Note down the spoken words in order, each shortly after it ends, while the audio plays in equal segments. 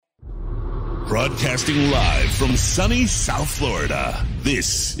Broadcasting live from sunny South Florida,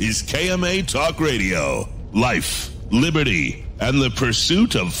 this is KMA Talk Radio. Life, liberty, and the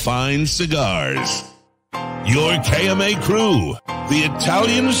pursuit of fine cigars. Your KMA crew, the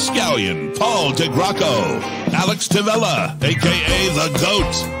Italian Scallion, Paul DeGracco, Alex Tavella, a.k.a. The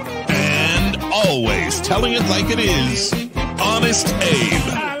Goat, and always telling it like it is, Honest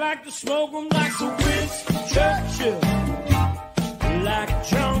Abe. I like to smoke them like the Winston Churchill, like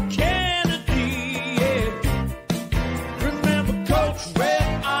John Kennedy, yeah. Remember Coach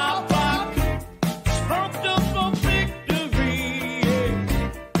Red Auerbach, smoked up for victory,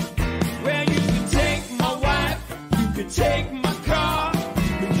 yeah. Well, you can take my wife, you can take my car,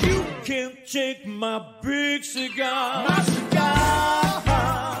 but you can't take my big cigar. My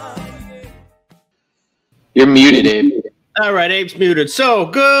cigar. You're muted, Abe. All right, Abe's muted. So,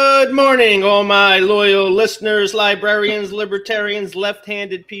 good morning, all my loyal listeners, librarians, libertarians,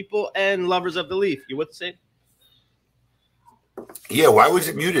 left-handed people, and lovers of the leaf. You what to say? Yeah, why was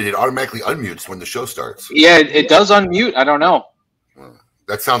it muted? It automatically unmutes when the show starts. Yeah, it does unmute. I don't know.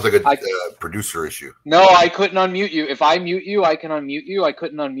 That sounds like a producer issue. No, I couldn't unmute you. If I mute you, I can unmute you. I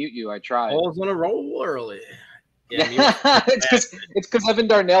couldn't unmute you. I tried. All's on a roll early. Yeah, it's because Evan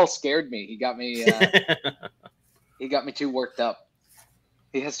Darnell scared me. He got me. He got me too worked up.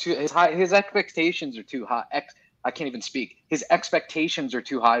 His expectations are too high. I can't even speak. His expectations are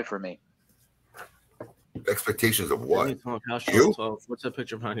too high for me. Expectations of what? You? What's that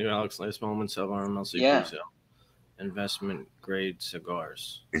picture behind you, Alex? Last moments of RMLC pre-sale. Investment grade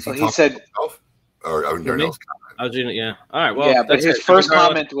cigars. So he said, or Darnell's comment. Yeah. All right. Well, yeah, but his first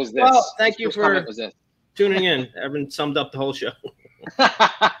comment was this. Well, thank you for tuning in. Evan summed up the whole show.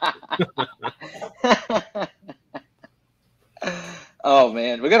 Oh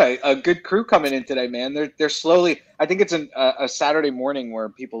man, we got a good crew coming in today, man. They're slowly. I think it's a Saturday morning where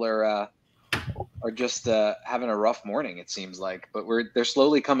people are just having a rough morning. It seems like, but they're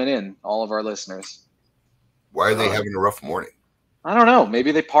slowly coming in. All of our listeners. Why are they having a rough morning? I don't know.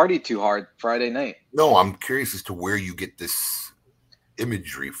 Maybe they partied too hard Friday night. No, I'm curious as to where you get this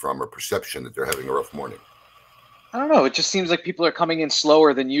imagery from or perception that they're having a rough morning. I don't know. It just seems like people are coming in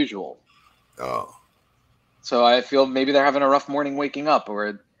slower than usual. Oh. So I feel maybe they're having a rough morning waking up,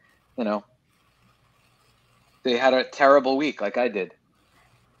 or, they had a terrible week like I did.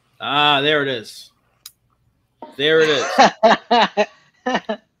 Ah, there it is. There it is.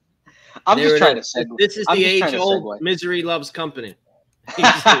 I'm just trying to segue. This is the age-old misery loves company. He's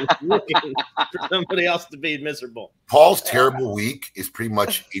looking for somebody else to be miserable. Paul's terrible week is pretty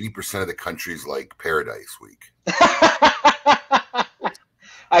much 80% of the country's like paradise week.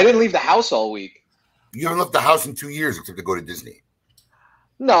 I didn't leave the house all week. You haven't left the house in 2 years except to go to Disney.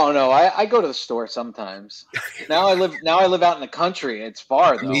 No, I go to the store sometimes. Now I live out in the country. It's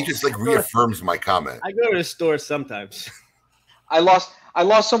far though. He just reaffirms my comment. I go to the store sometimes. I lost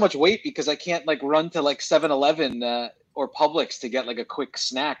so much weight because I can't run to 7-Eleven or Publix to get a quick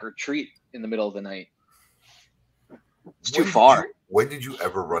snack or treat in the middle of the night. It's too far. When did you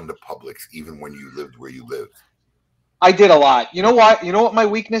ever run to Publix, even when you lived where you lived? I did a lot. You know what? You know what my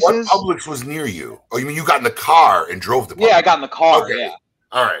weakness is? What Publix was near you? Oh, you mean you got in the car and drove to Publix? Yeah, I got in the car. Okay. Yeah.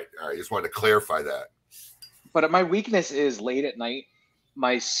 All right. Just wanted to clarify that. But my weakness is late at night.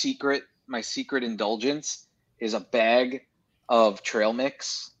 My secret indulgence is a bag of trail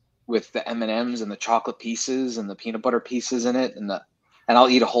mix with the M&Ms and the chocolate pieces and the peanut butter pieces in it, and I'll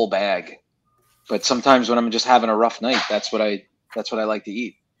eat a whole bag. But sometimes when I'm just having a rough night, that's what I like to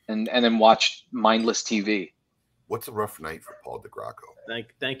eat, and then watch mindless TV. What's a rough night for Paul DeGracco?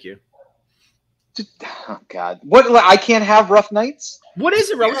 Thank you. Oh God, what? I can't have rough nights. What is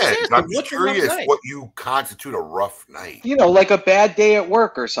it, rough? Yeah, I'm curious what you constitute a rough night. Like a bad day at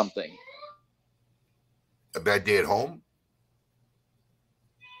work or something. A bad day at home.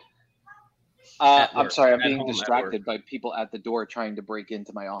 I'm sorry, I'm being distracted by people at the door trying to break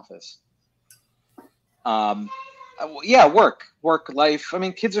into my office. Yeah, work life. I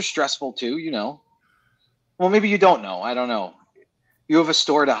mean, kids are stressful too, Well, maybe you don't know. I don't know. You have a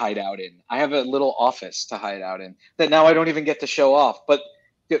store to hide out in. I have a little office to hide out in that now I don't even get to show off. But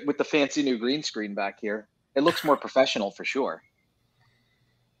with the fancy new green screen back here, it looks more professional for sure.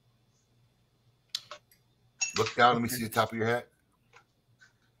 Look down. Let me see the top of your hat.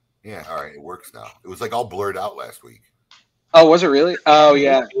 Yeah, all right. It works now. It was all blurred out last week. Oh, was it really? Oh,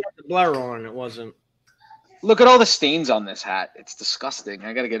 yeah. The blur on it wasn't. Look at all the stains on this hat. It's disgusting.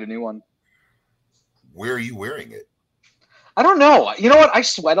 I got to get a new one. Where are you wearing it? I don't know. You know what? I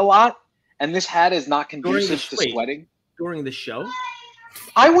sweat a lot, and this hat is not conducive to sweating. During the show?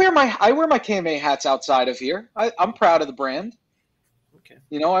 I wear my KMA hats outside of here. I'm proud of the brand. Okay.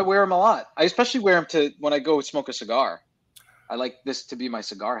 You know, I wear them a lot. I especially wear them to when I go smoke a cigar. I like this to be my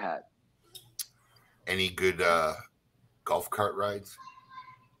cigar hat. Any good golf cart rides?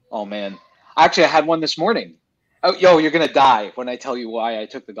 Oh man, actually, I had one this morning. Oh, yo, you're gonna die when I tell you why I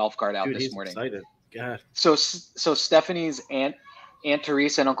took the golf cart out Dude, this he's morning. excited. God. So Stephanie's Aunt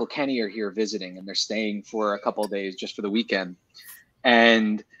Teresa and Uncle Kenny are here visiting, and they're staying for a couple of days just for the weekend.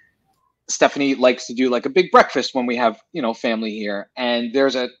 And Stephanie likes to do like a big breakfast when we have, you know, family here. And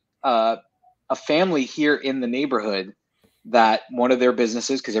there's a family here in the neighborhood that one of their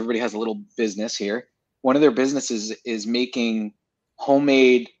businesses, because everybody has a little business here, one of their businesses is making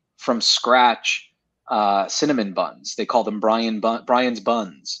homemade from scratch cinnamon buns. They call them Brian's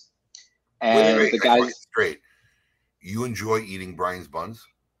buns. And Wait, the I find guys, it straight. You enjoy eating Brian's buns?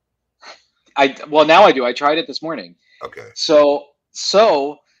 well, now I do. I tried it this morning. Okay. So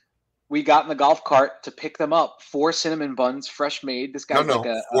we got in the golf cart to pick them up. 4 cinnamon buns, fresh made. This guy's like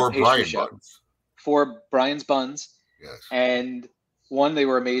a 4 pastry Brian chef. buns. 4 Brian's buns. Yes. And one, they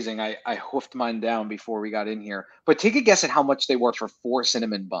were amazing. I hoofed mine down before we got in here. But take a guess at how much they were for 4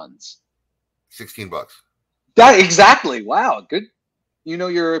 cinnamon buns. $16. That exactly. Wow, good. You know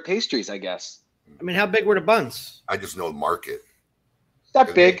your pastries, I guess. I mean, how big were the buns? I just know the market.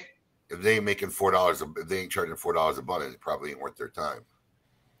 That big. If they ain't making $4, if they ain't charging $4 a bun, it probably ain't worth their time.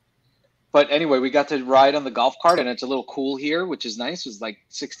 But anyway, we got to ride on the golf cart, and it's a little cool here, which is nice. It was like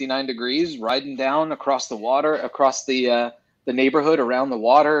 69 degrees, riding down across the water, across the neighborhood, around the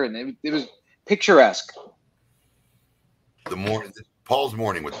water, and it was picturesque. Paul's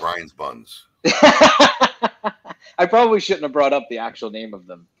morning with Brian's buns. I probably shouldn't have brought up the actual name of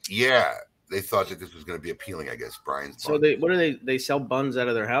them. Yeah, they thought that this was going to be appealing. I guess Brian's. So buns. what do they sell buns out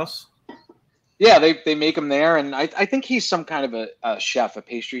of their house? Yeah, they make them there, and I think he's some kind of a chef, a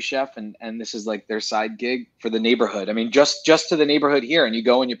pastry chef, and this is like their side gig for the neighborhood. I mean, just to the neighborhood here, and you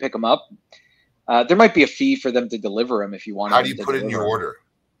go and you pick them up. There might be a fee for them to deliver them if you want. How do you put it in your order?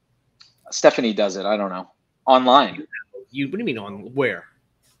 Stephanie does it. I don't know. Online. What do you mean on where?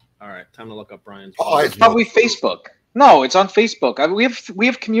 All right, time to look up Brian's. Paul has Probably Facebook. No, it's on Facebook. We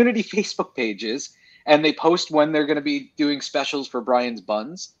have community Facebook pages, and they post when they're going to be doing specials for Brian's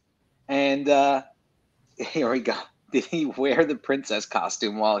buns. And here we go. Did he wear the princess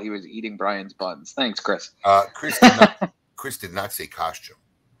costume while he was eating Brian's buns? Thanks, Chris. Chris did not say costume.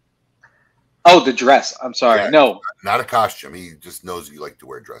 Oh, the dress. I'm sorry. Yeah, no. Not a costume. He just knows you like to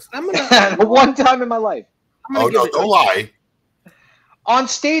wear dresses. One time in my life. Oh, no, don't lie. On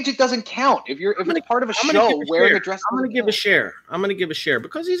stage, it doesn't count. If it's part of a show, wearing a dress. I'm going to give a share. I'm going to give a share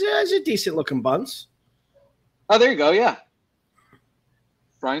because he's a decent looking buns. Oh, there you go. Yeah.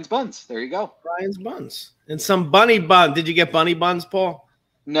 Brian's buns. There you go. Brian's buns. And some bunny bun. Did you get bunny buns, Paul?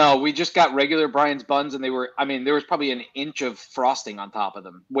 No, we just got regular Brian's buns, and there was probably an inch of frosting on top of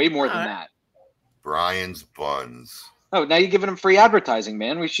them. Way more than that. Brian's buns. Oh, now you're giving them free advertising,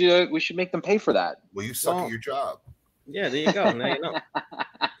 man. We should make them pay for that. Well, you suck at your job. Yeah, there you go. Now you know.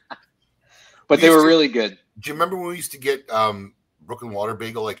 But they were really good. Do you remember when we used to get Brooklyn Water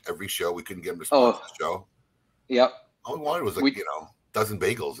Bagel like every show? We couldn't get them to sponsor the show. Yep. All we wanted was like, dozen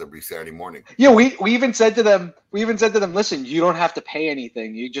bagels every Saturday morning. Yeah, we even said to them, listen, you don't have to pay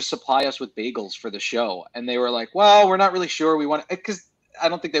anything. You just supply us with bagels for the show. And they were like, well, we're not really sure we want, because I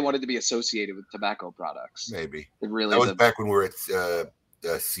don't think they wanted to be associated with tobacco products. Maybe. That was back when we were at the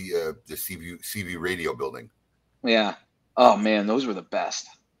CV radio building. Yeah. Oh man, those were the best.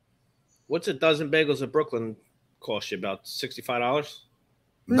 What's a dozen bagels at Brooklyn cost you? About $65?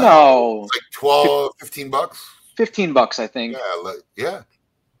 No. It's like 12, 15 bucks. $15, I think. Yeah.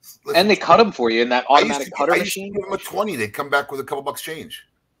 Listen, and they cut them for you in that automatic cutter machine. I used to give them a 20. They'd come back with a couple bucks change.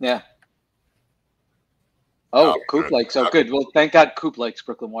 Yeah. Oh, Coop likes. Oh, good. Well, thank God Coop likes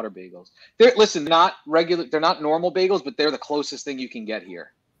Brooklyn Water Bagels. They're not regular. They're not normal bagels, but they're the closest thing you can get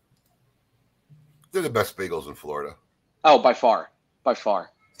here. They're the best bagels in Florida. Oh, by far. It's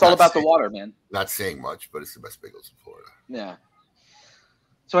all about the water, man. Not saying much, but it's the best bagels in Florida. Yeah.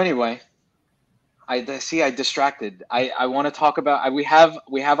 So anyway, I distracted. I want to talk about. We have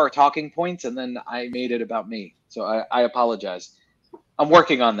our talking points, and then I made it about me. So I apologize. I'm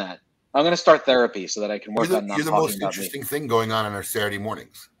working on that. I'm going to start therapy so that I can work on not talking about me. You're the most interesting thing going on our Saturday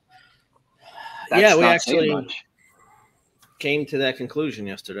mornings. That's we actually came to that conclusion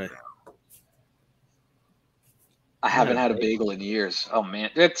yesterday. I haven't had a bagel in years. Oh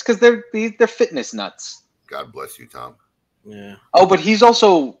man, it's because they're fitness nuts. God bless you, Tom. Yeah. Oh, but he's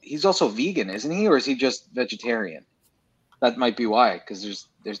also vegan, isn't he, or is he just vegetarian? That might be why, because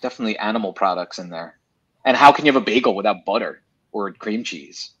there's definitely animal products in there. And how can you have a bagel without butter or cream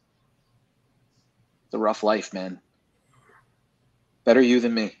cheese? It's a rough life, man. Better you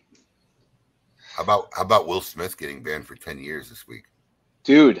than me. How about Will Smith getting banned for 10 years this week?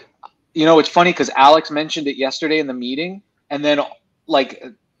 Dude, you know, it's funny because Alex mentioned it yesterday in the meeting. And then, like,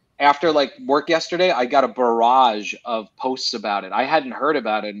 after like work yesterday, I got a barrage of posts about it. I hadn't heard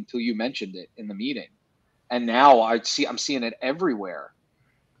about it until you mentioned it in the meeting. And now I'm seeing it everywhere.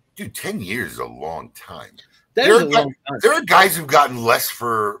 Dude, 10 years is a long time. That is a long time. There are guys who've gotten less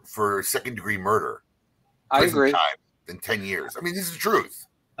for second-degree murder. I agree. Time than 10 years. I mean, this is the truth.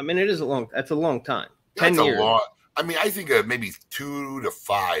 I mean, that's a long time. That's 10 years. a lot. I mean, I think maybe 2 to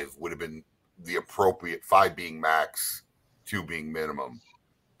 5 would have been the appropriate, 5 being max, 2 being minimum,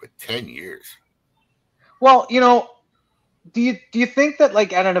 but 10 years. Well, you know, do you think that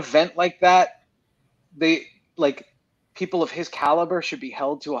like at an event like that, they like people of his caliber should be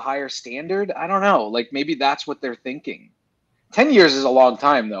held to a higher standard? I don't know. Like maybe that's what they're thinking. 10 years is a long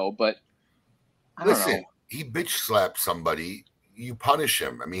time though, but I don't know. He bitch slapped somebody. You punish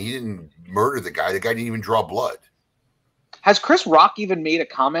him. I mean, he didn't murder the guy. The guy didn't even draw blood. Has Chris Rock even made a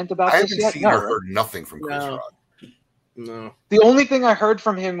comment about this yet? I haven't seen or heard nothing from Chris Rock. No. The only thing I heard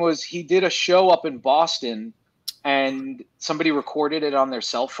from him was he did a show up in Boston and somebody recorded it on their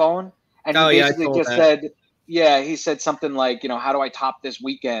cell phone. And he basically just said, he said something like, you know, how do I top this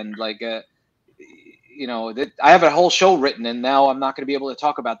weekend? Like, you know, I have a whole show written and now I'm not going to be able to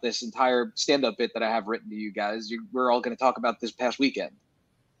talk about this entire stand-up bit that I have written to you guys. We're all going to talk about this past weekend.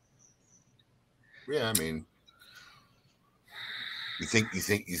 Yeah, I mean, you think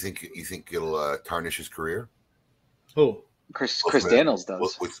it'll tarnish his career? Who? Chris Daniels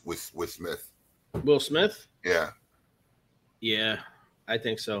does. With Smith. Will Smith? Yeah. Yeah, I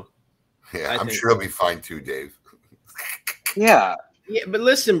think so. Yeah, I'm sure he'll be fine too, Dave. Yeah. Yeah, but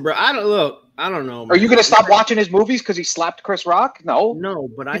listen, bro, I don't know. Are you going to stop watching his movies because he slapped Chris Rock? No. No,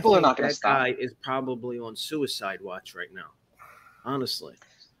 but People I think are not going to stop. guy is probably on suicide watch right now. Honestly.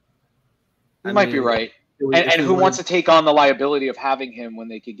 You might be right. And who wants to take on the liability of having him when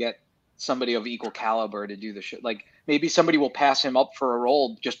they could get somebody of equal caliber to do the shit? Like maybe somebody will pass him up for a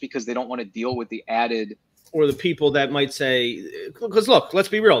role just because they don't want to deal with the added. Or the people that might say, because look, let's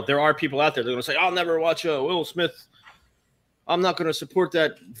be real. There are people out there that are going to say, I'll never watch Will Smith. I'm not going to support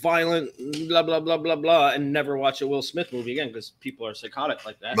that violent blah, blah, blah, blah, blah, and never watch a Will Smith movie again because people are psychotic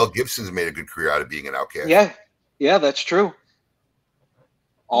like that. Mel Gibson's made a good career out of being an outcast. Yeah, that's true.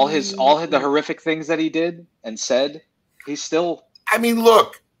 All the horrific things that he did and said, he's still. I mean,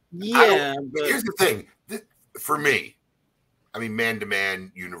 look. Yeah. But here's the thing. For me, I mean, man to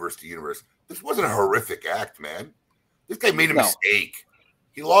man, universe to universe, this wasn't a horrific act, man. This guy made a mistake.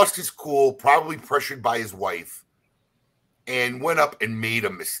 He lost his cool, probably pressured by his wife, and went up and made a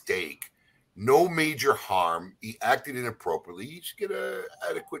mistake. No major harm. He acted inappropriately. He should get an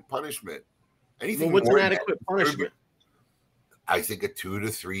adequate punishment. Anything what's more an than adequate that, punishment? I think a 2 to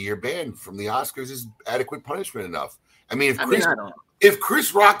 3 year ban from the Oscars is adequate punishment enough. I mean, if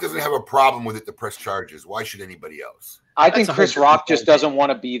Chris Rock doesn't have a problem with it to press charges, why should anybody else? I think Chris Rock just doesn't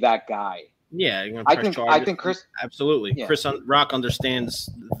want to be that guy. Yeah, you're gonna press charges. I think Chris absolutely. Yeah. Chris Rock understands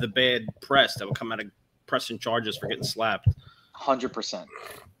the bad press that will come out of pressing charges for getting slapped. 100%.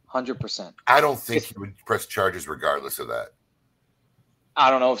 I don't think he would press charges regardless of that. I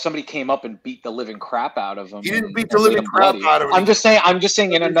don't know if somebody came up and beat the living crap out of him. He didn't beat the living crap out of him. I'm just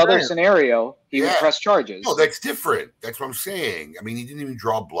saying in another scenario, he would press charges. No, that's different. That's what I'm saying. I mean, he didn't even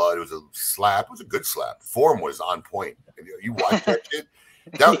draw blood. It was a slap. It was a good slap. Form was on point. You watched that shit?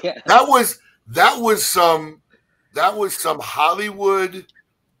 That was some Hollywood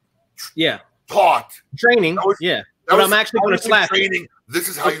taught training. But I'm actually going to slap training. This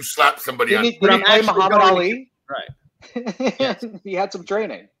is how you slap somebody. Did he play Muhammad Ali? Right. Yes. He had some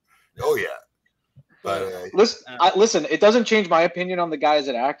training. Oh yeah. But listen, it doesn't change my opinion on the guy as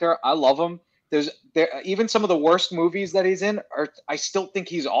an actor. I love him. Even some of the worst movies that he's in I still think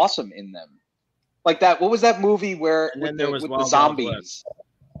he's awesome in them. Like that. What was that movie where with the zombies?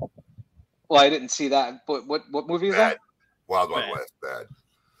 Well, I didn't see that. But what movie is that? Wild Wild West. Bad.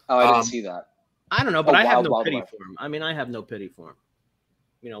 Oh, I didn't see that. I don't know, but I have no pity for him. I mean, I have no pity for him.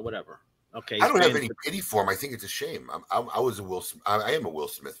 You know, whatever. Okay. I don't have any pity for him. I think it's a shame. I am a Will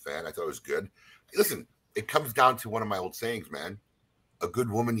Smith fan. I thought it was good. Listen, it comes down to one of my old sayings, man. A good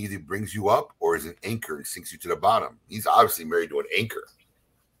woman either brings you up or is an anchor and sinks you to the bottom. He's obviously married to an anchor.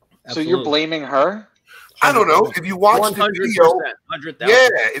 Absolutely. So you're blaming her? I don't know. If you watch the video, 100,000.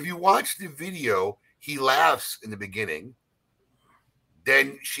 if you watch the video, he laughs in the beginning.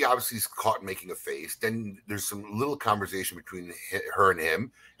 Then she obviously is caught making a face. Then there's some little conversation between her and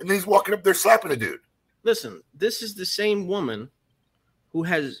him. And then he's walking up there slapping a dude. Listen, this is the same woman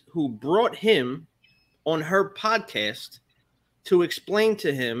who brought him on her podcast to explain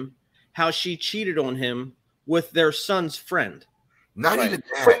to him how she cheated on him with their son's friend. Not Right. even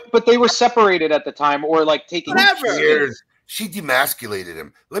that. But they were separated at the time, or like taking Whatever. years. She demasculated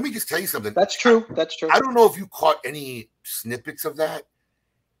him. Let me just tell you something. That's true. That's true. I don't know if you caught any snippets of that.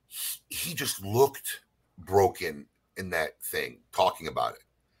 He just looked broken in that thing, talking about it.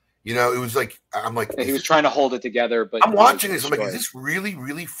 You know, it was like, I'm like, Yeah, he was trying to hold it together, but I'm watching this. I'm like, destroyed. is this really,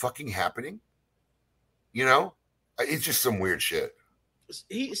 really fucking happening? You know, it's just some weird shit.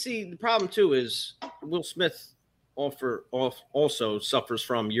 The problem too is Will Smith also suffers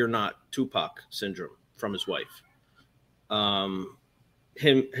from "you're not Tupac" syndrome from his wife.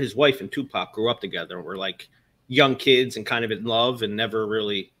 His wife and Tupac grew up together and were like young kids and kind of in love and never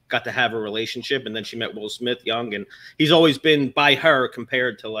really got to have a relationship. And then she met Will Smith young, and he's always been by her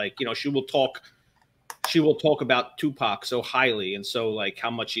compared to, like, you know, she will talk about Tupac so highly and so like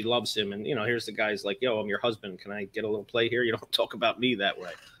how much she loves him. And, you know, here's the guy's like, yo, I'm your husband. Can I get a little play here? You don't talk about me that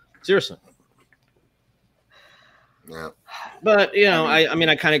way. Seriously. Yeah. But, you know, I mean,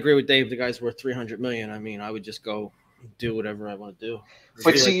 I kind of agree with Dave. The guy's worth $300 million. I mean, I would just go do whatever I want to do.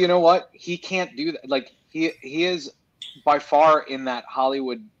 But see, you know what? He can't do that. Like he is by far in that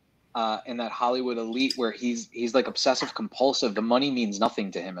Hollywood elite where he's like obsessive compulsive. The money means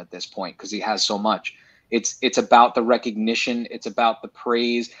nothing to him at this point because he has so much. It's about the recognition. It's about the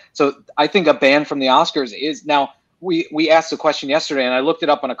praise. So I think a ban from the Oscars is now. We asked the question yesterday, and I looked it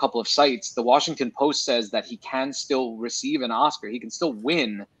up on a couple of sites. The Washington Post says that he can still receive an Oscar. He can still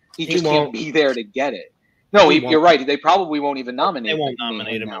win. He just can't be there to get it. No, you're right. They probably won't even nominate him. They won't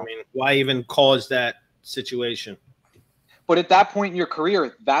nominate him. I mean, why even cause that situation? But at that point in your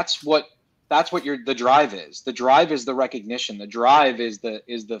career, that's what the drive is. The drive is the recognition. The drive is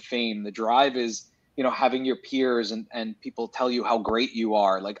the fame. The drive is, you know, having your peers and people tell you how great you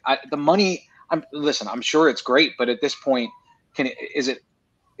are. Like the money. I'm sure it's great, but at this point, is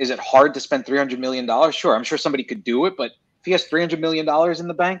it hard to spend $300 million? Sure, I'm sure somebody could do it, but if he has $300 million in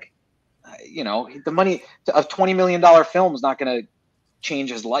the bank, you know, the money a $20 million film is not going to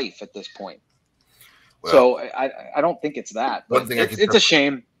change his life at this point. Well, so I don't think it's that. But it's a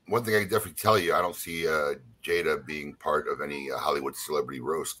shame. One thing I can definitely tell you, I don't see Jada being part of any Hollywood celebrity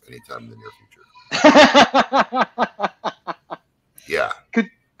roast anytime in the near future. Yeah.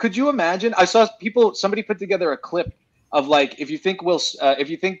 Could you imagine? I saw somebody put together a clip of like, if you think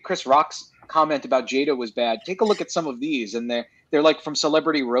Chris Rock's comment about Jada was bad, take a look at some of these, and they're like from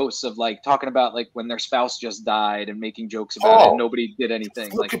celebrity roasts of like talking about like when their spouse just died and making jokes about it. And nobody did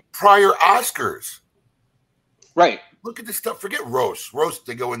anything. Look at prior Oscars. Right. Look at the stuff. Forget roast. Roast,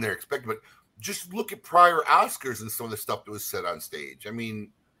 they go in there expecting, but just look at prior Oscars and some of the stuff that was said on stage. I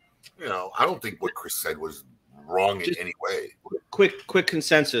mean, you know, I don't think what Chris said was wrong in any way. Quick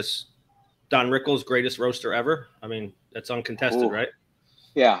consensus. Don Rickles, greatest roaster ever. I mean, that's uncontested, right?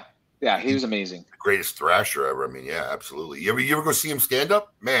 Yeah, he was amazing. The greatest thrasher ever. I mean, yeah, absolutely. You ever go see him stand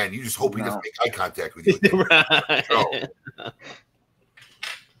up? Man, you just hope he doesn't make eye contact with you. Right. No.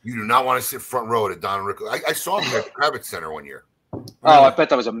 You do not want to sit front row at Don Rickles. I saw him here at the Kravitz Center one year. Oh, I bet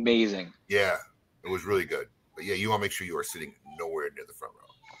that was amazing. Yeah, it was really good. But yeah, you want to make sure you are sitting nowhere near the front row.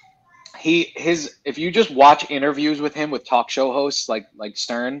 If you just watch interviews with him with talk show hosts like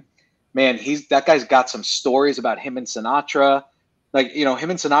Stern, man, that guy's got some stories about him and Sinatra. Like, you know, him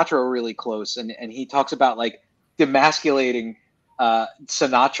and Sinatra are really close, and he talks about like demasculating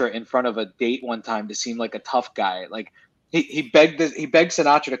Sinatra in front of a date one time to seem like a tough guy. Like he begged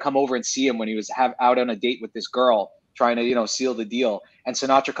Sinatra to come over and see him when he was out on a date with this girl, trying to, you know, seal the deal. And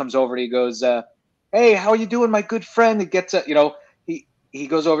Sinatra comes over and he goes, "Hey, how are you doing, my good friend?" It gets he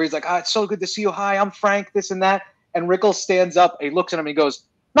goes over. He's like, "Ah, it's so good to see you. Hi, I'm Frank. This and that." And Rickles stands up. He looks at him and he goes,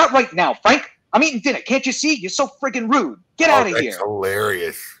 "Not right now, Frank. I'm eating dinner. Can't you see? You're so friggin' rude. Get out of here." That's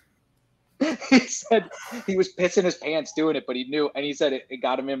hilarious. He said he was pissing his pants doing it, but he knew, and he said it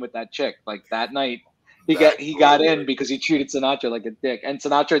got him in with that chick. Like that night, he got in because he treated Sinatra like a dick. And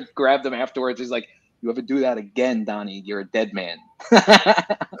Sinatra grabbed him afterwards. He's like, "You ever do that again, Donnie, you're a dead man."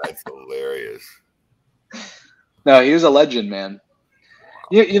 That's hilarious. No, he was a legend, man.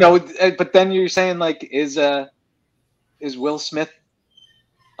 You know, but then you're saying like, is Will Smith?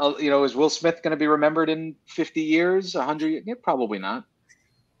 Is Will Smith going to be remembered in 50 years, 100? Yeah, probably not.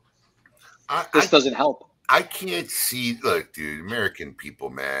 This doesn't help. I can't see. Look, dude, American people,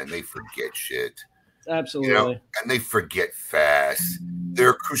 man, they forget shit. Absolutely, you know, and they forget fast.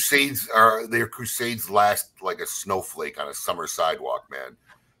 Their crusades last like a snowflake on a summer sidewalk, man.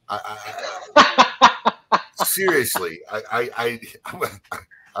 Seriously, I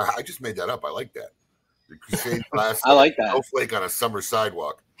just made that up. I like that. The crusades last. I like that. Snowflake on a summer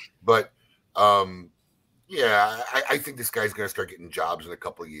sidewalk, but Yeah, I think this guy's going to start getting jobs in a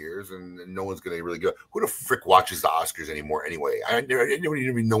couple of years, and no one's going to really go. Who the frick watches the Oscars anymore anyway? I don't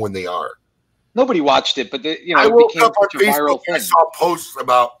even know when they are. Nobody watched it, but I it woke became up on such a viral Facebook and I thing. saw posts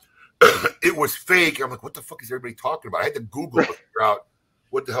about it was fake. I'm like, what the fuck is everybody talking about? I had to Google to figure out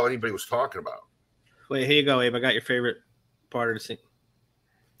what the hell anybody was talking about. Wait, here you go, Abe. I got your favorite part of the scene.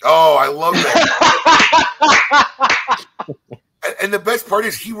 Oh, I love that. And the best part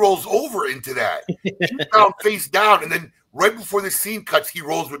is he rolls over into that. He's down face down, and then right before the scene cuts, he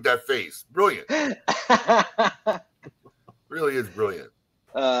rolls with that face. Brilliant. Really is brilliant.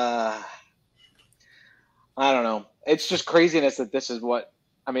 I don't know. It's just craziness that this is what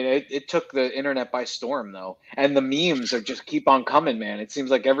I mean. It took the internet by storm, though, and the memes are just keep on coming, man. It seems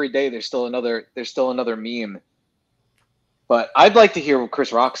like every day there's still another meme. But I'd like to hear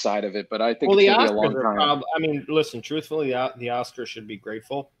Chris Rock's side of it, but I think it's going to be a long time. I mean, listen, truthfully, the Oscars should be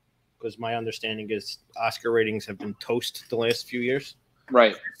grateful because my understanding is Oscar ratings have been toast the last few years.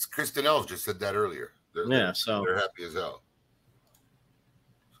 Right. Kristen Elves just said that earlier. They're happy as hell.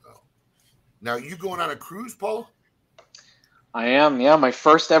 So now you going on a cruise, Paul? I am, yeah. My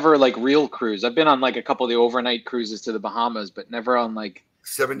first ever real cruise. I've been on a couple of the overnight cruises to the Bahamas, but never on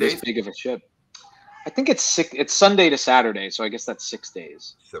 7 days. This big of a ship. I think it's It's Sunday to Saturday, so I guess that's 6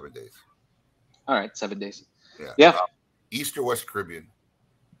 days. 7 days. All right, 7 days. Yeah. East or West Caribbean?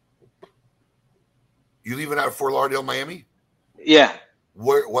 You leaving out of Fort Lauderdale, Miami? Yeah.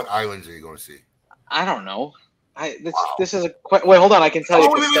 What islands are you going to see? I don't know. This is wait. Hold on, I can tell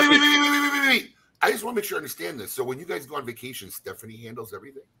you. Wait. I just want to make sure I understand this. So when you guys go on vacation, Stephanie handles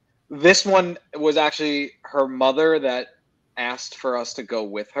everything? This one was actually her mother that asked for us to go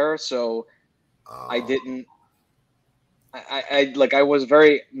with her, so I didn't. I was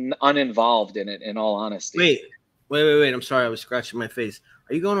very uninvolved in it. In all honesty. Wait! I'm sorry, I was scratching my face.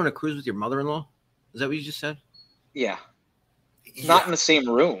 Are you going on a cruise with your mother-in-law? Is that what you just said? Yeah. Not in the same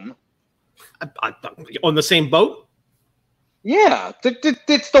room. On the same boat? Yeah,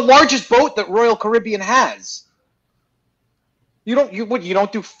 it's the largest boat that Royal Caribbean has. You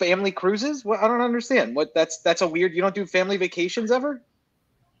don't do family cruises? What, I don't understand. What that's a weird. You don't do family vacations ever?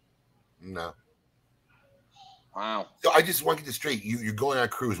 No. Wow. So I just want to get this straight. You're going on a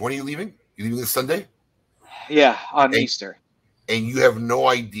cruise. When are you leaving? You leaving this Sunday? Yeah, on Easter. And you have no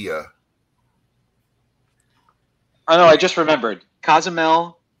idea. I know. I just remembered.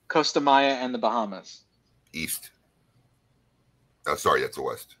 Cozumel, Costa Maya, and the Bahamas. East. Oh, sorry, that's the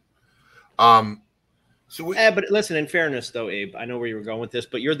West. But listen, in fairness, though, Abe, I know where you were going with this,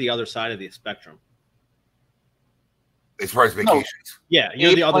 but you're the other side of the spectrum. As far as vacations, yeah,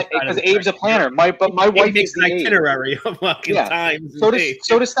 you're the other side. Because Abe's a planner. My wife makes is an itinerary of fucking times. So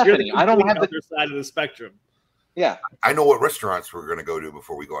does Stephanie. I don't have the other side of the spectrum. Yeah, I know what restaurants we're going to go to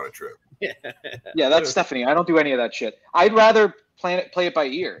before we go on a trip. Yeah, that's Stephanie. I don't do any of that shit. I'd rather play it by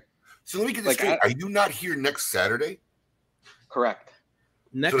ear. So let me get this straight. Are you not here next Saturday? Correct.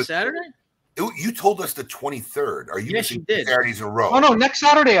 Next Saturday? You told us the 23rd. Are you missing 2 Saturdays in a row? Oh, no. Next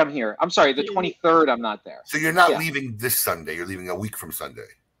Saturday I'm here. I'm sorry. The 23rd I'm not there. So you're not leaving this Sunday. You're leaving a week from Sunday.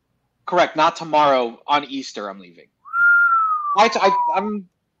 Correct. Not tomorrow. On Easter I'm leaving. I'm.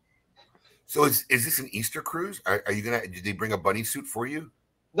 So is this an Easter cruise? Are you going to – did they bring a bunny suit for you?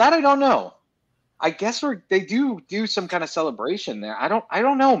 That I don't know. I guess they do some kind of celebration there. I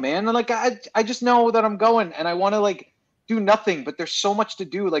don't know, man. I just know that I'm going and I want to do nothing, but there's so much to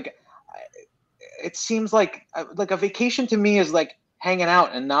do. It seems like a vacation to me is hanging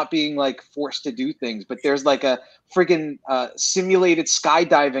out and not being forced to do things. But there's a friggin' simulated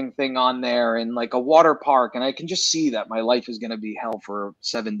skydiving thing on there and a water park, and I can just see that my life is gonna be hell for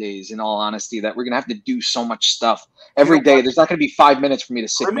 7 days. In all honesty, that we're gonna have to do so much stuff every day. There's not gonna be 5 minutes for me to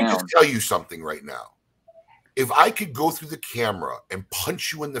sit down. Let me just tell you something right now. If I could go through the camera and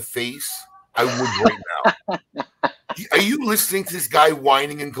punch you in the face, I would right now. Are you listening to this guy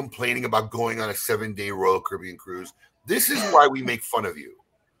whining and complaining about going on a 7-day Royal Caribbean cruise? This is why we make fun of you.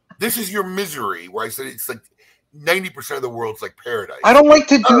 This is your misery, where I said it's 90% of the world's like paradise. I don't like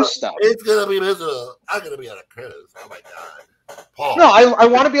to do stuff. It's going to be miserable. I'm going to be on a cruise. Oh, my God. Paul. No, I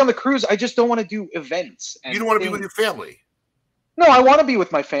want to be on the cruise. I just don't want to do events. You don't want to be with your family. No, I want to be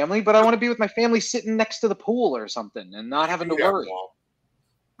with my family, but I want to be with my family sitting next to the pool or something and not having to worry. Paul.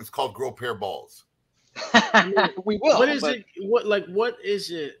 It's called grow pair balls. We will. What is it? What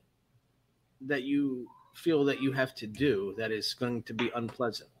is it that you feel that you have to do that is going to be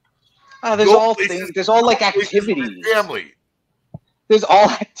unpleasant? There's all things. There's all activities. Family. There's all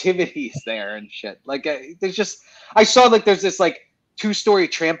activities there and shit. There's just. I saw there's this 2-story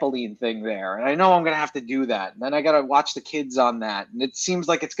trampoline thing there, and I know I'm gonna have to do that. And then I gotta watch the kids on that, and it seems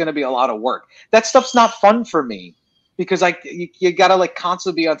like it's gonna be a lot of work. That stuff's not fun for me because you gotta like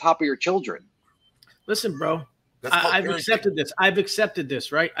constantly be on top of your children. Listen, bro, That's called I've parenting. accepted this. I've accepted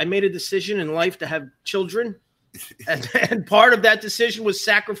this, right? I made a decision in life to have children. And part of that decision was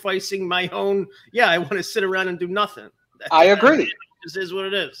sacrificing my own. Yeah, I want to sit around and do nothing. I agree. This is what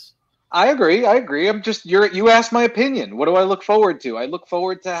it is. I agree. I'm just you asked my opinion. What do I look forward to? I look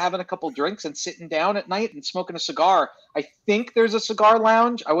forward to having a couple drinks and sitting down at night and smoking a cigar. I think there's a cigar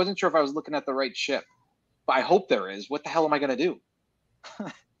lounge. I wasn't sure if I was looking at the right ship, but I hope there is. What the hell am I going to do?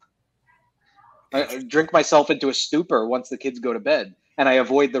 I drink myself into a stupor once the kids go to bed, and I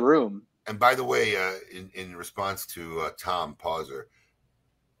avoid the room. And by the way, in response to Tom Pauser,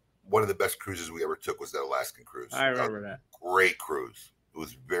 one of the best cruises we ever took was that Alaskan cruise. I remember that. Great cruise. It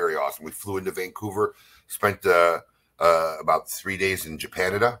was very awesome. We flew into Vancouver, spent about 3 days in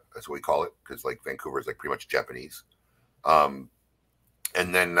Japanada. That's what we call it, because like Vancouver is like pretty much Japanese. And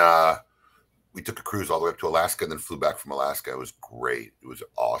then we took a cruise all the way up to Alaska and then flew back from Alaska. It was great. It was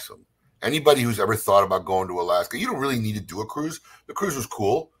awesome. Anybody who's ever thought about going to Alaska, you don't really need to do a cruise. The cruise was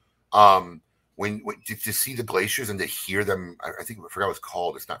cool. When to see the glaciers and to hear them, I think I forgot what it's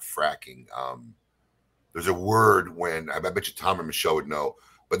called. It's not fracking. There's a word when I bet you Tom and Michelle would know,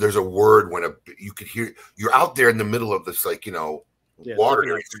 but there's a word when you could hear. You're out there in the middle of this water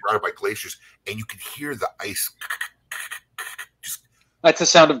area surrounded by glaciers, and you could hear the ice. That's the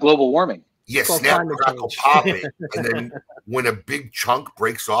sound of global warming. Yes, snap, crackle, popping, and then when a big chunk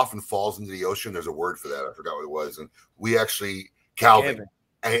breaks off and falls into the ocean, there's a word for that. I forgot what it was, and we actually Calvin.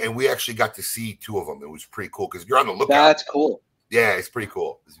 And we actually got to see 2 of them. It was pretty cool because you're on the lookout. That's cool. Yeah, it's pretty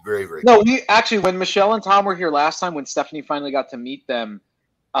cool. It's very, very cool. No, we actually, when Michelle and Tom were here last time, when Stephanie finally got to meet them,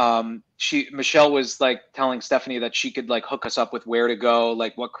 Michelle was like telling Stephanie that she could like hook us up with where to go,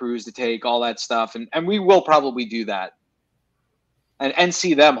 like what cruise to take, all that stuff. And we will probably do that. And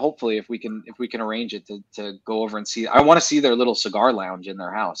see them, hopefully, if we can arrange it to go over and see. I want to see their little cigar lounge in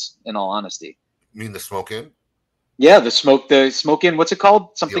their house, in all honesty. You mean the Smoke Inn? Yeah, the smoke in. What's it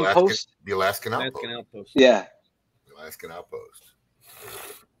called? Something Post. The Alaskan Outpost. Yeah. The Alaskan Outpost.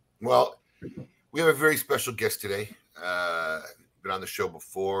 Well, we have a very special guest today. Been on the show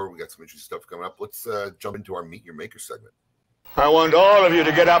before. We got some interesting stuff coming up. Let's jump into our Meet Your Maker segment. I want all of you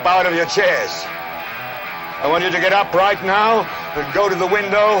to get up out of your chairs. I want you to get up right now and go to the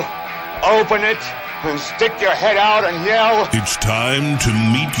window, open it, and stick your head out and yell. It's time to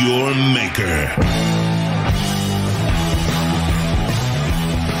meet your maker.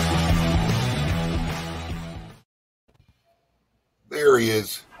 There he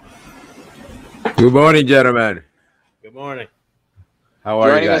is. Good morning, gentlemen. Good morning. How are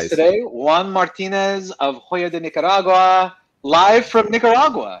Joining you guys? us today, Juan Martinez of Joya de Nicaragua, live from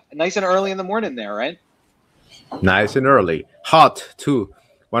Nicaragua. Nice and early in the morning there, right? Nice and early. Hot, too.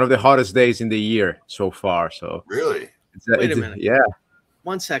 One of the hottest days in the year so far. So Really? Wait a minute. Yeah.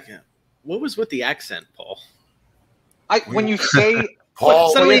 1 second. What was with the accent, Paul? When you say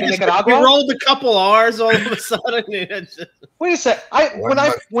Paul, Suddenly Joya de we Nicaragua? rolled a couple R's all of a sudden. Wait a sec.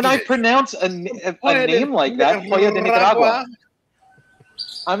 When I pronounce a name like that, Joya de Nicaragua,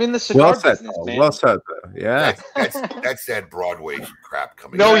 I'm in the cigar Well said. business, Paul. man. Well said. Yeah. That's that Broadway crap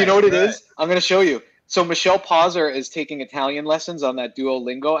coming. No, out. you know what it is? I'm going to show you. So Michelle Pauser is taking Italian lessons on that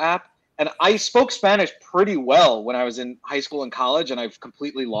Duolingo app. And I spoke Spanish pretty well when I was in high school and college, and I've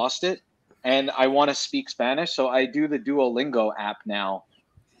completely lost it. And I want to speak Spanish, so I do the Duolingo app now.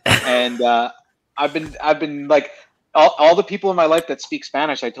 And I've been like all the people in my life that speak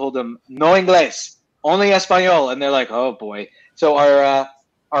Spanish, I told them no inglés, only español, and they're like, oh boy. So our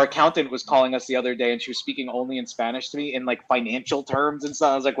accountant was calling us the other day, and she was speaking only in Spanish to me in like financial terms and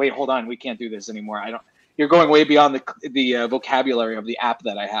stuff. I was like, wait, hold on, we can't do this anymore. You're going way beyond the vocabulary of the app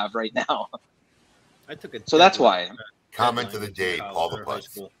that I have right now. I took it. So that's why. Comment of the day, Paul the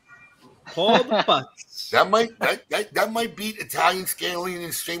Putz. Paul the Putz. That might beat Italian Scandalini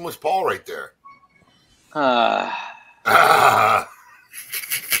and Shameless Paul right there. I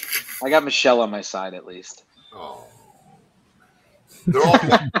got Michelle on my side at least. Oh. They're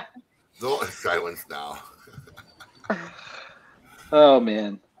all silence now. Oh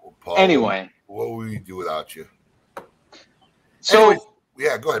man. Well, Paul, Anyway. what would we do without you? So Anyways,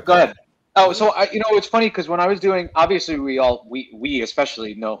 yeah, go ahead. go ahead. Oh, so it's funny because when I was doing, obviously we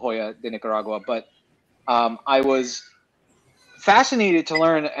especially know Joya de Nicaragua, but I was fascinated to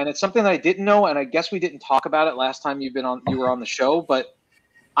learn, and it's something that I didn't know, and I guess we didn't talk about it last time you were on the show, but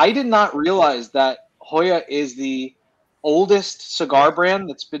I did not realize that Joya is the oldest cigar brand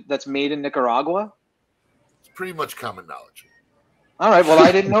that's made in Nicaragua. It's pretty much common knowledge. All right. Well,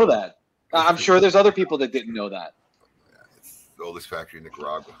 I didn't know that. I'm sure there's other people that didn't know that. It's the oldest factory in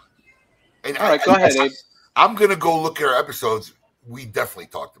Nicaragua. And All right, go ahead, Abe. I'm gonna go look at our episodes. We definitely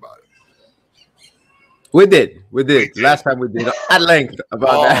talked about it. We did. Last time we did at length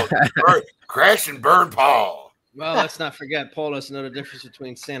about that. Crash and burn, Paul. Well, let's not forget, Paul doesn't know the difference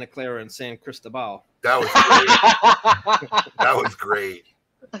between Santa Clara and San Cristobal. That was great.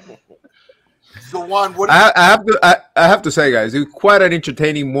 So Juan, what I have to say, guys, it was quite an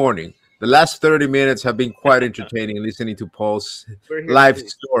entertaining morning. The last 30 minutes have been quite entertaining listening to Paul's life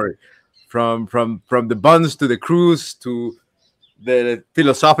story. From the buns to the cruise to the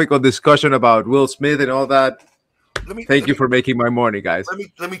philosophical discussion about Will Smith and all that. Thank you for making my morning, guys.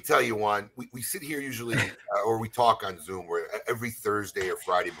 Let me tell you, Juan. We sit here usually, or we talk on Zoom, where every Thursday or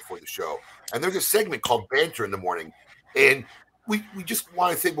Friday before the show, and there's a segment called Banter in the Morning, and we just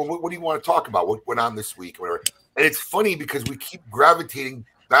want to say, well, what do you want to talk about? What went on this week, or whatever. And it's funny because we keep gravitating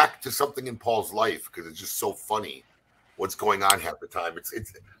back to something in Paul's life because it's just so funny what's going on half the time. It's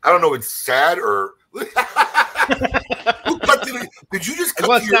I don't know, it's sad or did you just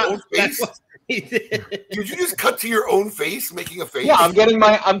cut to your own face? Did you just cut to your own face, making a face? Yeah, I'm getting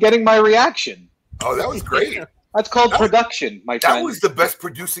my reaction. Oh, that was great. That's called production, my friend. That was the best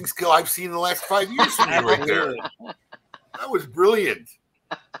producing skill I've seen in the last 5 years from you right there. That was brilliant.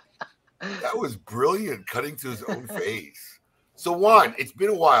 That was brilliant, cutting to his own face. So, Juan, it's been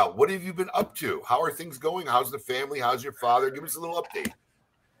a while. What have you been up to? How are things going? How's the family? How's your father? Give us a little update.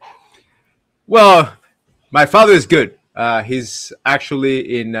 Well, my father is good. He's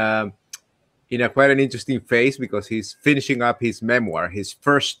actually in a quite an interesting phase because he's finishing up his memoir, his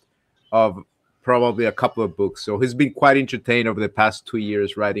first of probably a couple of books. So he's been quite entertained over the past 2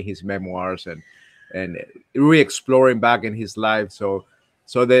 years writing his memoirs and re-exploring back in his life. So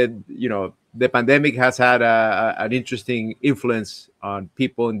the pandemic has had an interesting influence on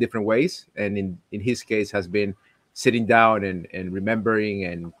people in different ways. And in his case has been sitting down and remembering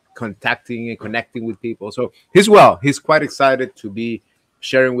and contacting and connecting with people. So he's well. He's quite excited to be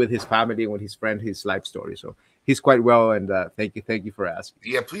sharing with his family and with his friend his life story. So he's quite well. And thank you for asking.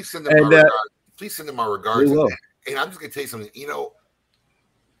 Yeah, please send them our regards. Please send them our regards. And I'm just going to tell you something. You know,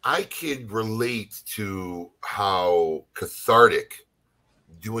 I could relate to how cathartic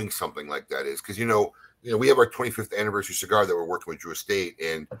doing something like that is, because you know we have our 25th anniversary cigar that we're working with Drew Estate,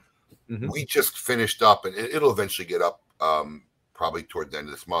 and we just finished up, and it'll eventually get up probably toward the end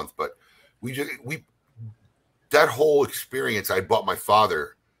of this month. But that whole experience, I bought my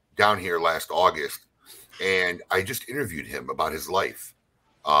father down here last August, and I just interviewed him about his life,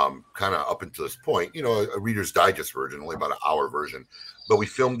 kind of up until this point. You know, a Reader's Digest version, only about an hour version, but we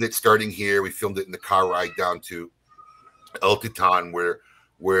filmed it starting here. We filmed it in the car ride down to El Titan, where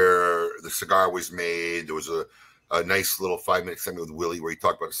the cigar was made. There was a nice little 5-minute segment with Willie where he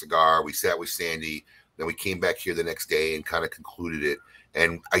talked about the cigar. We sat with Sandy. Then we came back here the next day and kind of concluded it.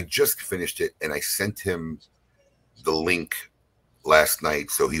 And I just finished it, and I sent him the link last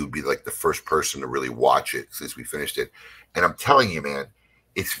night so he would be like the first person to really watch it since we finished it. And I'm telling you, man,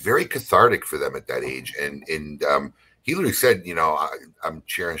 it's very cathartic for them at that age. And he literally said, you know, I'm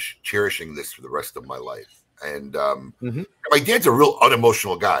cherishing this for the rest of my life. And my dad's a real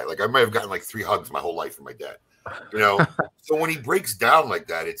unemotional guy. Like I might have gotten like 3 hugs my whole life from my dad, you know. So when he breaks down like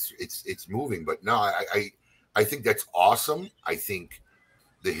that, it's moving. But no, I think that's awesome. I think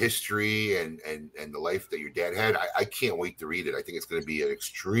the history and the life that your dad had, I can't wait to read it. I think it's going to be an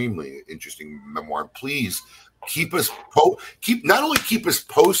extremely interesting memoir. Please keep us not only keep us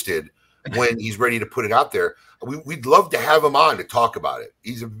posted when he's ready to put it out there. We'd love to have him on to talk about it.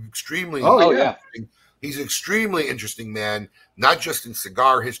 He's an extremely He's an extremely interesting man, not just in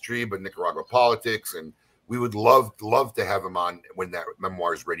cigar history, but Nicaragua politics. And we would love to have him on when that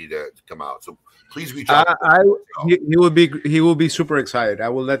memoir is ready to come out. So please reach out. He will be super excited. I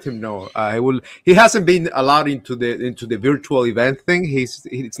will let him know. He hasn't been allowed into the virtual event thing.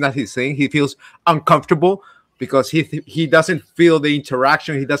 It's not his thing. He feels uncomfortable because he doesn't feel the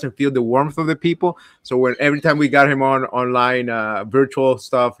interaction. He doesn't feel the warmth of the people. So every time we got him on online virtual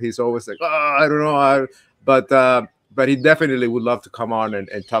stuff, he's always like, oh, I don't know. But he definitely would love to come on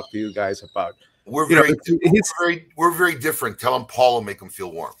and talk to you guys about. We're very different. Tell him Paul will make him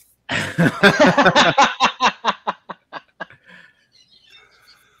feel warm.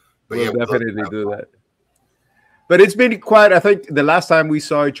 We'll definitely do that. But it's been quite. I think the last time we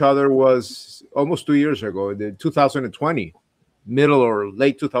saw each other was almost 2 years ago, in 2020, middle or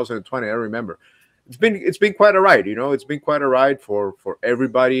late 2020. I remember. It's been quite a ride. You know, it's been quite a ride for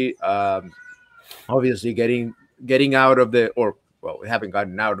everybody. Obviously, getting out of we haven't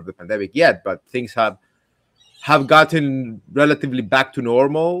gotten out of the pandemic yet, but things have have gotten relatively back to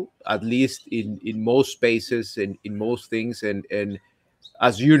normal, at least in most spaces and in most things. And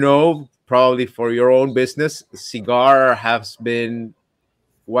as you know, probably for your own business, cigar has been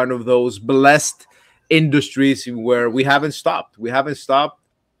one of those blessed industries where we haven't stopped. We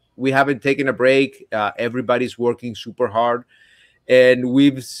haven't taken a break. Everybody's working super hard, and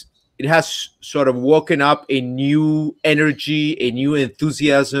it has sort of woken up a new energy, a new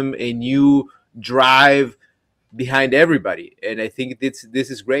enthusiasm, a new drive behind everybody. And I think this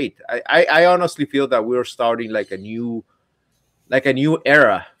is great. I honestly feel that we're starting like a new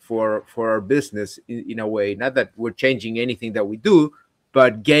era for our business in a way. Not that we're changing anything that we do,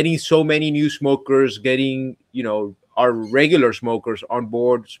 but getting so many new smokers, getting our regular smokers on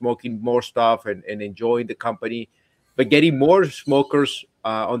board, smoking more stuff and enjoying the company, but getting more smokers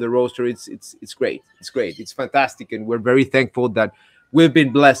on the roster. It's great. It's great. It's fantastic, and we're very thankful that we've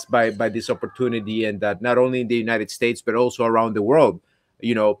been blessed by this opportunity, and that not only in the United States but also around the world,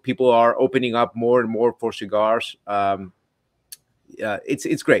 people are opening up more and more for cigars.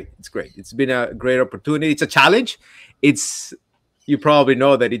 It's great. It's great. It's been a great opportunity. It's a challenge. You probably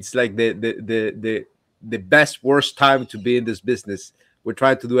know that it's like the best worst time to be in this business. We're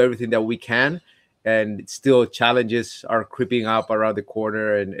trying to do everything that we can, and still challenges are creeping up around the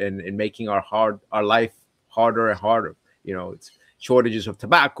corner and making our life harder and harder. It's shortages of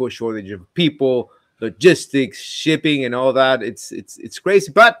tobacco, shortage of people, logistics, shipping, and all that. It's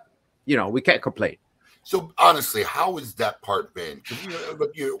crazy, but we can't complain. So honestly, how has that part been?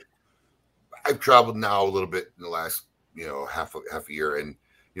 I've traveled now a little bit in the last half a year, and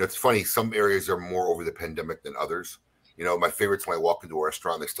it's funny. Some areas are more over the pandemic than others. My favorite's when I walk into a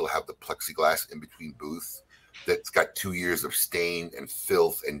restaurant, they still have the plexiglass in between booths that's got 2 years of stain and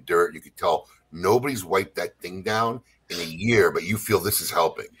filth and dirt. You could tell nobody's wiped that thing down in a year, but you feel this is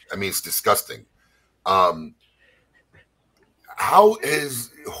helping. I mean, it's disgusting. How is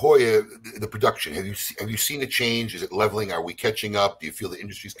Joya, the production? Have you seen a change? Is it leveling? Are we catching up? Do you feel the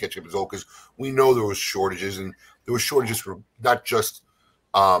industry's catching up as well? Because we know there was shortages, and there were shortages for not just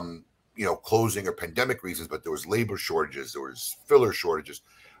closing or pandemic reasons, but there was labor shortages, there was filler shortages.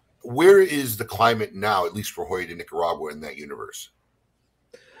 Where is the climate now, at least for Joya de Nicaragua, in that universe?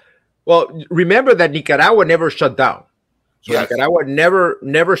 Well, remember that Nicaragua never shut down. So yes. Nicaragua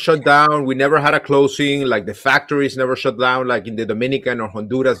never shut down. We never had a closing. Like the factories never shut down, like in the Dominican or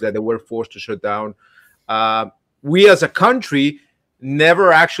Honduras that they were forced to shut down. We as a country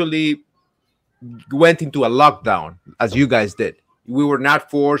never actually went into a lockdown as you guys did. We were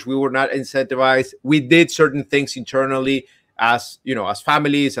not forced. We were not incentivized. We did certain things internally as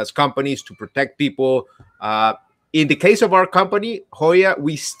families, as companies, to protect people. In the case of our company, Joya,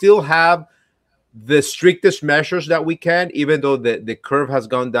 we still have the strictest measures that we can, even though the curve has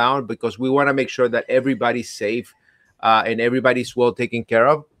gone down, because we want to make sure that everybody's safe and everybody's well taken care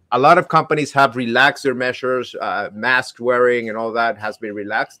of. A lot of companies have relaxed their measures, mask wearing and all that has been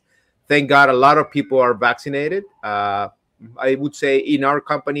relaxed. Thank God a lot of people are vaccinated. I would say in our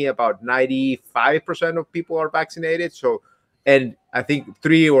company, about 95% of people are vaccinated. So, and I think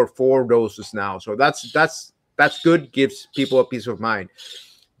 3 or 4 doses now. So that's good, gives people a peace of mind.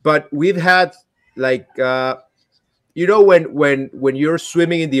 But we've had when you're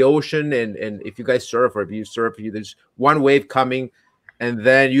swimming in the ocean, and if you guys surf, or if you surf, there's one wave coming, and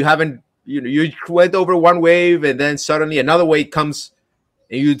then you went over one wave, and then suddenly another wave comes,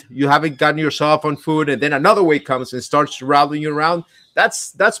 and you haven't gotten yourself on food, and then another wave comes and starts rallying you around.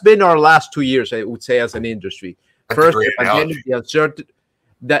 That's been our last 2 years, I would say, as an industry. First, the pandemic, the uncertainty,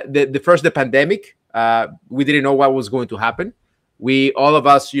 the pandemic, we didn't know what was going to happen. All of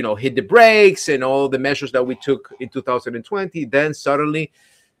us, hit the brakes and all the measures that we took in 2020. Then suddenly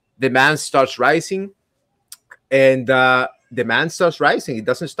demand starts rising, and demand starts rising. It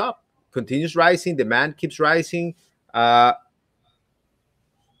doesn't stop, continues rising. Demand keeps rising.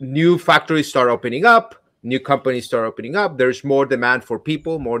 New factories start opening up. New companies start opening up. There's more demand for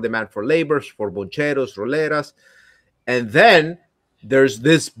people, more demand for laborers, for boncheros, roleras. And then there's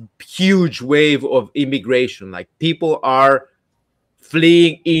this huge wave of immigration. Like, people are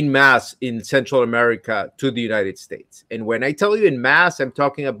fleeing en masse in Central America to the United States. And when I tell you en masse, I'm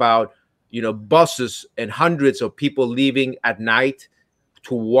talking about, buses and hundreds of people leaving at night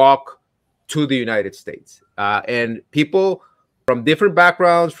to walk to the United States. And people from different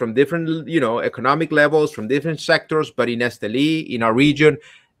backgrounds, from different, economic levels, from different sectors. But in Esteli, in our region,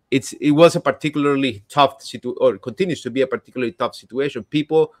 it was a particularly tough situation, or continues to be a particularly tough situation.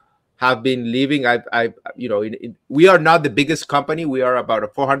 People have been leaving. We are not the biggest company. We are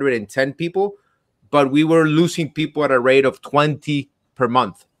about 410 people, but we were losing people at a rate of 20 per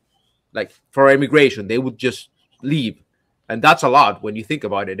month. like for immigration. They would just leave. And that's a lot when you think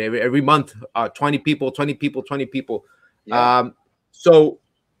about it. Every month, 20 people. Yeah. So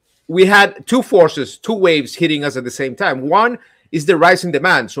we had two forces, two waves hitting us at the same time. One is the rise in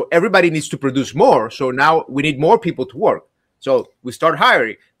demand. So everybody needs to produce more. So now we need more people to work. So we start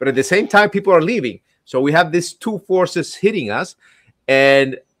hiring. But at the same time, people are leaving. So we have these two forces hitting us.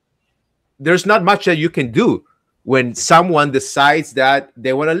 And there's not much that you can do when someone decides that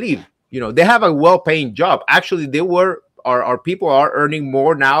they want to leave. They have a well-paying job. Actually, our people are earning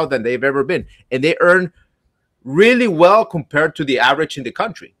more now than they've ever been. And they earn really well compared to the average in the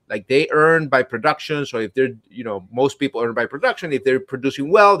country. Like they earn by production. So if they're, most people earn by production. If they're producing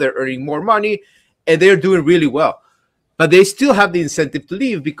well, they're earning more money and they're doing really well. But they still have the incentive to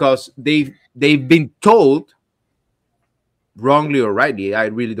leave because they've been told, wrongly or rightly, I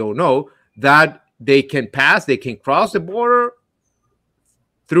really don't know, that they can cross the border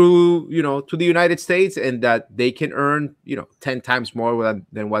through, to the United States, and that they can earn, 10 times more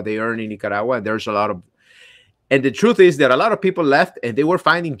than what they earn in Nicaragua. And there's and the truth is that a lot of people left and they were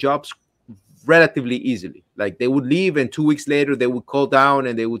finding jobs relatively easily. Like they would leave and 2 weeks later they would call down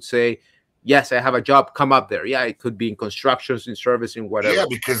and they would say, yes, I have a job, come up there. Yeah, it could be in constructions, in servicing, whatever. Yeah,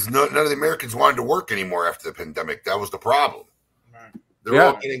 because none of the Americans wanted to work anymore after the pandemic. That was the problem. They were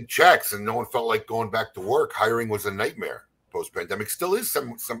all getting checks and no one felt like going back to work. Hiring was a nightmare post-pandemic. Still is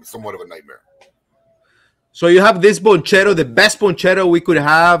somewhat of a nightmare. So you have this Bonchero, the best Bonchero we could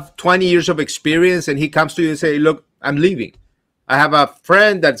have, 20 years of experience, and he comes to you and say, look, I'm leaving. I have a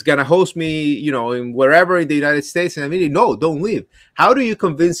friend that's going to host me, in wherever in the United States. And I mean, no, don't leave. How do you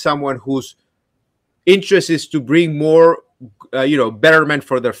convince someone whose interest is to bring more, betterment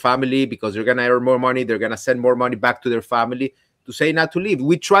for their family because they're going to earn more money, they're going to send more money back to their family, to say not to leave?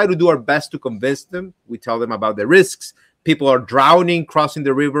 We try to do our best to convince them. We tell them about the risks. People are drowning crossing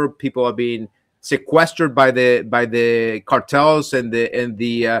the river. People are being sequestered by the cartels and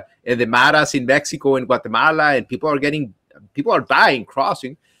the maras in Mexico and Guatemala, and people are dying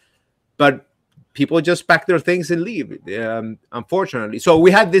crossing, but people just pack their things and leave, unfortunately. So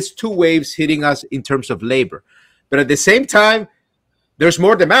we had these two waves hitting us in terms of labor, but at the same time, there's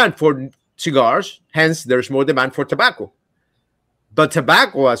more demand for cigars, hence there's more demand for tobacco. But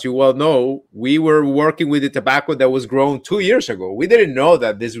tobacco, as you well know, we were working with the tobacco that was grown 2 years ago. We didn't know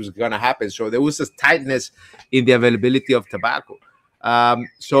that this was going to happen. So there was a tightness in the availability of tobacco.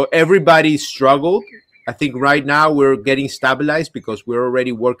 So everybody struggled. I think right now we're getting stabilized because we're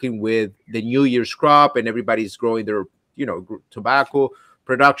already working with the New Year's crop and everybody's growing their, tobacco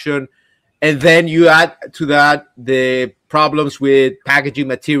production. And then you add to that the problems with packaging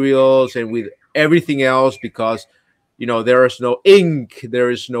materials and with everything else because there is no ink, there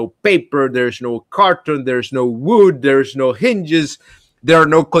is no paper, there's no carton, there's no wood, there's no hinges, there are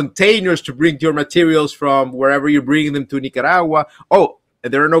no containers to bring your materials from wherever you're bringing them to Nicaragua. Oh,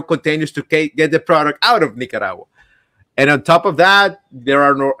 and there are no containers to get the product out of Nicaragua. And on top of that, there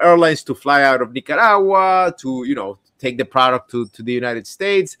are no airlines to fly out of Nicaragua to, take the product to the United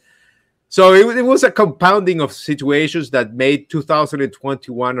States. So it was a compounding of situations that made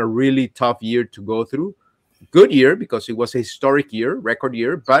 2021 a really tough year to go through. Good year because it was a historic year, record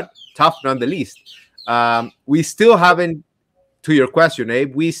year, but tough nonetheless. We still haven't, to your question,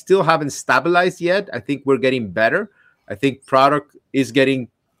 Abe, we still haven't stabilized yet. I think we're getting better. I think product is getting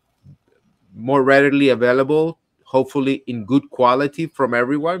more readily available, hopefully in good quality from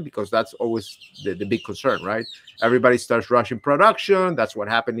everyone, because that's always the big concern, right? Everybody starts rushing production. That's what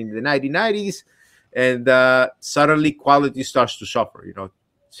happened in the 1990s. And suddenly quality starts to suffer,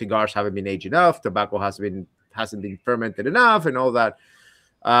 Cigars haven't been aged enough. Tobacco hasn't been fermented enough, and all that.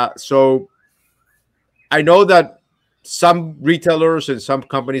 So I know that some retailers and some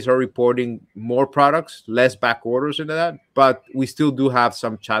companies are reporting more products, less back orders into that, but we still do have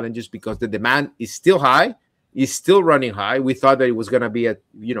some challenges because the demand is still high, is still running high. We thought that it was going to be a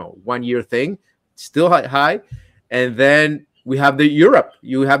 1 year thing, still high, and then we have Europe.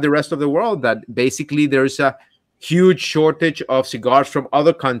 You have the rest of the world that basically there's a huge shortage of cigars from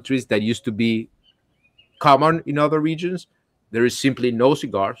other countries that used to be common in other regions. There is simply no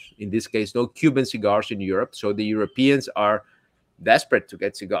cigars, in this case, no Cuban cigars in Europe. So the Europeans are desperate to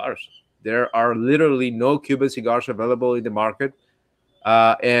get cigars. There are literally no Cuban cigars available in the market.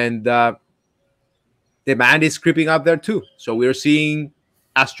 And demand is creeping up there too. So we're seeing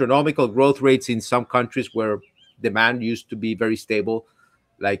astronomical growth rates in some countries where demand used to be very stable,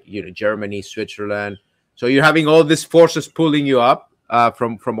 like Germany, Switzerland. So you're having all these forces pulling you up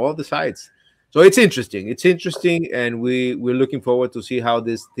from all the sides. So it's interesting. It's interesting, and we're looking forward to see how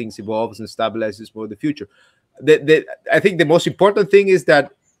this things evolves and stabilizes for the future. I think the most important thing is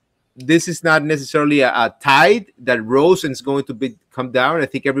that this is not necessarily a tide that rose and is going to come down. I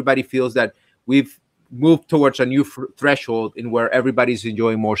think everybody feels that we've moved towards a new threshold in where everybody's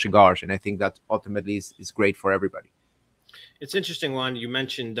enjoying more cigars, and I think that ultimately is great for everybody. It's interesting, Juan. You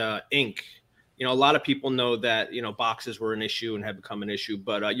mentioned ink. You know, a lot of people know that, you know, boxes were an issue and have become an issue,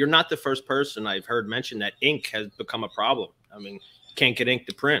 but you're not the first person I've heard mention that ink has become a problem. I mean, you can't get ink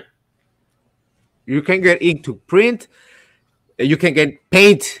to print. You can get ink to print. You can get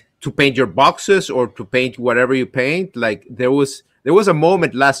paint to paint your boxes or to paint whatever you paint. Like there was a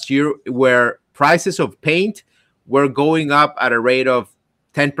moment last year where prices of paint were going up at a rate of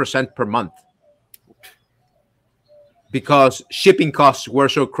 10% per month because shipping costs were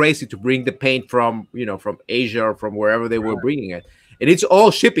so crazy to bring the paint from Asia or from wherever they were bringing it. And it's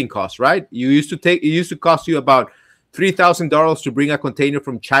all shipping costs, right? It used to cost you about $3,000 to bring a container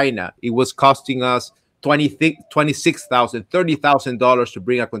from China. It was costing us $26,000, $30,000 to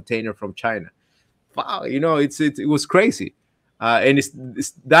bring a container from China. Wow, you know, it was crazy. And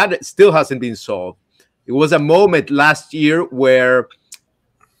that still hasn't been solved. It was a moment last year where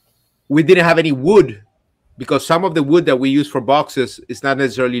we didn't have any wood because some of the wood that we use for boxes is not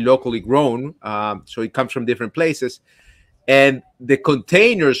necessarily locally grown. So it comes from different places. And the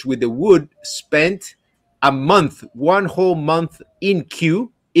containers with the wood spent a month, one whole month in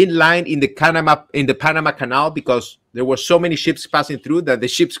queue, in line in the Panama Canal because there were so many ships passing through that the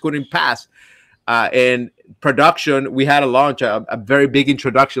ships couldn't pass. And production, we had a very big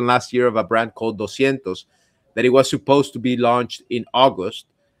introduction last year of a brand called 200 that it was supposed to be launched in August.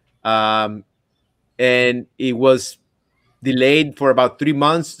 And it was delayed for about 3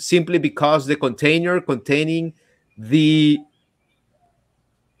 months simply because the container containing the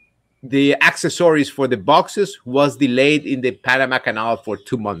accessories for the boxes was delayed in the Panama Canal for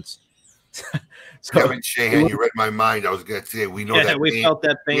 2 months. So, Kevin Shahan, you read my mind. I was going to say we know that we pain. Felt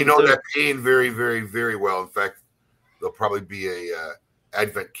that pain. We know that pain very, very, very well. In fact, there'll probably be a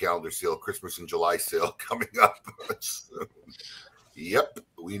Advent calendar sale, Christmas and July sale coming up. Yep,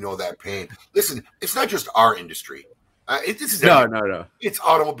 we know that pain. Listen, it's not just our industry. This is no. It's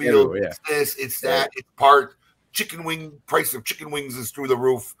automobile. Yeah. It's this. It's that. It's part. Price of chicken wings is through the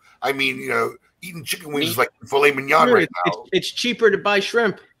roof. I mean, you know, eating chicken wings is like filet mignon right now. It's cheaper to buy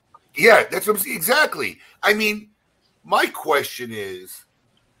shrimp. Yeah, that's what I'm saying. Exactly. I mean, my question is,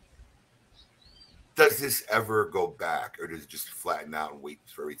 does this ever go back, or does it just flatten out and wait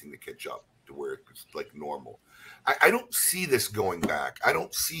for everything to catch up to where it's like normal? I don't see this going back. I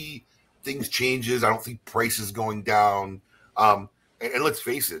don't see things changes. I don't think prices going down. And let's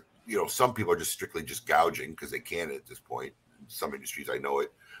face it, you know, some people are just strictly just gouging because they can at this point. In some industries, I know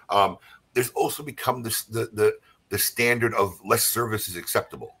it. There's also become this the standard of less service is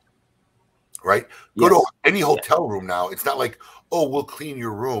acceptable. Right? Go to any hotel room now. It's not like, oh, we'll clean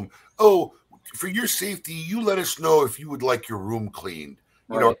your room. Oh, for your safety, you let us know if you would like your room cleaned.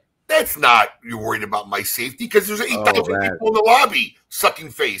 You know, that's not you're worried about my safety because there's 8,000 people in the lobby sucking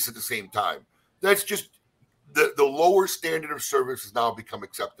face at the same time. That's just the lower standard of service has now become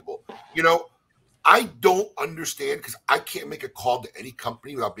acceptable. You know, I don't understand because I can't make a call to any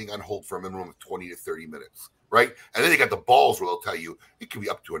company without being on hold for a minimum of 20 to 30 minutes. Right. And then they got the balls where they'll tell you it can be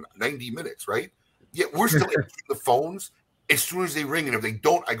up to 90 minutes. Right. Yet we're still answering the phones as soon as they ring. And if they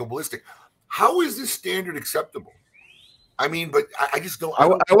don't, I go ballistic. How is this standard acceptable? I mean, but I just don't.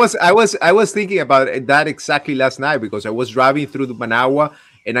 I was thinking about that exactly last night because I was driving through the Managua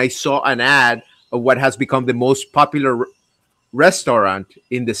and I saw an ad of what has become the most popular restaurant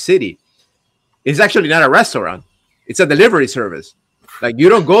in the city. It's actually not a restaurant. It's a delivery service. Like you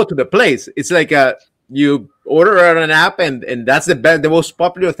don't go to the place. It's like you order on an app and that's the most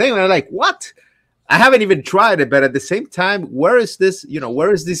popular thing. And I'm like, what? I haven't even tried it, but at the same time, where is this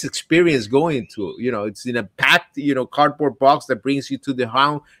experience going to? You know, it's in a packed, cardboard box that brings you to the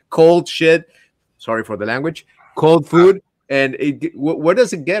house, cold shit. Sorry for the language, cold food. And where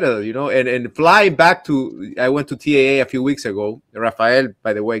does it get us, and flying back I went to TAA a few weeks ago. Rafael,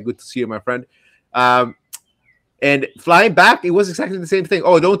 by the way, good to see you, my friend. And flying back, it was exactly the same thing.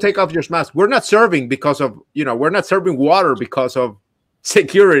 Oh, don't take off your mask. We're not serving because of, we're not serving water because of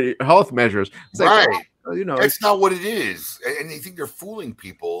security, health measures. It's right. Like, that's not what it is. And they think they're fooling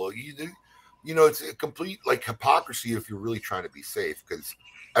people. It's a complete hypocrisy if you're really trying to be safe because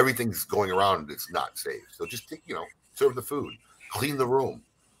everything's going around and it's not safe. So just, serve the food, clean the room,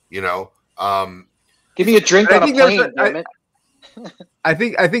 Give me a drink on a plane, damn it. I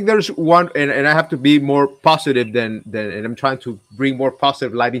think there's one, and I have to be more positive than, and I'm trying to bring more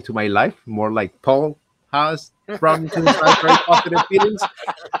positive light into my life, more like Paul has brought into very positive feelings.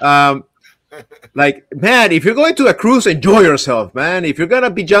 Like, man, if you're going to a cruise, enjoy yourself, man. If you're gonna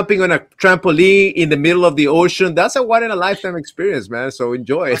be jumping on a trampoline in the middle of the ocean, that's a one in a lifetime experience, man. So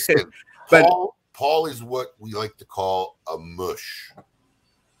enjoy it. Listen, But Paul is what we like to call a mush,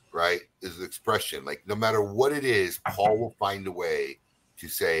 right? Is the expression. Like, no matter what it is, Paul will find a way to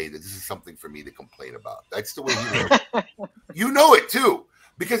say that this is something for me to complain about. That's the way he knows. You know it too,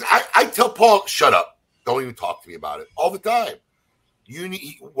 because I tell Paul, shut up, don't even talk to me about it all the time.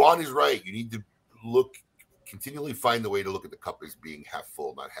 Juan is right. You need to continually find the way to look at the cup as being half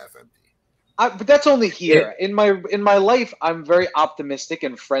full, not half empty. But that's only here. In my life, I'm very optimistic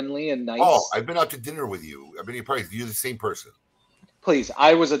and friendly and nice. Oh, I've been out to dinner with you. I've been surprised. You're the same person. Please,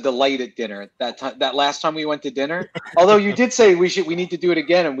 I was a delight at dinner that last time we went to dinner. Although you did say we need to do it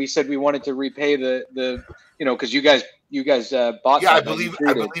again, and we said we wanted to repay the because you guys bought. Yeah, I believe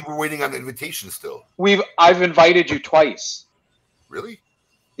we're waiting on the invitation still. I've invited you twice. Really?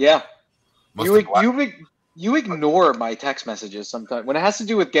 Yeah. You ignore my text messages sometimes. When it has to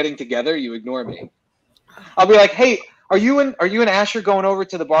do with getting together, you ignore me. I'll be like, hey, are you and Asher going over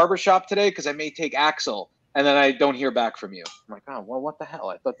to the barber shop today? Because I may take Axel. And then I don't hear back from you. I'm like, oh, well, what the hell?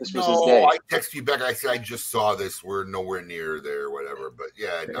 I thought this was his day. I text you back. I said, I just saw this. We're nowhere near there, whatever. But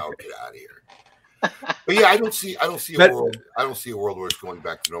yeah, no, get out of here. But yeah, I don't see a world. I don't see a world where it's going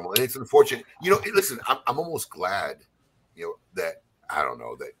back to normal, and it's unfortunate. Listen, I'm almost glad, that I don't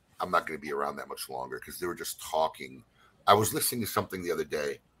know that I'm not going to be around that much longer because they were just talking. I was listening to something the other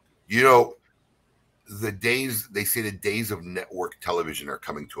day. The days of network television are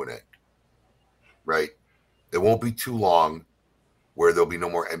coming to an end, right? It won't be too long where there'll be no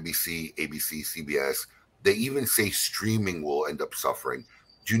more NBC, ABC, CBS. They even say streaming will end up suffering.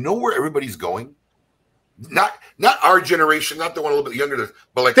 Do you know where everybody's going? Not our generation, not the one a little bit younger,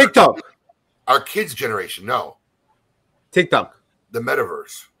 but like TikTok. Our kids' generation. No. TikTok. The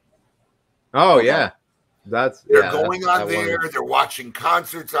metaverse. Oh yeah. They're going on there. They're watching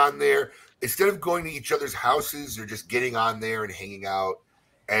concerts on there. Instead of going to each other's houses, they're just getting on there and hanging out.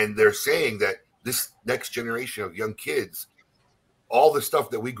 And they're saying that this next generation of young kids, all the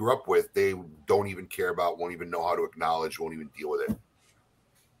stuff that we grew up with, they don't even care about, won't even know how to acknowledge, won't even deal with it.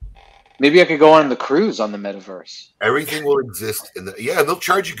 Maybe I could go on the cruise on the metaverse. Everything will exist and they'll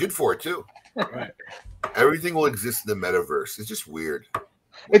charge you good for it too. Right. Everything will exist in the metaverse. It's just weird.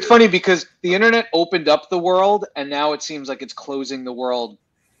 It's funny because the internet opened up the world and now it seems like it's closing the world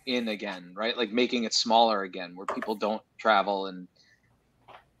in again, right? Like making it smaller again where people don't travel, and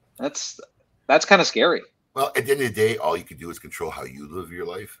that's kind of scary. Well, at the end of the day, all you can do is control how you live your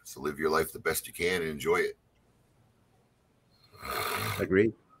life. So live your life the best you can and enjoy it.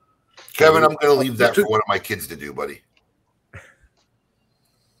 Agreed. Kevin, I'm going to leave that for one of my kids to do, buddy.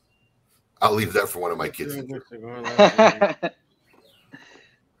 I'll leave that for one of my kids to do.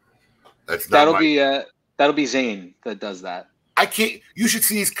 That'll be Zane that does that. I can't. You should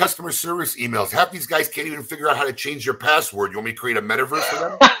see these customer service emails. Half these guys can't even figure out how to change their password. You want me to create a metaverse for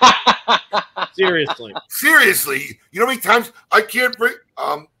them? Seriously. You know how many times I can't bring?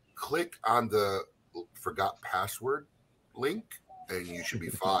 Click on the forgot password link, and you should be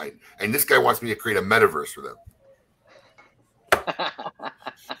fine. And this guy wants me to create a metaverse for them.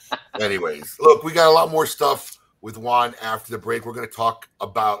 Anyways, look, we got a lot more stuff with Juan after the break. We're going to talk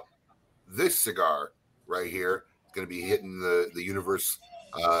about this cigar right here. Going to be hitting the universe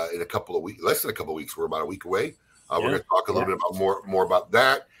in a couple of weeks, less than a couple of weeks. We're about a week away. We're going to talk a little bit about more about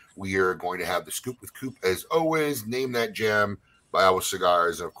that. We are going to have the Scoop with Coop as always. Name That Jam by Our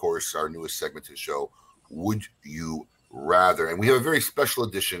Cigars, and of course our newest segment to the show, Would You Rather? And we have a very special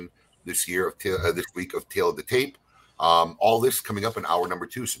edition this week of Tale of the Tape. All this coming up in hour number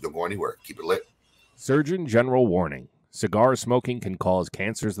 2, so don't go anywhere. Keep it lit. Surgeon General warning: cigar smoking can cause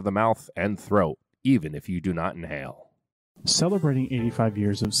cancers of the mouth and throat, even if you do not inhale. Celebrating 85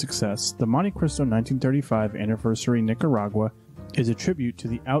 years of success, the Monte Cristo 1935 Anniversary Nicaragua is a tribute to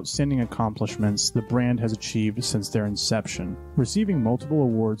the outstanding accomplishments the brand has achieved since their inception, receiving multiple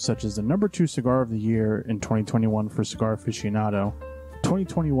awards such as the number 2 Cigar of the Year in 2021 for Cigar Aficionado,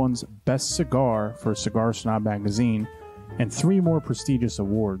 2021's Best Cigar for Cigar Snob Magazine, and 3 more prestigious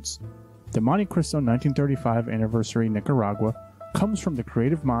awards. The Monte Cristo 1935 Anniversary Nicaragua comes from the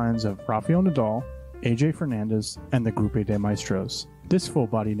creative minds of Rafael Nadal, AJ Fernandez, and the Grupo de Maestros. This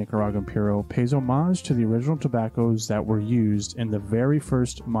full-body Nicaraguan Puro pays homage to the original tobaccos that were used in the very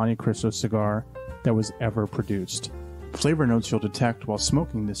first Monte Cristo cigar that was ever produced. Flavor notes you'll detect while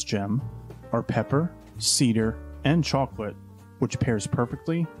smoking this gem are pepper, cedar, and chocolate, which pairs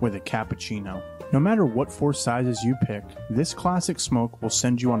perfectly with a cappuccino. No matter what 4 sizes you pick, this classic smoke will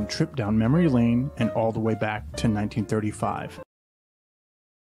send you on a trip down memory lane and all the way back to 1935.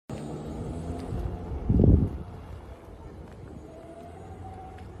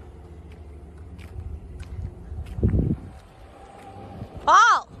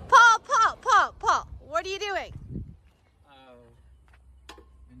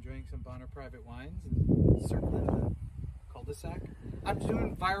 Private Wines and circling the cul-de-sac. I'm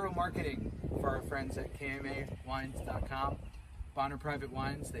doing viral marketing for our friends at KMAWines.com. Bonner Private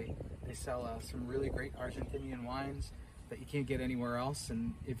Wines, they sell some really great Argentinian wines that you can't get anywhere else.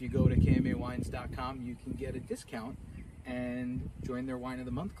 And if you go to KMAWines.com, you can get a discount and join their Wine of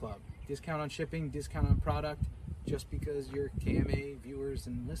the Month club. Discount on shipping, discount on product, just because you're KMA viewers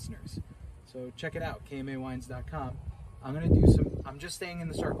and listeners. So check it out, KMAWines.com. I'm just staying in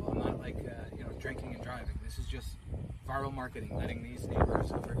the circle. I'm not like, drinking and driving. This is just viral marketing, letting these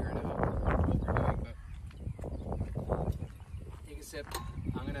neighbors over here know what we're doing. But take a sip.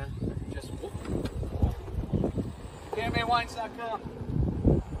 I'm gonna just, KMAWines.com.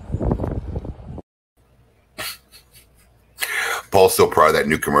 Paul's so proud of that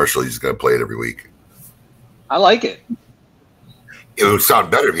new commercial. He's going to play it every week. I like it. It would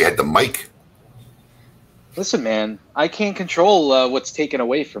sound better if you had the mic. Listen, man, I can't control what's taken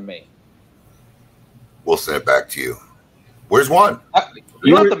away from me. We'll send it back to you. Where's Juan?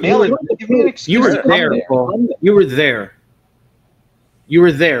 You have to mail it. Give me an excuse. You were to come there, Paul. You were there. You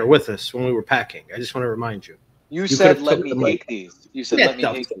were there with us when we were packing. I just want to remind you. You said, let me take these. You said, let me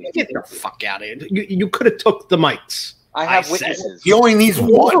take these. Get the fuck out of here. You could have took the mics. I have witnesses. He only needs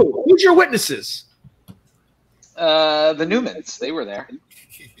one. Who's your witnesses? The Newmans. They were there.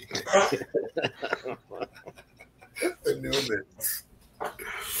 The Newmans.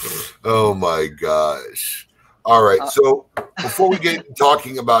 Oh my gosh. All right. So before we get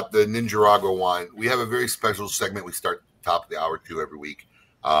talking about the Ninjaragua wine, we have a very special segment we start top of the hour 2 every week.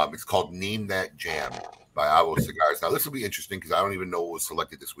 It's called Name That Jam by Avo Cigars. Now, this will be interesting because I don't even know what was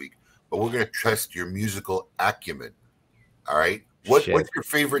selected this week, but we're going to test your musical acumen. All right. What's your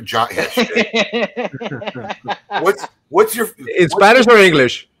favorite what's your in Spanish or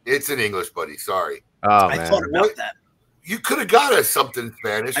English? It's in English, buddy. Sorry. Oh, I man. thought about that. You could have got us something in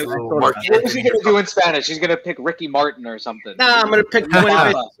Spanish. What is he going to do in Spanish? He's going to pick Ricky Martin or something. Nah, I'm going to pick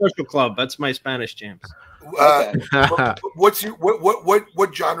Social Club. That's my Spanish jams. What's your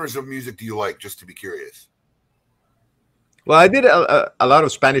what genres of music do you like? Just to be curious. Well, I did a lot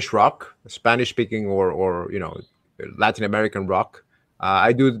of Spanish rock, Spanish speaking or Latin American rock.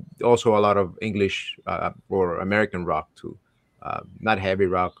 I do also a lot of English or American rock too. Not heavy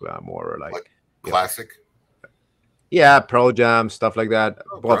rock, more like classic. Yeah, Pearl Jam, stuff like that.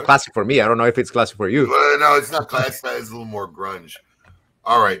 Okay. Well, classic for me. I don't know if it's classic for you. No, it's not classic. It's a little more grunge.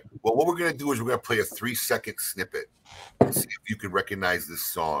 All right. Well, what we're going to do is we're going to play a 3-second snippet and see if you can recognize this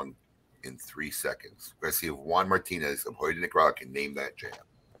song in 3 seconds. We're going to see if Juan Martinez of Hoy de Nicaragua can name that jam.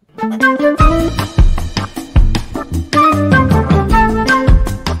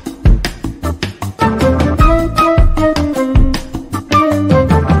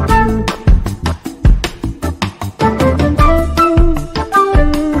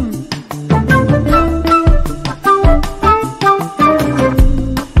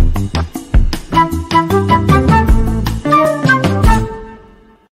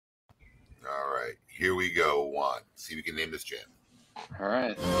 See if you can name this jam. All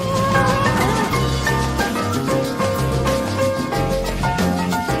right.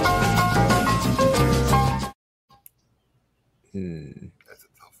 That's a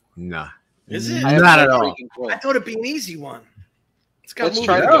tough one. Nah. Is it? Not at all. I thought it'd be an easy one. Let's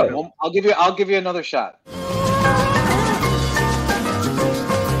try it again. I'll give you another shot.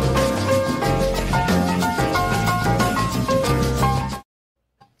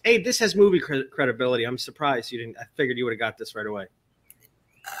 Hey, this has movie credibility. I'm surprised you didn't. I figured you would have got this right away.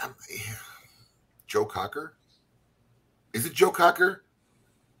 Joe Cocker? Is it Joe Cocker?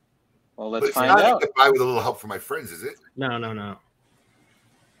 Well, let's find out. Get by with a little help from my friends, is it? No.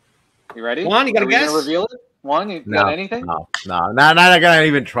 You ready? Juan, you got a guess? Gonna reveal it? Juan, you got anything? No, not gonna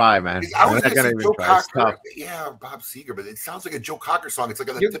even try, man. I was not gonna Joe even try. Cocker. Yeah, Bob Seger, but it sounds like a Joe Cocker song. It's like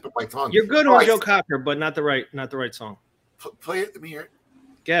on the tip of my tongue. You're good on Joe Cocker, but not the right song. Play it. Let me hear it.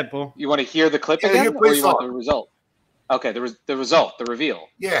 Go ahead, Paul. You want to hear the clip again, or you want the result? Okay, the result, the reveal.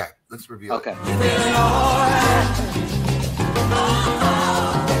 Yeah, let's reveal. Okay.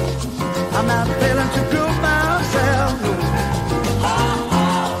 I'm not feeling too good myself.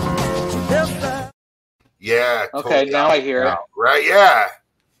 Yeah. Okay, totally now I hear it. Right, yeah.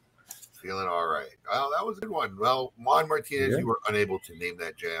 Feeling all right. Well, that was a good one. Well, Juan Martinez, you were unable to name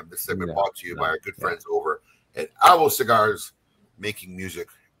that jam. This segment brought to you by our good friends over at Avo Cigars, making music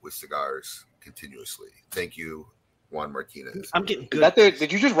with cigars continuously. Thank you, Juan Martinez. I'm getting good.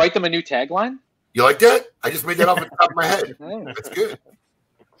 Did you just write them a new tagline? You like that? I just made that off the top of my head. That's good.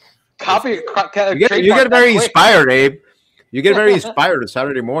 You get very inspired, Abe. You get very inspired on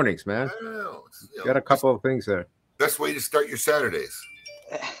Saturday mornings, man. I don't know. You got a couple of things there. Best way to start your Saturdays.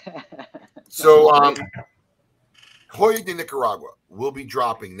 So, Hoya de Nicaragua will be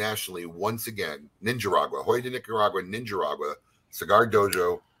dropping nationally once again. Ninjaragua, Hoya de Nicaragua, Ninjaragua, Cigar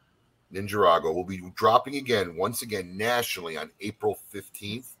Dojo, Ninjaragua will be dropping again, once again, nationally on April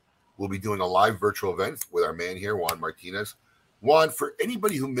 15th. We'll be doing a live virtual event with our man here, Juan Martinez. Juan, for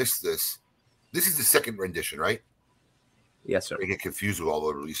anybody who missed this is the second rendition, right? Yes, sir. I get confused with all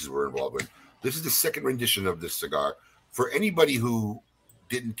the releases we're involved with. This is the second rendition of this cigar. For anybody who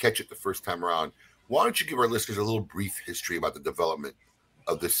didn't catch it the first time around, why don't you give our listeners a little brief history about the development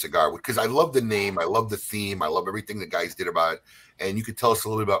of this cigar? Because I love the name, I love the theme, I love everything the guys did about it. And you could tell us a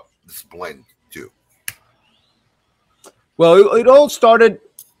little bit about this blend, too. Well, it all started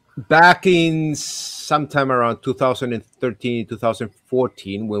back in sometime around 2013,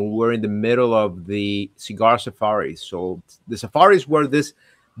 2014, when we were in the middle of the cigar safaris. So the safaris were these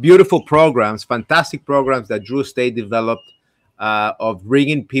beautiful programs, fantastic programs that Drew Estate developed of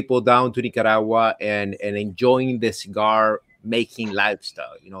bringing people down to Nicaragua and enjoying the cigar making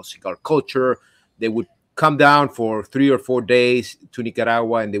lifestyle, cigar culture. They would come down for 3 or 4 days to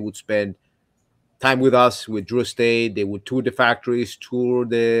Nicaragua and they would spend time with us, with Drew Estate. They would tour the factories, tour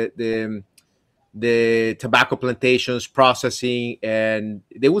the tobacco plantations, processing, and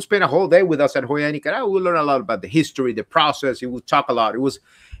they would spend a whole day with us at Hoya, Nicaragua. We learn a lot about the history, the process. We would talk a lot. It was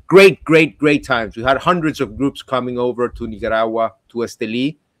great times. We had hundreds of groups coming over to Nicaragua, to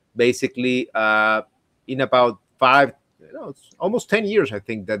Esteli, basically in about almost 10 years, I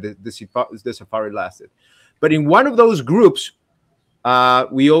think, that the safari lasted. But in one of those groups,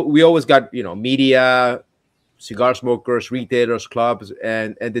 we always got media, cigar smokers, retailers, clubs,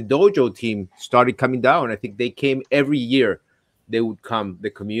 and the dojo team started coming down. I think they came every year. They would come,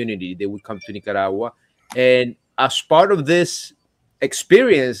 the community, they would come to Nicaragua, and as part of this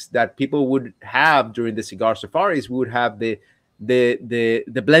experience that people would have during the cigar safaris, we would have the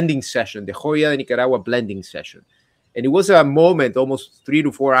blending session, the Hoya de Nicaragua blending session. And it was a moment, almost 3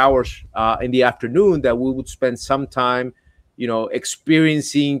 to 4 hours in the afternoon, that we would spend some time,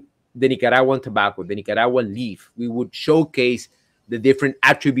 experiencing the Nicaraguan tobacco, the Nicaraguan leaf. We would showcase the different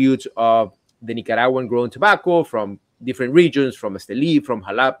attributes of the Nicaraguan grown tobacco from different regions, from Esteli, from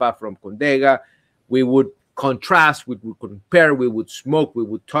Jalapa, from Condega. We would contrast, we would compare, we would smoke, we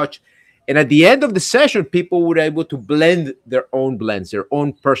would touch. And at the end of the session, people were able to blend their own blends, their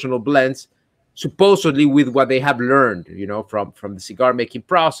own personal blends, supposedly with what they have learned, from the cigar making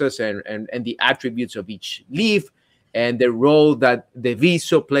process and the attributes of each leaf and the role that the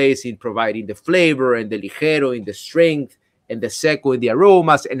viso plays in providing the flavor and the ligero in the strength and the seco in the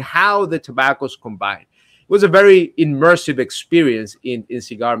aromas and how the tobaccos combine. It was a very immersive experience in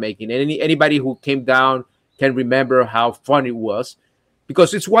cigar making. And anybody who came down can remember how fun it was,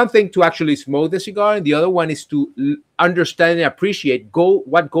 because it's one thing to actually smoke the cigar, and the other one is to understand and appreciate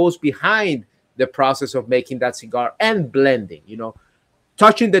what goes behind the process of making that cigar and blending,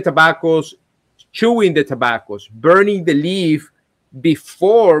 touching the tobaccos, chewing the tobaccos, burning the leaf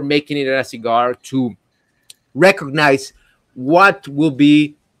before making it a cigar, to recognize what will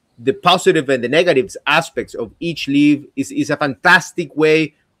be the positive and the negative aspects of each leaf is a fantastic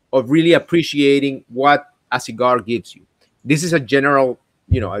way of really appreciating what a cigar gives you. This is a general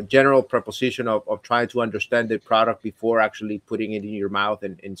proposition of trying to understand the product before actually putting it in your mouth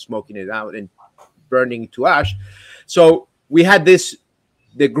and smoking it out and burning to ash. So we had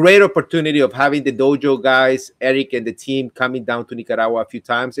the great opportunity of having the dojo guys, Eric and the team, coming down to Nicaragua a few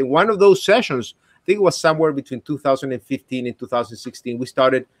times. And one of those sessions, I think it was somewhere between 2015 and 2016, we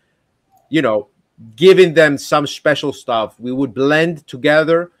started, giving them some special stuff. We would blend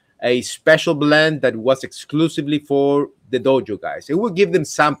together a special blend that was exclusively for the dojo guys. It would give them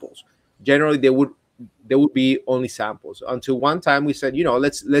samples. Generally, there would be only samples. Until one time we said,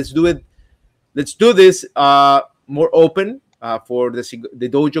 let's do it. Let's do this more open for the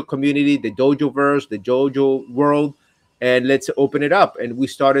dojo community, the dojo verse, the dojo world, and let's open it up. And we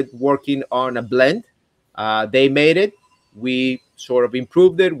started working on a blend. They made it. We sort of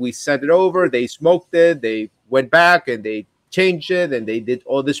improved it. We sent it over. They smoked it. They went back and they changed it, and they did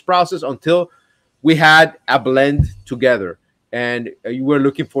all this process until we had a blend together. And you were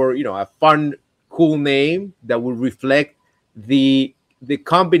looking for, a fun, cool name that would reflect the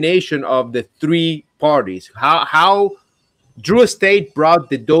combination of the three parties. How Drew Estate brought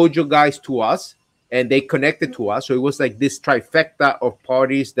the dojo guys to us, and they connected to us. So it was like this trifecta of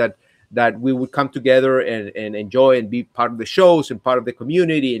parties that we would come together and enjoy and be part of the shows and part of the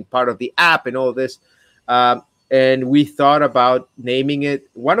community and part of the app and all this. And we thought about naming it.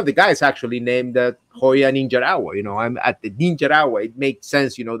 One of the guys actually named that Hoya Ninjaragua. I'm at the Ninjaragua. It made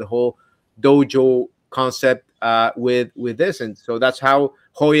sense, the whole dojo concept with this, and so that's how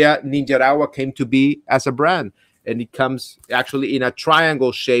Hoya Ninjarawa came to be as a brand, and it comes actually in a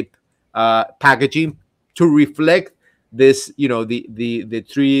triangle shape packaging to reflect this, the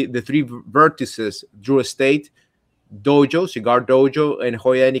three vertices: Drew Estate, Dojo, Cigar Dojo, and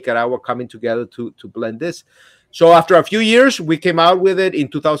Hoya Nicaragua coming together to blend this. So after a few years, we came out with it in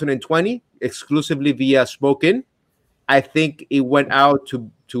 2020 exclusively via Smoke Inn. I think it went out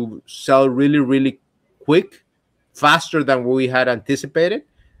to sell really, really quick, faster than we had anticipated.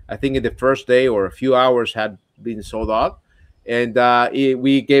 I think in the first day or a few hours had been sold out. And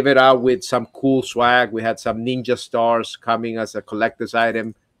we gave it out with some cool swag. We had some ninja stars coming as a collector's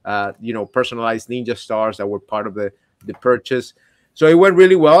item, personalized ninja stars that were part of the purchase. So it went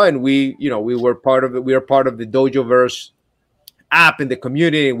really well, and we were part of it. We are part of the Dojoverse app in the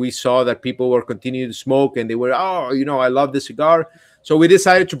community, and we saw that people were continuing to smoke, and they were, I love this cigar. So we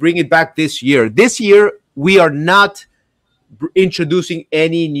decided to bring it back this year. This year, we are not introducing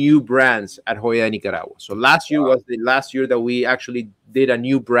any new brands at Hoya Nicaragua. So last year was the last year that we actually did a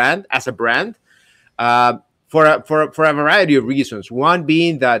new brand as a brand for a variety of reasons. One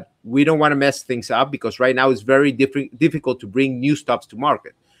being that we don't want to mess things up, because right now it's very difficult to bring new stuff to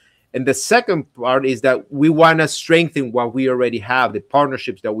market. And the second part is that we want to strengthen what we already have, the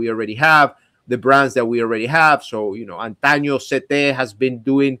partnerships that we already have, the brands that we already have. So, Antaño Sete has been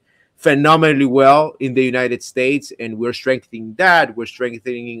doing phenomenally well in the United States, and we're strengthening that. We're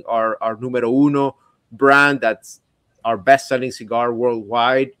strengthening our Numero Uno brand. That's our best-selling cigar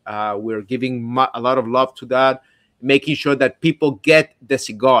worldwide. We're giving a lot of love to that, making sure that people get the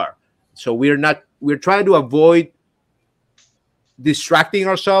cigar. So we're trying to avoid distracting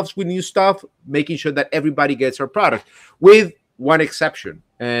ourselves with new stuff, making sure that everybody gets our product, with one exception.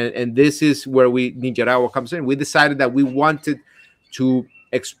 And this is where Ninjarawa comes in. We decided that we wanted to,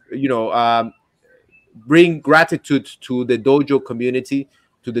 bring gratitude to the dojo community,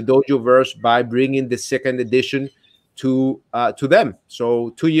 to the Dojoverse, by bringing the second edition to them. So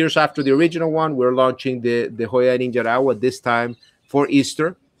 2 years after the original one, we're launching the Hoya Ninjarawa, this time for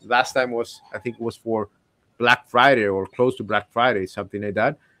Easter. Last time I think it was for Black Friday or close to Black Friday, something like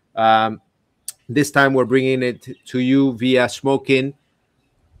that. This time we're bringing it to you via Smoke Inn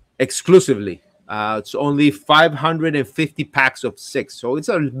exclusively. It's only 550 packs of 6. So it's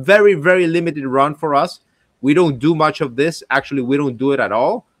a very, very limited run for us. We don't do much of this. Actually, we don't do it at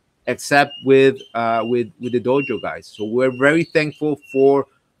all, except with the dojo guys. So we're very thankful for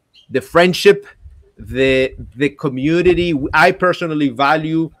the friendship, the community. I personally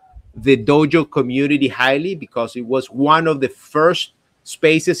value the dojo community highly, because it was one of the first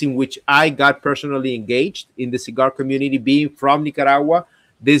spaces in which I got personally engaged in the cigar community. Being from Nicaragua,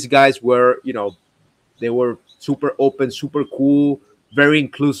 these guys were, they were super open, super cool, very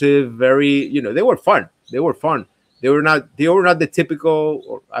inclusive, very, they were fun. They were fun. They were not the typical,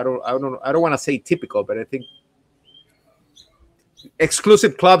 or I don't want to say typical, but I think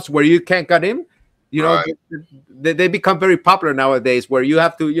exclusive clubs where you can't get in. Right. They become very popular nowadays, where you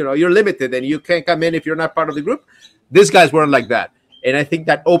have to, you're limited and you can't come in if you're not part of the group. These guys weren't like that. And I think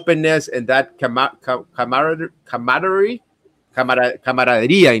that openness and that camaradería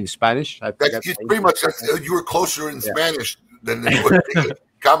in Spanish. It's pretty much, you were closer in Spanish than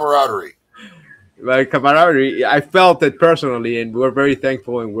camaraderie. Like camaraderie, I felt it personally, and we're very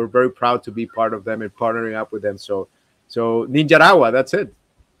thankful, and we're very proud to be part of them and partnering up with them. So Ninjarawa, that's it.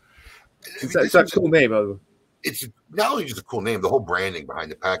 It's a cool name. It's not only just a cool name, the whole branding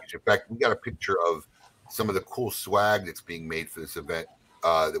behind the package. In fact, we got a picture of some of the cool swag that's being made for this event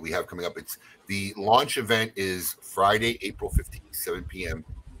that we have coming up. It's the launch event is Friday, April 15th, 7 p.m.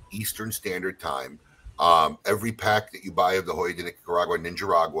 Eastern Standard Time. Every pack that you buy of the Hoya de Nicaragua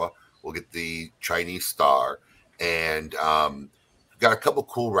Ninjaragua will get the Chinese star, and got a couple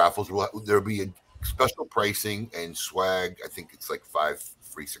cool raffles. There'll be a special pricing and swag. I think it's like 5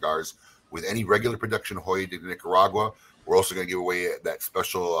 free cigars with any regular production Hoya de Nicaragua. We're also going to give away that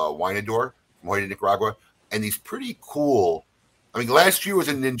special Winador from Hoya de Nicaragua, and these pretty cool. I mean, last year was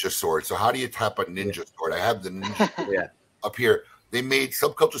a ninja sword. So how do you tap a ninja sword? I have the ninja up here.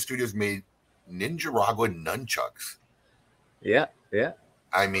 Subculture Studios made Ninjaragua nunchucks. Yeah.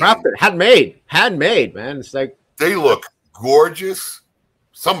 I mean, handmade, man. It's like they look gorgeous.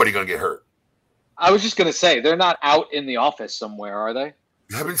 Somebody gonna get hurt. I was just gonna say, they're not out in the office somewhere, are they?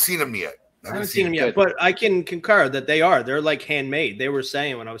 You haven't seen them yet. I haven't seen them yet, but I can concur that they are. They're like handmade. They were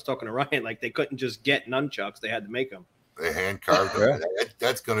saying when I was talking to Ryan, like they couldn't just get nunchucks; they had to make them. They hand carved them.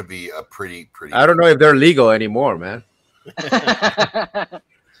 That's gonna be a pretty. I don't know if they're legal anymore, man.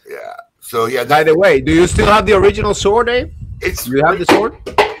 Yeah. So yeah. By the way, do you still have the original sword, Abe? Do you have the sword?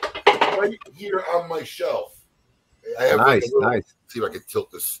 Right here on my shelf. I have like Nice, a little, nice. see if I can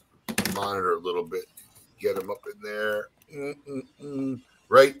tilt this monitor a little bit. Get them up in there.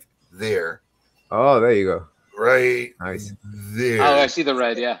 Right there. Oh, there you go. Right Nice. there. Oh, I see the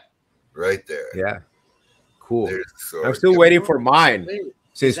red. Yeah. Right there. Yeah. Cool. There's the sword. I'm still waiting for mine Wait,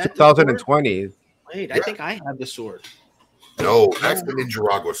 since is that the sword? 2020. Wait, I think I have the sword. No, that's the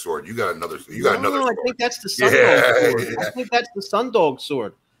Ninjaragua sword. You got another. You got another. No, Sword. I think that's the Sundog Yeah, sword. yeah. I think that's the Sundog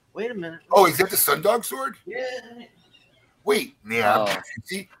sword. Wait a minute. Oh, is that the Sundog sword? Yeah. Wait, yeah. Oh.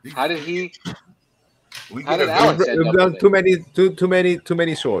 See, How did he? we How get did a Alex end We've up done with it? too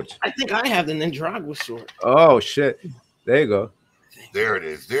many swords. I think I have the Ninjaragua sword. Oh shit! There you go. There it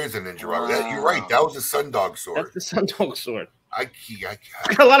is. There's a Ninjaragua. Wow. You're right. That was a Sundog sword. That's the Sundog sword. I I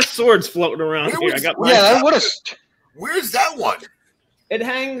got a lot of swords floating around Where here. I was- got mine. Yeah, what a. Where's that one? It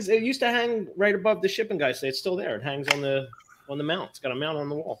hangs. It used to hang right above the shipping guy. Say it's still there. It hangs on the mount. It's got a mount on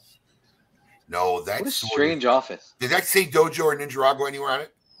the wall. No, that What a sword. strange office. Did that say Dojo or Ninjaragua anywhere on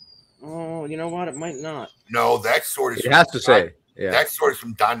it? Oh, you know what? It might not. No, that sword is. It from has to Don- say. Yeah. That sword is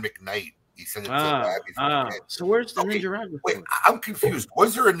from Don McKnight. He sent it to Abby. So where's the Okay, Ninjaragua Wait, sword? I'm confused.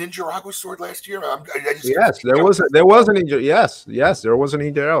 Was there a Ninjaragua sword last year? I just Yes, there was a ninja. Yes, there was a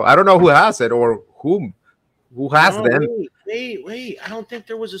ninja. I don't know who has it or who has No, them. Wait. I don't think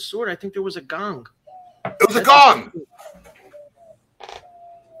there was a sword. I think there was a gong. It was a gong.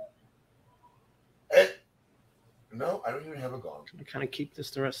 No, I don't even have a gong. I kind of keep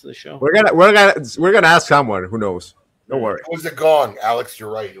this the rest of the show. We're gonna ask someone who knows. Don't worry. It was a gong, Alex.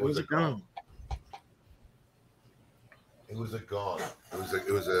 You're right. It was a gong. It was a gong.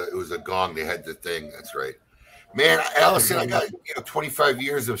 It was a gong. They had the thing. That's right. Man, Allison, I got 25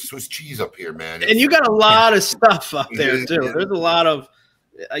 years of Swiss cheese up here, man. And you got a lot of stuff up there Yeah, too. yeah. There's a lot of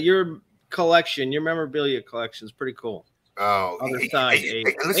your collection, your memorabilia collection is pretty cool. Oh, Other side.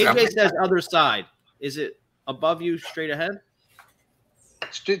 listen, AJ says other side. Is it above you, straight ahead?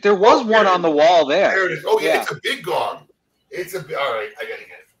 There was one on the wall there there. it is. Oh yeah, Yeah. it's a big gong. It's a all right. I gotta get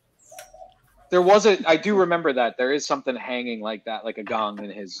it. There was a. I do remember that there is something hanging like that, like a gong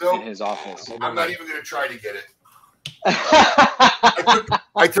in his office. I'm not even gonna try to get it.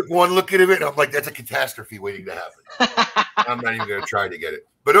 I took one look at it and I'm like, that's a catastrophe waiting to happen. I'm not even gonna try to get it.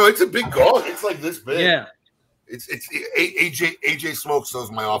 But no, it's a big gong. It's like this big. Yeah. It's AJ smokes knows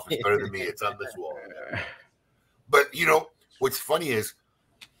my office better than me. It's on this wall. But what's funny is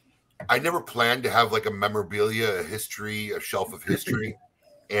I never planned to have like a memorabilia, a history, a shelf of history.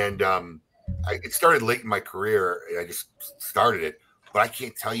 And it started late in my career and I just started it. But I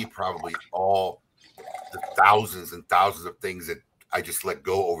can't tell you probably all the thousands and thousands of things that I just let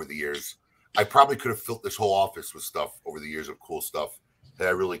go over the years. I probably could have filled this whole office with stuff over the years of cool stuff that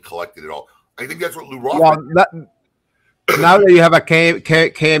I really collected it all. I think that's what Lou Roth did. Now that you have a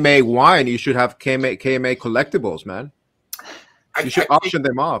KMA wine, you should have KMA collectibles, man. You should auction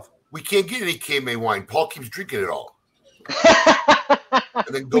them off. We can't get any KMA wine. Paul keeps drinking it all.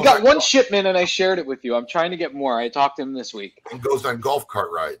 We got one shipment, and I shared it with you. I'm trying to get more. I talked to him this week. And goes on golf cart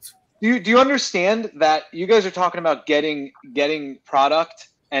rides. Do you understand that you guys are talking about getting product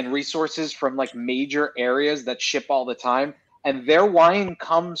and resources from like major areas that ship all the time, and their wine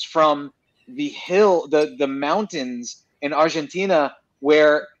comes from the mountains in Argentina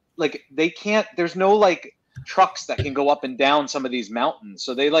where like they can't. There's no like trucks that can go up and down some of these mountains,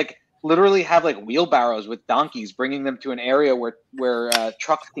 so they like literally have like wheelbarrows with donkeys bringing them to an area where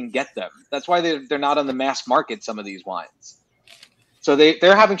trucks can get them. That's why they're not on the mass market, some of these wines. So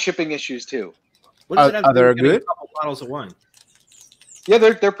they're having shipping issues too. What does it have to do they with getting good? a couple bottles of wine? Yeah,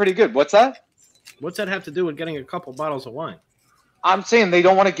 they're pretty good. What's that? What's that have to do with getting a couple bottles of wine? I'm saying they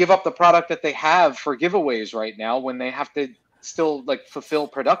don't want to give up the product that they have for giveaways right now when they have to still like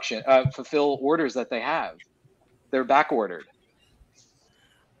fulfill orders that they have. They're back ordered.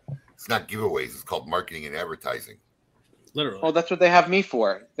 It's not giveaways. It's called marketing and advertising. Literally. Well, that's what they have me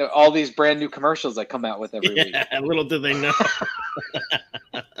for. All these brand new commercials I come out with every week. Yeah, little do they know.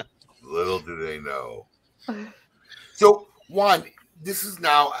 Little do they know. So, Juan, this is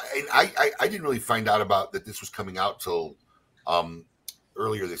now, and I didn't really find out about that this was coming out till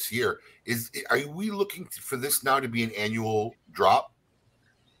earlier this year. Are we looking for this now to be an annual drop?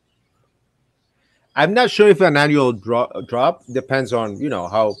 I'm not sure if an annual drop depends on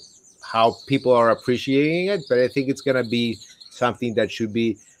how people are appreciating it, but I think it's gonna be something that should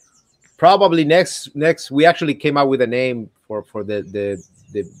be probably next. We actually came out with a name for the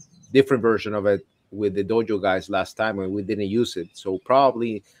different version of it with the Dojo guys last time, and we didn't use it. So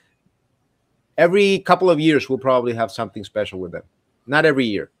probably every couple of years we'll probably have something special with them. Not every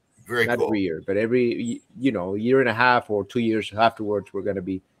year, Not cool. every year, but every year and a half or 2 years afterwards, we're gonna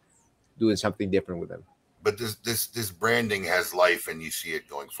be doing something different with them. but this branding has life, and you see it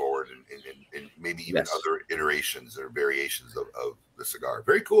going forward, and maybe even other iterations or variations of the cigar.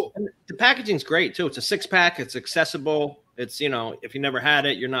 Very cool. And the packaging's great too. It's a 6-pack. It's accessible. It's, if you never had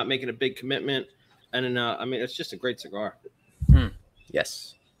it, you're not making a big commitment. And it's just a great cigar.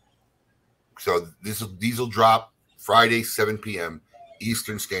 Yes. So these will drop Friday, 7 p.m.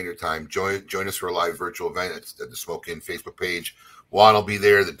 Eastern Standard Time. Join us for a live virtual event at the Smoke In Facebook page. Juan will be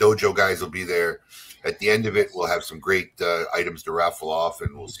there. The Dojo guys will be there. At the end of it, we'll have some great items to raffle off,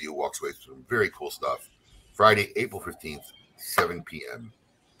 and we'll see who walks away with some very cool stuff. Friday, April 15th, 7 p.m.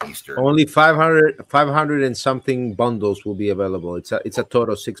 Eastern. Only 500 and something bundles will be available. It's a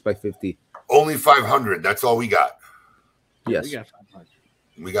total 6x50. Only 500. That's all we got. Yes.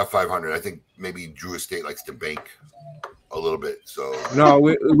 We got 500. I think maybe Drew Estate likes to bank a little bit. So no,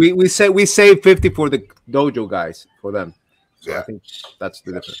 we save 50 for the Dojo guys for them. So I think that's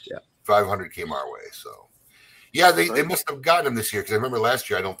the difference. Yeah. 500 came our way. So yeah, they must have gotten them this year, because I remember last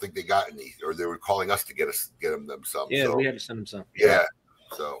year I don't think they got any, or they were calling us to get them some. Yeah, so, we had to send them some. Yeah.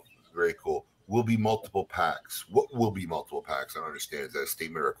 So very cool. Will be multiple packs. What will be multiple packs? I don't understand. Is that a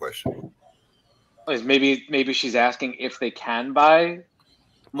statement or a question? Maybe she's asking if they can buy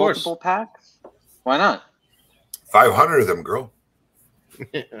multiple packs. Why not? 500 of them, girl.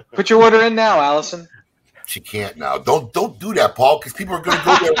 Put your order in now, Allison. She can't now. Don't do that, Paul, because people are going to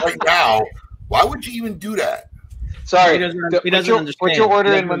go there right now. Why would you even do that? Sorry, he doesn't understand. Put your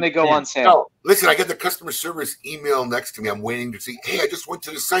order in when they go on sale. No, listen, I get the customer service email next to me. I'm waiting to see, hey, I just went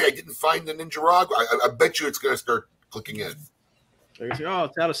to the site. I didn't find the Nicaragua. I bet you it's going to start clicking in. Oh,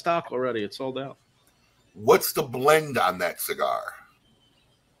 it's out of stock already. It's sold out. What's the blend on that cigar?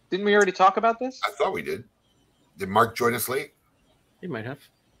 Didn't we already talk about this? I thought we did. Did Mark join us late? He might have.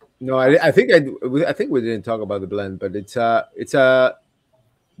 No, I think we didn't talk about the blend, but it's a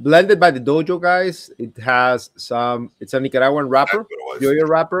blended by the Dojo guys. It has it's a Nicaraguan wrapper, Yoyo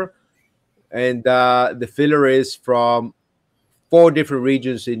wrapper, and the filler is from 4 different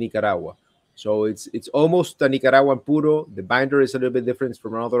regions in Nicaragua. So it's almost a Nicaraguan puro. The binder is a little bit different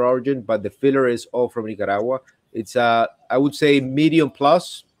from another origin, but the filler is all from Nicaragua. It's I would say medium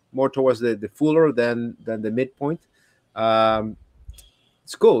plus, more towards the fuller than the midpoint.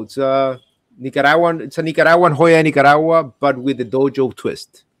 It's cool. It's Nicaraguan. It's a Nicaraguan Joya Nicaragua, but with the Dojo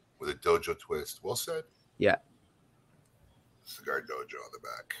twist. With a Dojo twist. Well said. Yeah. Cigar Dojo on the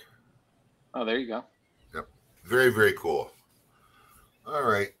back. Oh, there you go. Yep. Very, very cool. All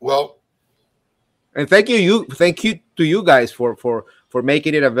right. Well. And thank you to you guys for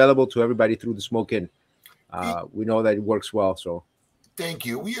making it available to everybody through the Smoke In. We know that it works well. So. Thank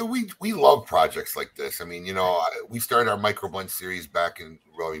you. We love projects like this. I mean, we started our microblend series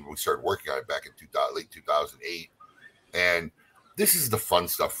we started working on it back in late 2008, and this is the fun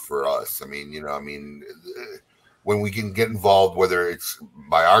stuff for us. I mean, when we can get involved, whether it's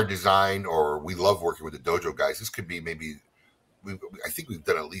by our design or we love working with the Dojo guys, this could be I think we've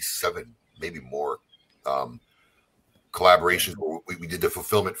done at least 7, maybe more collaborations where we did the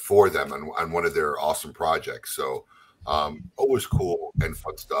fulfillment for them on one of their awesome projects. So. Always cool and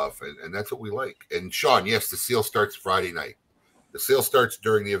fun stuff, and that's what we like. And Sean, yes, the sale starts Friday night. The sale starts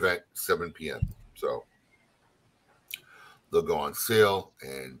during the event, 7 p.m. So they'll go on sale,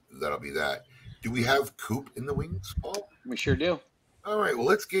 and that'll be that. Do we have Coop in the wings, Paul? We sure do. All right, well,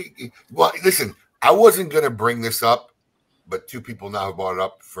 listen, I wasn't going to bring this up, but 2 people now have brought it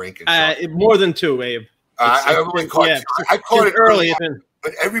up, Frank and Sean. More than 2, Abe. I caught it early,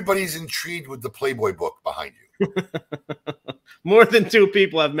 but everybody's intrigued with the Playboy book behind you. More than 2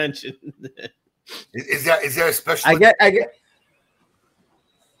 people have mentioned. Is that a special? I get.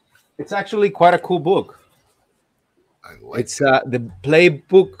 It's actually quite a cool book. It's the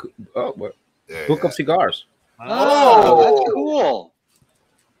Playbook Book of Cigars. Oh, that's cool.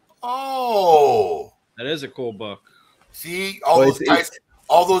 Oh, that is a cool book. See, all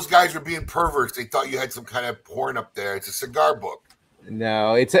those guys were being perverts. They thought you had some kind of porn up there. It's a cigar book.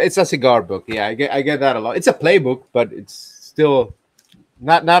 No, it's a cigar book. Yeah, I get that a lot. It's a playbook, but it's still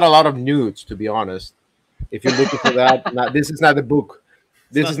not a lot of nudes, to be honest. If you're looking for that, this is not the book.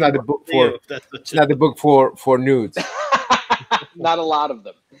 This is not the book for. It's not the book for nudes. Not a lot of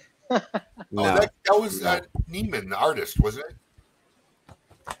them. No. That was Neiman, the artist, wasn't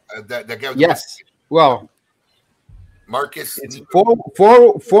it? That guy. Yes. Well, Marcus. It's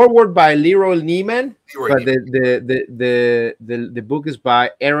forward by Leroy Neiman, but the book is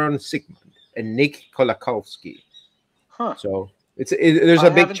by Aaron Sigmund and Nick Kolakowski. Huh. So there's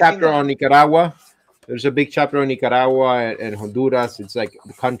a big chapter on Nicaragua. There's a big chapter on Nicaragua and Honduras. It's like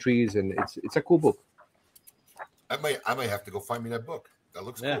the countries, and it's a cool book. I might have to go find me that book. That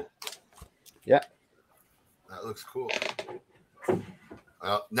looks cool. Yeah. That looks cool.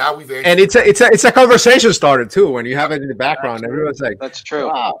 Now we've answered. And it's a conversation starter too. When you have it in the background, everyone's like, That's true.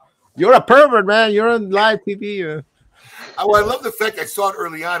 "Wow, you're a pervert, man. You're on live TV." Oh, I love the fact I saw it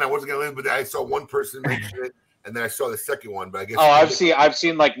early on. I wasn't gonna live, but I saw one person mention it, and then I saw the second one. But I guess I've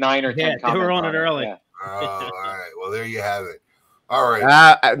seen like 9 or 10. Yeah, they were on it early. Yeah. Oh, all right. Well, there you have it. All right.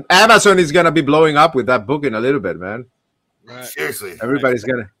 Amazon is gonna be blowing up with that book in a little bit, man. Right. Seriously, Everybody's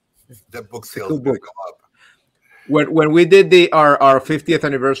gonna. that book sales cool gonna book. go up. When we did our 50th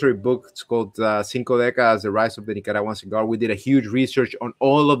anniversary book, it's called Cinco Décadas: The Rise of the Nicaraguan Cigar. We did a huge research on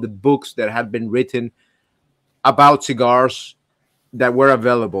all of the books that had been written about cigars that were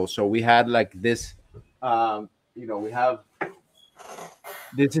available. So we had like this, we have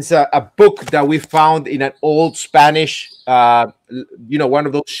this is a book that we found in an old Spanish, one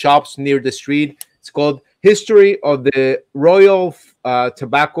of those shops near the street. It's called History of the Royal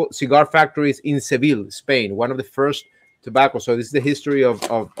Tobacco Cigar Factories in Seville, Spain. One of the first tobacco. So this is the history of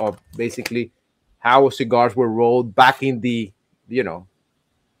basically how cigars were rolled back in the,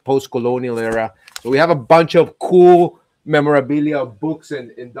 post-colonial era. So we have a bunch of cool memorabilia of books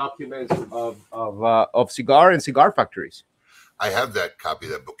and documents of cigar and cigar factories. I have that copy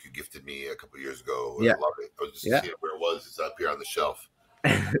of that book you gifted me a couple of years ago. Yeah. I love it. I was just seeing where it was. It's up here on the shelf.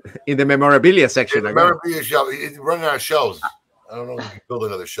 In the memorabilia section. In the memorabilia shelf. It's running out of shelves. I don't know if we can build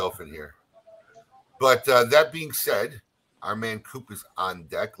another shelf in here. But that being said, our man Coop is on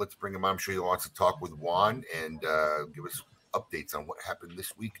deck. Let's bring him on. I'm sure he wants to talk with Juan and give us updates on what happened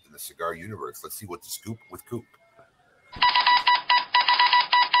this week in the cigar universe. Let's see what's the scoop with Coop.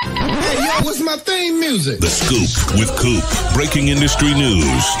 Hey, yo, what's my theme music? The Scoop with Coop. Breaking industry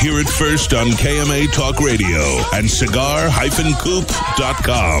news. Hear it first on KMA Talk Radio and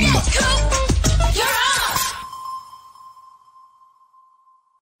cigar-coop.com.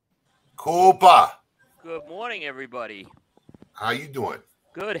 Koopa. Good morning, everybody. How you doing?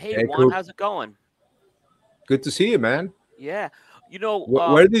 Good. Hey, Hey, Juan, Coop. how's it going? Good to see you, man. Yeah. You know,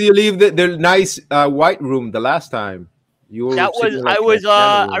 Where did you leave the nice white room the last time? You were that sitting was like I was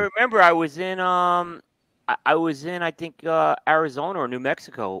that I room. remember I was in I think Arizona or New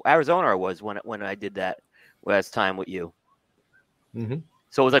Mexico. Arizona I was when I did that last time with you. Mm-hmm.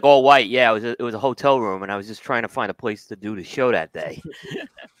 So it was like all white. Yeah, it was a hotel room, and I was just trying to find a place to do the show that day.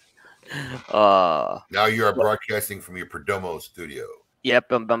 Now you are broadcasting from your Perdomo studio.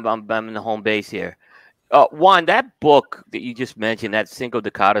 Yep, I'm in the home base here. Juan, that book that you just mentioned, that Cinco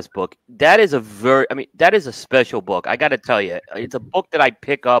Décadas book, that is a special book. I got to tell you, it's a book that I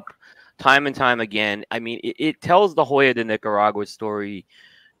pick up time and time again. I mean, it tells the Joya de Nicaragua story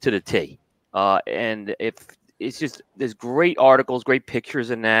to the T. And it's just, there's great articles, great pictures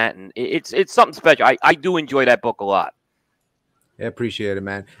in that, and it's something special. I do enjoy that book a lot. I appreciate it,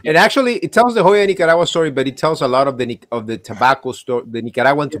 man. And actually, it tells the Joya Nicaragua story, but it tells a lot of the tobacco story, the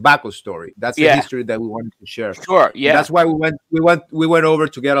Nicaraguan tobacco story. That's the history that we wanted to share. Sure, yeah. And that's why we went over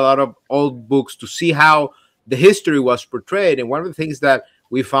to get a lot of old books to see how the history was portrayed. And one of the things that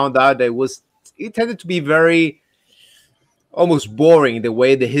we found out that it tended to be very almost boring the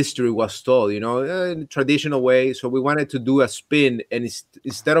way the history was told, in a traditional way. So we wanted to do a spin, and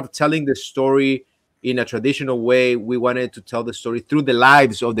instead of telling the story in a traditional way, we wanted to tell the story through the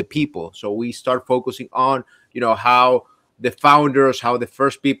lives of the people. So we start focusing on, how the founders, how the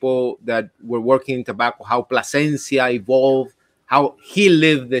first people that were working in tobacco, how Plasencia evolved, how he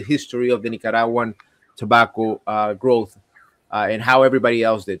lived the history of the Nicaraguan tobacco growth, and how everybody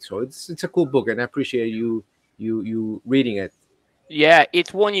else did. So it's a cool book, and I appreciate you reading it. Yeah,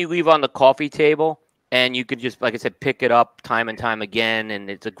 it's one you leave on the coffee table, and you could just, like I said, pick it up time and time again, and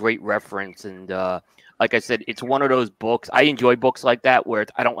it's a great reference. And like I said, it's one of those books. I enjoy books like that where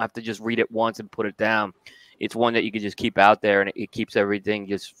I don't have to just read it once and put it down. It's one that you can just keep out there, and it keeps everything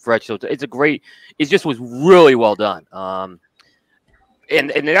just fresh. So it just was really well done. And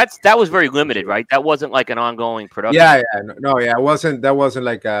that was very limited, right? That wasn't like an ongoing production. Yeah. That wasn't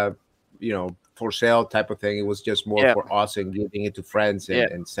like a, for sale type of thing. It was just more for us and giving it to friends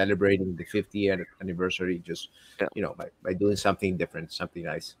and celebrating the 50th anniversary, just by doing something different, something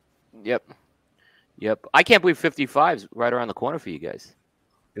nice. Yep. I can't believe 55 is right around the corner for you guys.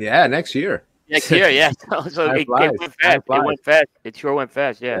 Yeah, next year. Next year, yeah. So it went fast. It went fast. It sure went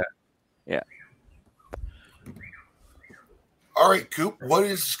fast. Yeah. All right, Coop. What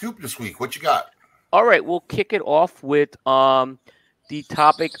is the scoop this week? What you got? All right, we'll kick it off with the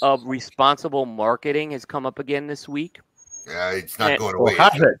topic of responsible marketing has come up again this week. Yeah, it's not going away.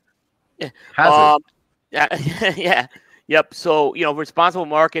 Has it? Yeah. Yep. So, responsible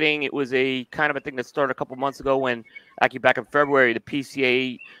marketing, it was a kind of a thing that started a couple months ago when, actually back in February, the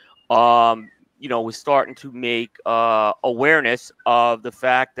PCA was starting to make awareness of the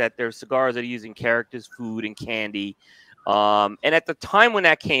fact that their cigars are using characters, food, and candy. And at the time when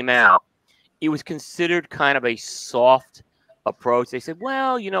that came out, it was considered kind of a soft approach. They said,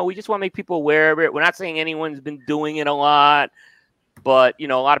 well, we just want to make people aware of it. We're not saying anyone's been doing it a lot, but, a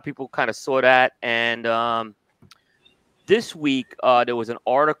lot of people kind of saw that. And this week, there was an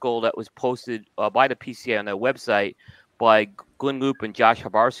article that was posted by the PCA on their website by Glenn Loop and Josh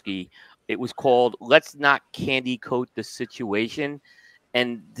Habarsky. It was called "Let's Not Candy Coat the Situation."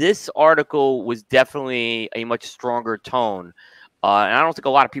 And this article was definitely a much stronger tone. And I don't think a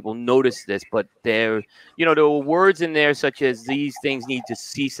lot of people noticed this, but there were words in there such as "these things need to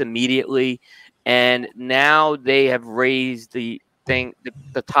cease immediately." And now they have raised the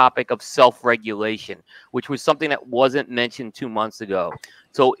topic of self-regulation, which was something that wasn't mentioned 2 months ago.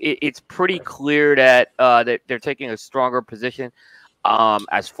 So it's pretty clear that they're taking a stronger position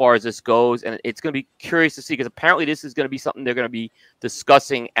as far as this goes, and it's going to be curious to see, because apparently this is going to be something they're going to be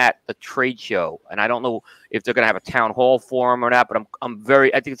discussing at the trade show. And I don't know if they're going to have a town hall forum or not, but I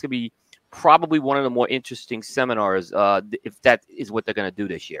think it's going to be probably one of the more interesting seminars if that is what they're going to do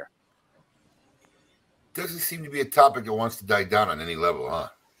this year. Doesn't seem to be a topic that wants to die down on any level, huh?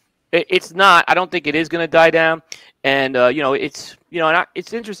 It's not. I don't think it is going to die down. And it's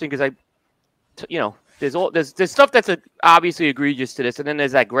it's interesting because there's stuff that's obviously egregious to this, and then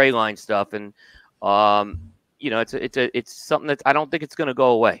there's that gray line stuff, and it's something that I don't think it's going to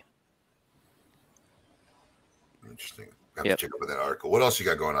go away. Interesting. I have to check out that article. What else you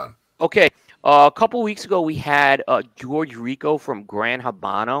got going on? Okay. A couple weeks ago, we had George Rico from Gran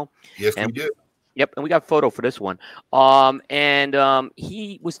Habano. Yes, we did. Yep, and we got a photo for this one.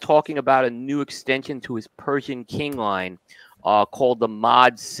 He was talking about a new extension to his Persian King line called the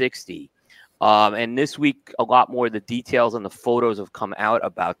Mod 60. And this week, a lot more of the details and the photos have come out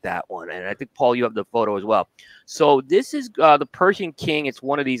about that one. And I think, Paul, you have the photo as well. So this is the Persian King. It's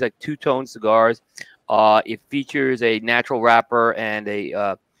one of these like two-tone cigars. It features a natural wrapper and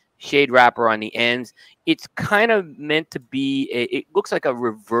a shade wrapper on the ends. It's kind of meant to be it looks like a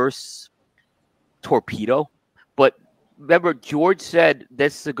reverse torpedo, but remember, George said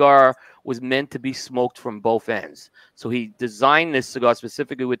this cigar was meant to be smoked from both ends. So he designed this cigar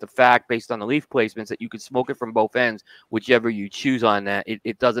specifically with the fact, based on the leaf placements, that you could smoke it from both ends, whichever you choose on that.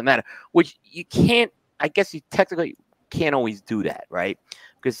 It doesn't matter. Which you can't, I guess you technically can't always do that, right?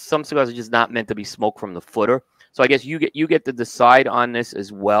 Because some cigars are just not meant to be smoked from the footer. So I guess you get to decide on this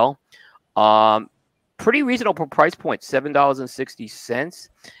as well. Pretty reasonable price point, $7.60,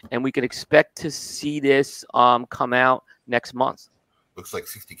 and we can expect to see this come out next month. Looks like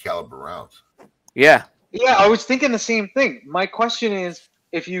 60 caliber rounds. Yeah, I was thinking the same thing. My question is,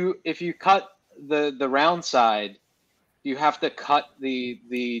 if you cut the round side, you have to cut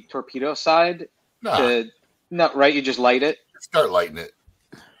the torpedo side. No, right? You just light it. Start lighting it.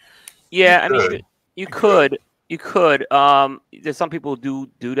 Yeah, I mean, you could. There's some people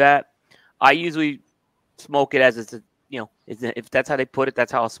do that. I usually smoke it as it's if that's how they put it,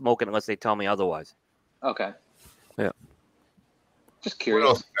 that's how I'll smoke it unless they tell me otherwise. Okay. Yeah. Just curious. What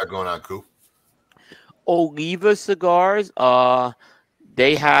else you got going on, Coop? Oliva cigars.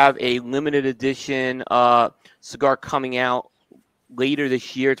 They have a limited edition cigar coming out later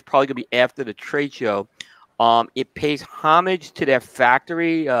this year. It's probably gonna be after the trade show. It pays homage to their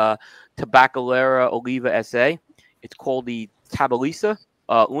factory, Tabacalera Oliva SA. It's called the Tabaliza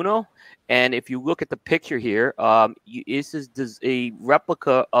Uno. And if you look at the picture here, this is a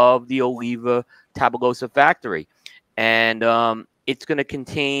replica of the Oliva Tabalosa factory. And it's going to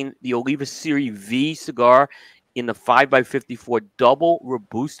contain the Oliva Series V cigar in the 5x54 double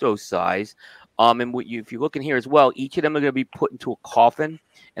Robusto size. And if you look in here as well, each of them are going to be put into a coffin,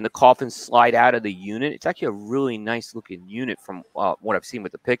 and the coffins slide out of the unit. It's actually a really nice looking unit from what I've seen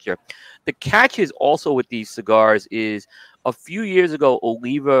with the picture. The catch is also with these cigars is a few years ago,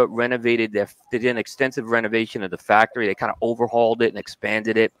 Oliva did an extensive renovation of the factory. They kind of overhauled it and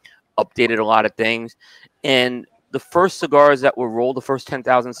expanded it, updated a lot of things. And the first cigars that were rolled, the first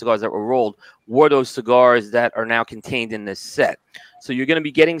 10,000 cigars that were rolled, were those cigars that are now contained in this set. So you're going to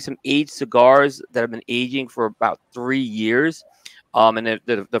be getting some aged cigars that have been aging for about 3 years. And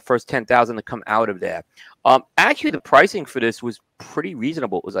the first 10,000 to come out of there. Actually, the pricing for this was pretty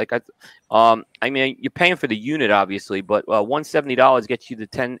reasonable. It was like, I mean, you're paying for the unit, obviously, but $170 gets you the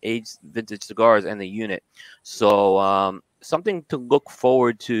 10 aged vintage cigars and the unit. So something to look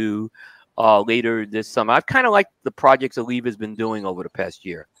forward to later this summer. I've kind of liked the projects Oliva's been doing over the past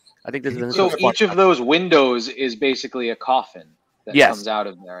year. I think this has been so. Each of those windows is basically a coffin that comes out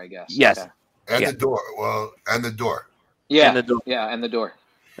of there, I guess. Yes, okay. And the door. Well, and the door. Yeah, and the door. Yeah, and the door.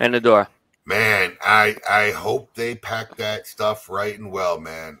 And the door. Man, I hope they pack that stuff right and well,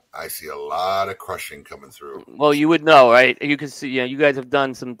 man. I see a lot of crushing coming through. Well, you would know, right? You can see, you guys have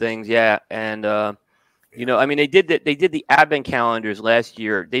done some things, yeah, and I mean, they did the advent calendars last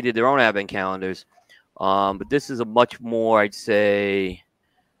year. They did their own advent calendars, but this is a much more, I'd say,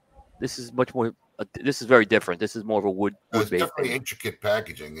 this is much more. This is very different. This is more of a wood It's based. definitely intricate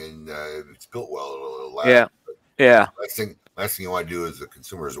packaging, and it's built well. It'll last. Yeah, yeah. Last thing you want to do as a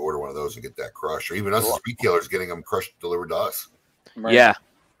consumer is order one of those and get that crush, or even us as retailers getting them crushed delivered to us. Right. Yeah,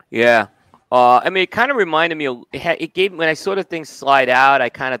 yeah. I mean, it kind of reminded me. It gave when I saw the thing slide out. I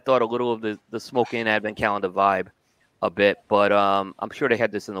kind of thought a little of the Smoke Inn Advent Calendar vibe, a bit. But I'm sure they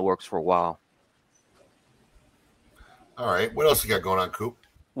had this in the works for a while. All right, what else you got going on, Coop?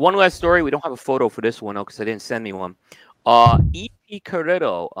 One last story. We don't have a photo for this one because they didn't send me one. EP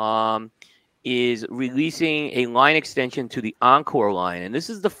Carrero is releasing a line extension to the Encore line, and this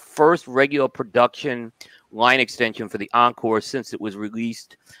is the first regular production line extension for the Encore since it was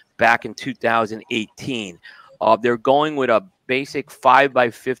released back in 2018. They're going with a basic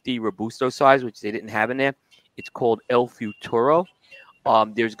 5x50 Robusto size, which they didn't have in there. It's called El Futuro.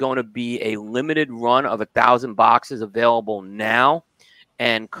 There's going to be a limited run of 1,000 boxes available now.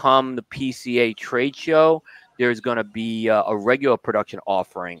 And come the PCA trade show, there's going to be a regular production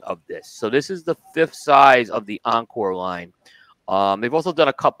offering of this. So this is the 5th size of the Encore line. They've also done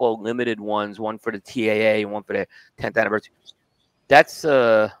a couple limited ones, one for the TAA and one for the 10th anniversary.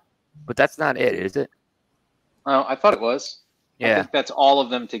 But that's not it, is it? Oh, I thought it was. Yeah. I think that's all of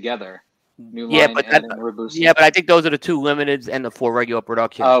them together. New line Yeah, but and then Robusto. yeah, but I think those are the 2 limiteds and the 4 regular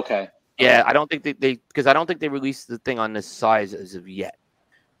production. Oh, okay. Yeah, I don't think because I don't think they released the thing on this size as of yet.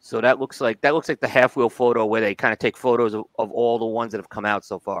 So that looks like the half wheel photo where they kind of take photos of all the ones that have come out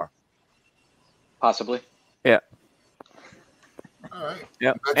so far. Possibly. Yeah. All right.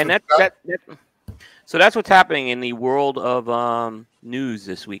 Yeah. And so that's what's happening in the world of news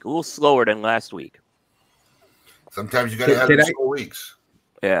this week. A little slower than last week. Sometimes you got to have it 4 weeks.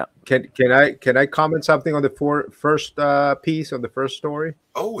 Yeah. Can I comment something on the first piece on the first story?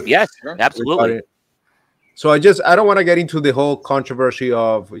 Oh yes, absolutely. So I don't want to get into the whole controversy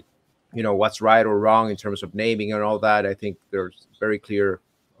of, what's right or wrong in terms of naming and all that. I think there's very clear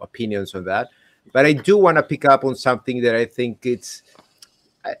opinions on that. But I do want to pick up on something that I think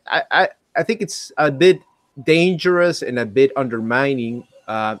I think it's a bit dangerous and a bit undermining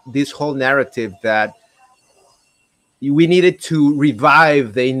this whole narrative that we needed to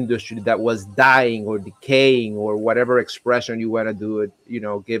revive the industry that was dying or decaying or whatever expression you want to do it,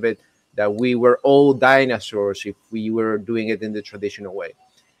 give it, that we were all dinosaurs if we were doing it in the traditional way.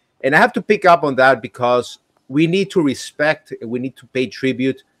 And I have to pick up on that because we need to respect and we need to pay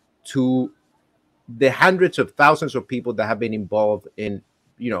tribute to the hundreds of thousands of people that have been involved in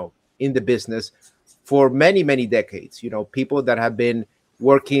the business for many, many decades. People that have been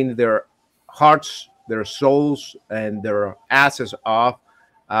working their hearts, their souls, and their asses off.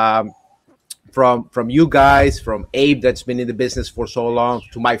 From you guys, from Abe that's been in the business for so long,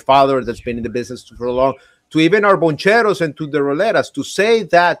 to my father that's been in the business for so long, to even our boncheros and to the roleras, to say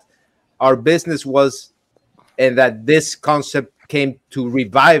that our business was and that this concept came to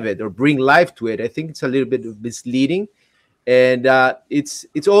revive it or bring life to it, I think it's a little bit misleading, and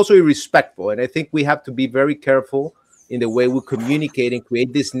it's also irrespectful. And I think we have to be very careful in the way we communicate and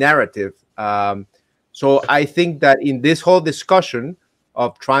create this narrative. So I think that in this whole discussion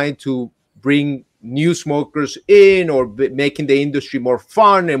of trying to bring new smokers in or making the industry more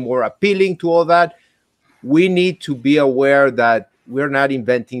fun and more appealing to all that, we need to be aware that we're not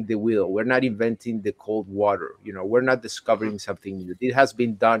inventing the wheel. We're not inventing the cold water. We're not discovering something new. It has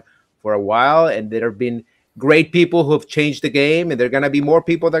been done for a while, and there have been great people who have changed the game, and there are going to be more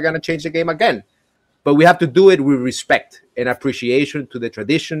people that are going to change the game again. But we have to do it with respect and appreciation to the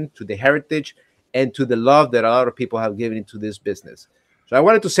tradition, to the heritage, and to the love that a lot of people have given into this business. So I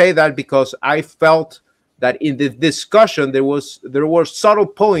wanted to say that because I felt that in the discussion there were subtle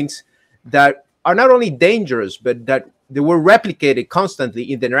points that are not only dangerous, but that they were replicated constantly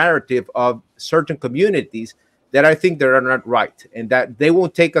in the narrative of certain communities that I think they are not right and that they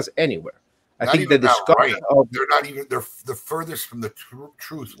won't take us anywhere. I think the discussion they're the furthest from the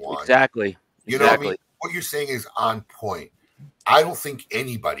truth, Juan. Exactly. What I mean? What you're saying is on point. I don't think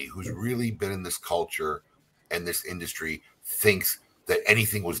anybody who's really been in this culture and this industry thinks that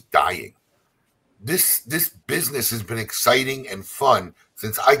anything was dying. This business has been exciting and fun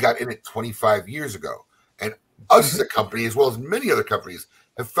since I got in it 25 years ago. And us as a company, as well as many other companies,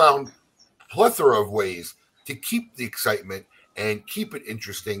 have found a plethora of ways to keep the excitement and keep it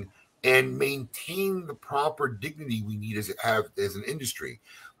interesting and maintain the proper dignity we need as an industry.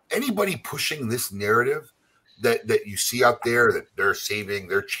 anybody pushing this narrative that you see out there that they're saving,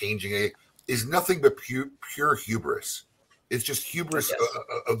 they're changing it, is nothing but pure hubris. It's just hubris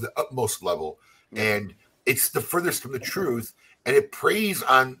of the utmost level, and it's the furthest from the truth. And it preys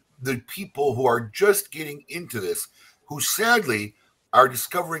on the people who are just getting into this, who sadly are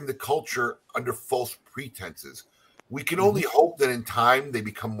discovering the culture under false pretenses. We can only hope that in time they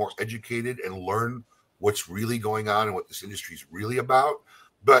become more educated and learn what's really going on and what this industry is really about.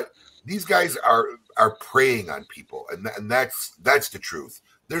 But these guys are preying on people, and that's the truth.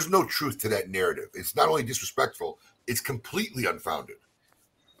 There's no truth to that narrative. It's not only disrespectful, it's completely unfounded.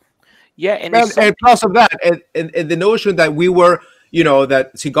 Yeah, and plus of that, and the notion that we were,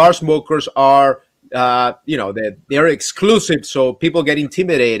 that cigar smokers are, that they're exclusive, so people get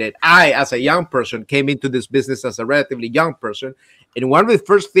intimidated. I, as a young person, came into this business as a relatively young person, and one of the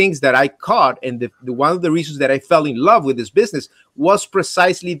first things that I caught, and one of the reasons that I fell in love with this business, was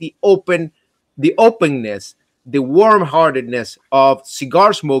precisely the openness, the warm-heartedness of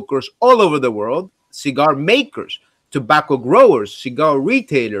cigar smokers all over the world, cigar makers, tobacco growers, cigar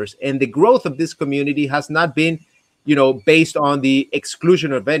retailers, and the growth of this community has not been, based on the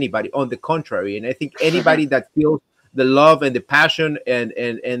exclusion of anybody. On the contrary, and I think anybody that feels the love and the passion and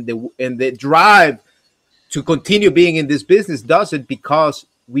the drive to continue being in this business does it because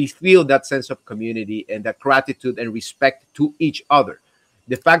we feel that sense of community and that gratitude and respect to each other.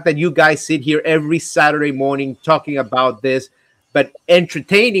 The fact that you guys sit here every Saturday morning talking about this, but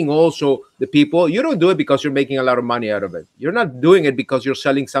entertaining also the people, you don't do it because you're making a lot of money out of it. You're not doing it because you're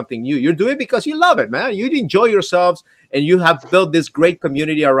selling something new. You're doing it because you love it, man. You enjoy yourselves, and you have built this great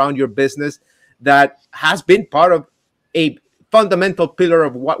community around your business that has been part of a fundamental pillar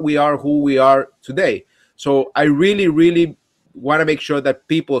of what we are, who we are today. So I really, really want to make sure that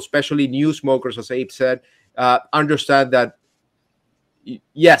people, especially new smokers, as Abe said, understand that,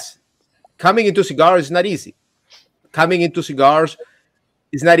 yes, coming into cigars is not easy. Coming into cigars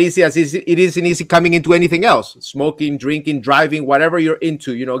is not easy as it isn't easy coming into anything else. Smoking, drinking, driving, whatever you're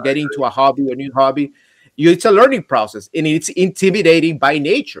into, getting into a hobby, a new hobby. It's a learning process, and it's intimidating by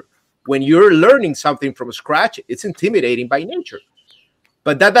nature. When you're learning something from scratch, it's intimidating by nature.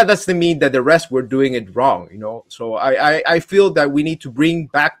 But that doesn't mean that the rest were doing it wrong, So I feel that we need to bring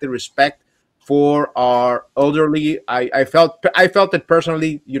back the respect for our elderly. I felt it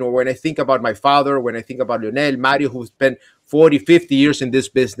personally, when I think about my father, when I think about Lionel, Mario, who spent 40, 50 years in this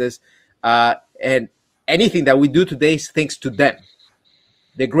business, and anything that we do today is thanks to them.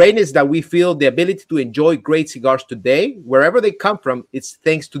 The greatness that we feel, the ability to enjoy great cigars today, wherever they come from, it's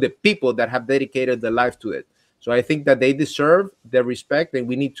thanks to the people that have dedicated their life to it. So I think that they deserve their respect, and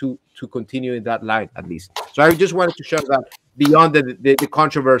we need to continue in that line at least. So I just wanted to share that beyond the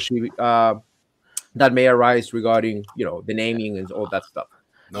controversy that may arise regarding, the naming and all that stuff.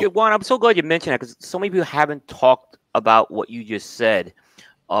 Yeah, Juan, I'm so glad you mentioned that, because so many people haven't talked about what you just said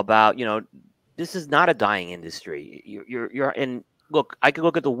about, this is not a dying industry. You're in. Look, I could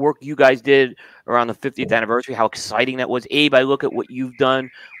look at the work you guys did around the 50th anniversary, how exciting that was. Abe, I look at what you've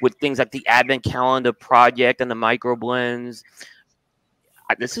done with things like the Advent Calendar Project and the micro blends.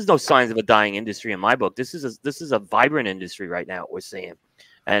 This is no signs of a dying industry in my book. This is a vibrant industry right now, we're seeing.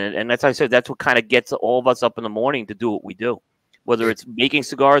 And that's, I said, that's what kind of gets all of us up in the morning to do what we do, whether it's making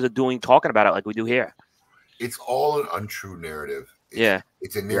cigars or talking about it like we do here. It's all an untrue narrative.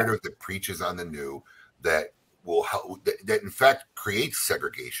 It's a narrative that preaches on the new, that will help, that in fact creates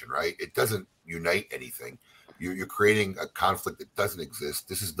segregation, right? It doesn't unite anything. You're creating a conflict that doesn't exist.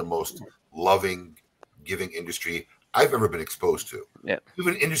 This is the most loving, giving industry I've ever been exposed to. Yeah.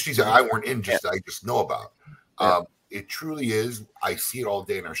 Even industries that I weren't in, I just know about. It truly is. I see it all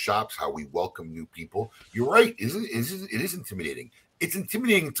day in our shops, how we welcome new people. You're right. It is intimidating. It's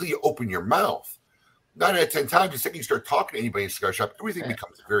intimidating until you open your mouth. 9 out of 10 times, the second you start talking to anybody in a cigar shop, everything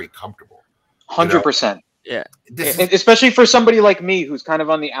becomes very comfortable. 100%. Yeah. Especially for somebody like me who's kind of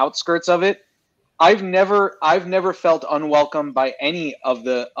on the outskirts of it. I've never felt unwelcome by any of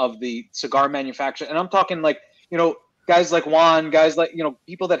the cigar manufacturers. And I'm talking like, guys like Juan, guys like,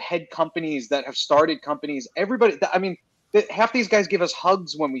 people that head companies, that have started companies, everybody. I mean, half these guys give us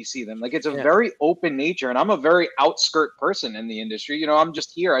hugs when we see them. Like, it's a very open nature, and I'm a very outskirt person in the industry. I'm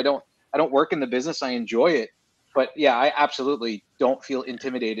just here. I don't work in the business. I enjoy it. But yeah, I absolutely don't feel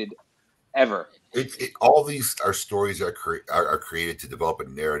intimidated ever. All these are stories that are created to develop a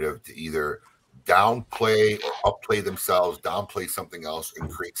narrative to either downplay or upplay themselves, downplay something else, and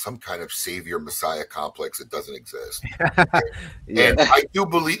create some kind of savior messiah complex that doesn't exist. And I do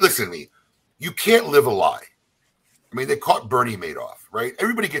believe, listen to me, you can't live a lie. I mean, they caught Bernie Madoff, right?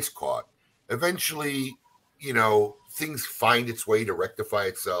 Everybody gets caught. Eventually, things find its way to rectify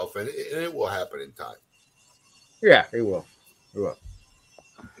itself, and it will happen in time. Yeah, it will. It will.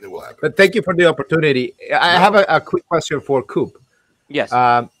 It will happen. But thank you for the opportunity. I have a quick question for Coop. Yes.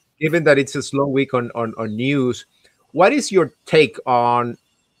 Given that it's a slow week on news, what is your take on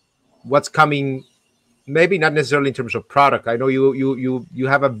what's coming? Maybe not necessarily in terms of product. I know you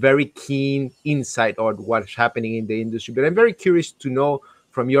have a very keen insight on what's happening in the industry, but I'm very curious to know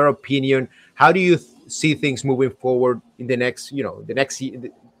from your opinion, how do you see things moving forward in the next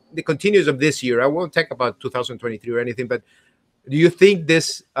the continuous of this year? I won't talk about 2023 or anything, but do you think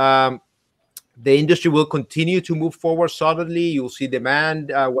this the industry will continue to move forward solidly? You'll see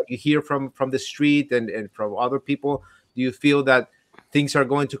demand, what you hear from the street and from other people. Do you feel that things are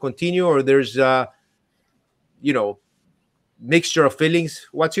going to continue, or there's mixture of feelings?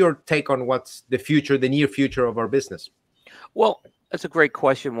 What's your take on what's the future, the near future of our business? Well, that's a great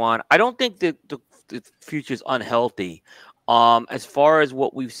question, Juan. I don't think that the future is unhealthy. As far as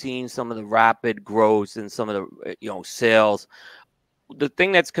what we've seen, some of the rapid growth and some of the sales, the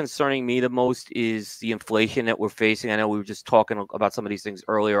thing that's concerning me the most is the inflation that we're facing. I know we were just talking about some of these things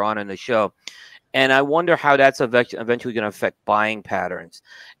earlier on in the show, and I wonder how that's eventually going to affect buying patterns.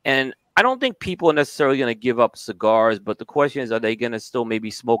 And I don't think people are necessarily going to give up cigars, but the question is, are they going to still maybe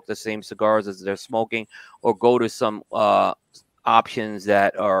smoke the same cigars as they're smoking, or go to some options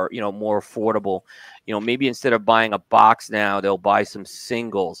that are more affordable? Maybe instead of buying a box now, they'll buy some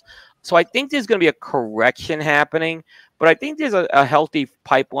singles. So I think there's going to be a correction happening, but I think there's a healthy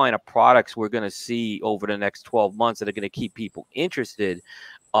pipeline of products we're going to see over the next 12 months that are going to keep people interested.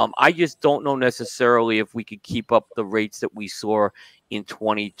 I just don't know necessarily if we could keep up the rates that we saw in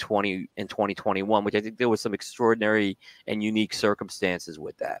 2020 and 2021, which I think there was some extraordinary and unique circumstances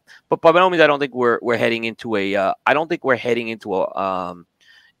with that. But by no means, I don't think we're heading into a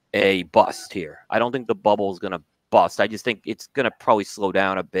bust here. I don't think the bubble is going to bust. I just think it's going to probably slow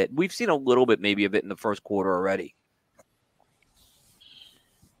down a bit. We've seen a little bit, maybe a bit in the first quarter already.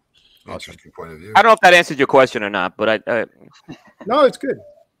 Interesting point of view. I don't know if that answered your question or not, but no, it's good.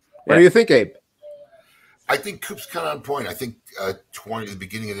 What do you think, Abe? I think Coop's kind of on point. I think the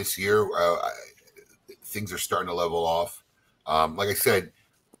beginning of this year, things are starting to level off. Like I said,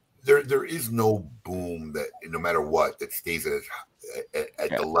 there is no boom that no matter what that stays at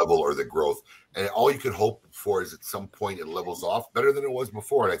the level or the growth. And all you could hope for is at some point it levels off better than it was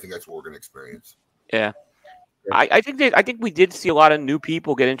before. And I think that's what we're going to experience. Yeah. I think we did see a lot of new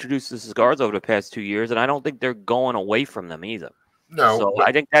people get introduced to cigars over the past 2 years, and I don't think they're going away from them either. No, so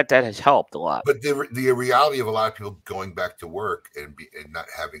I think that has helped a lot. But the reality of a lot of people going back to work and not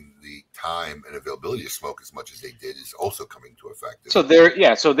having the time and availability to smoke as much as they did is also coming to effect. So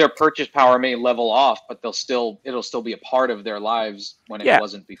their purchase power may level off, but it'll still be a part of their lives when it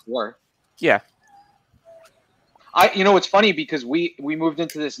wasn't before. Yeah. It's funny because we moved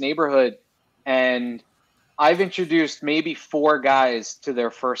into this neighborhood and I've introduced maybe 4 guys to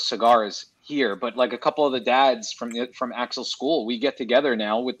their first cigars here, but like a couple of the dads from Axel's school, we get together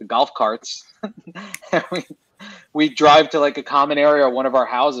now with the golf carts. And we drive to like a common area of one of our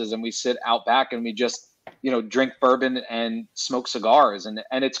houses and we sit out back and we just, drink bourbon and smoke cigars. And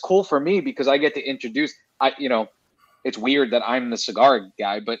it's cool for me because I get to introduce, it's weird that I'm the cigar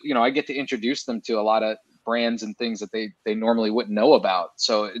guy, but I get to introduce them to a lot of brands and things that they normally wouldn't know about.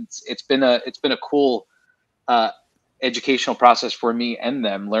 So it's been a cool educational process for me and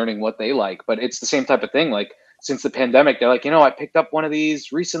them, learning what they like. But it's the same type of thing. Like since the pandemic, they're like, I picked up one of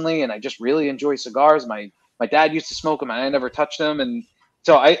these recently and I just really enjoy cigars. My dad used to smoke them and I never touched them. And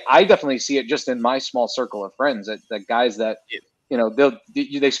so I definitely see it just in my small circle of friends that guys that,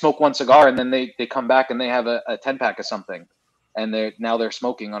 they smoke one cigar and then they come back and they have a 10-pack of something. And they're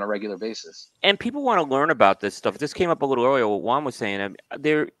smoking on a regular basis. And people want to learn about this stuff. This came up a little earlier, what Juan was saying.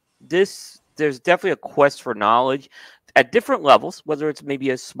 There's definitely a quest for knowledge at different levels, whether it's maybe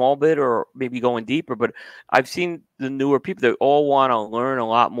a small bit or maybe going deeper. But I've seen the newer people that all want to learn a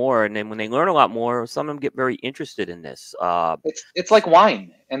lot more. And then when they learn a lot more, some of them get very interested in this. It's like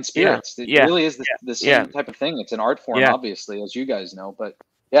wine and spirits. It really is the same type of thing. It's an art form, obviously, as you guys know. But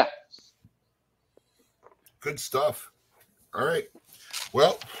yeah. Good stuff. All right.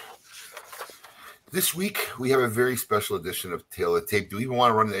 Well, this week we have a very special edition of Tale of the Tape. Do we even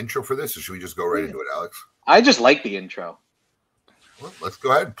want to run an intro for this, or should we just go right into it, Alex? I just like the intro. Well, let's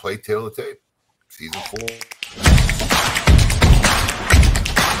go ahead and play Tale of the Tape, Season 4.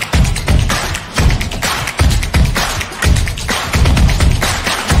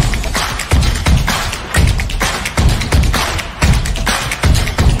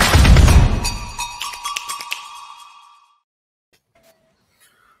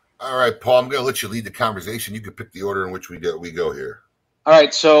 All right, Paul, I'm going to let you lead the conversation. You can pick the order in which we go here. All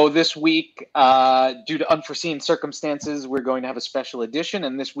right, so this week, due to unforeseen circumstances, we're going to have a special edition.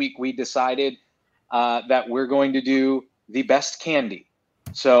 And this week we decided that we're going to do the best candy.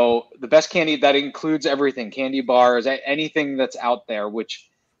 So the best candy, that includes everything, candy bars, anything that's out there,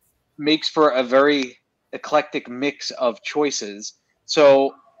 which makes for a very eclectic mix of choices.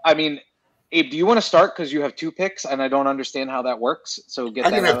 So, I mean, Abe, do you want to start? Because you have 2 picks, and I don't understand how that works. So get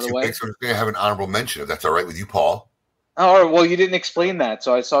that out of the way. Picks, I'm going to have an honorable mention, if that's all right with you, Paul. Oh, well, you didn't explain that,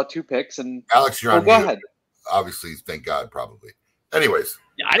 so I saw 2 picks. And Alex, you're on go mute. ahead. Obviously, thank God, probably. Anyways.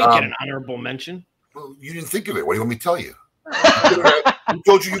 Yeah, I didn't get an honorable mention. Well, you didn't think of it. What do you want me to tell you? Who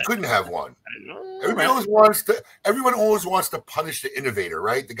told you couldn't have one? Everyone always wants to punish the innovator,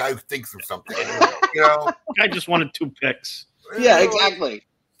 right? The guy who thinks of something. You know, I just wanted 2 picks. Yeah, exactly.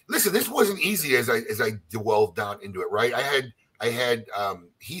 Listen, this wasn't easy as I delved down into it, right? I had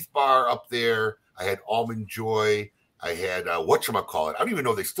Heath Bar up there. I had Almond Joy. I had whatchamacallit. I don't even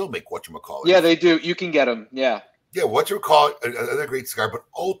know if they still make whatchamacallit. Yeah, they do. You can get them. Yeah. Yeah, whatchamacallit, another great cigar. But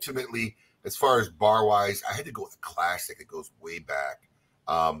ultimately, as far as bar wise, I had to go with a classic that goes way back.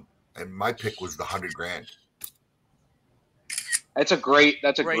 And my pick was the 100 Grand. That's a great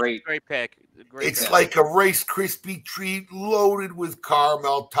pick. It's like a Rice Krispie treat loaded with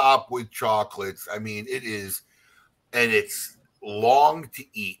caramel, topped with chocolates. I mean, it is, and it's long to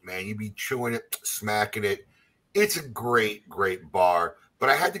eat, man. You'd be chewing it, smacking it. It's a great, great bar. But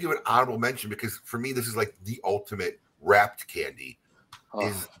I had to give an honorable mention because for me, this is like the ultimate wrapped candy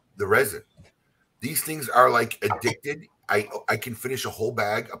is the resin. These things are like addicted. I can finish a whole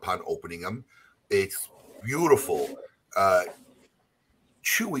bag upon opening them. It's beautiful.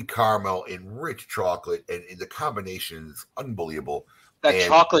 Chewy caramel and rich chocolate, and the combination is unbelievable. That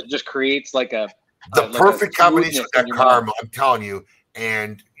chocolate just creates like the perfect combination of that caramel. I'm telling you,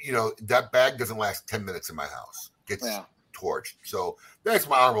 and you know that bag doesn't last 10 minutes in my house. Gets torched. So that's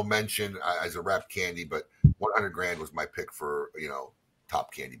my honorable mention as a wrapped candy. But 100 Grand was my pick for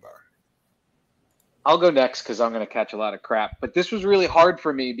top candy bar. I'll go next because I'm going to catch a lot of crap. But this was really hard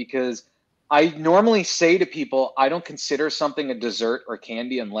for me because I normally say to people, I don't consider something a dessert or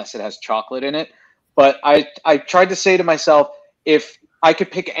candy unless it has chocolate in it. But I tried to say to myself, if I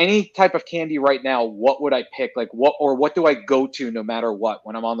could pick any type of candy right now, what would I pick? Like what do I go to no matter what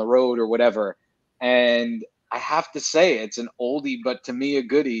when I'm on the road or whatever? And I have to say it's an oldie, but to me a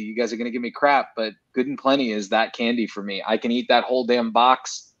goodie. You guys are going to give me crap, but Good and Plenty is that candy for me. I can eat that whole damn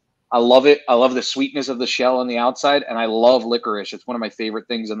box. I love it. I love the sweetness of the shell on the outside, and I love licorice. It's one of my favorite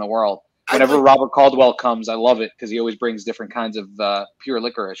things in the world. Whenever Robert Caldwell comes, I love it because he always brings different kinds of pure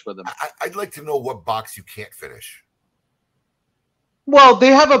licorice with him. I'd like to know what box you can't finish. Well, they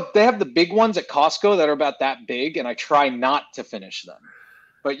have the big ones at Costco that are about that big, and I try not to finish them.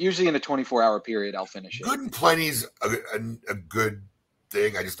 But usually in a 24-hour period, I'll finish it. Good and Plenty's a good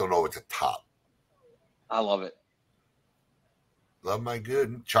thing. I just don't know if it's a top. I love it. Love my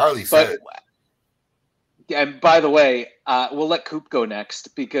good. Charlie said. And by the way, we'll let Coop go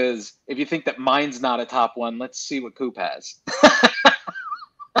next because if you think that mine's not a top one, let's see what Coop has.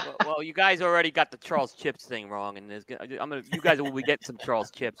 well, you guys already got the Charles Chips thing wrong, and you guys will be getting some Charles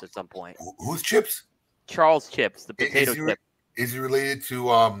Chips at some point. Whose chips? Charles Chips, the potato chip. Is he related to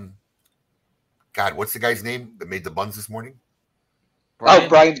God? What's the guy's name that made the buns this morning? Brian? Oh,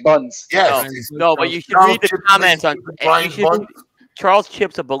 Brian's Buns. Yes. No, but you should read the comments on Brian's Buns. Charles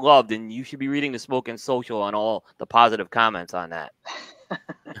Chips are beloved, and you should be reading the Smoking Social on all the positive comments on that.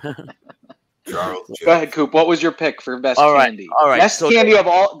 Charles Chips. Go ahead, Coop. What was your pick for best candy? All right. Best candy of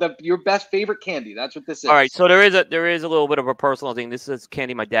all your best favorite candy. That's what this is. All right. So there is a little bit of a personal thing. This is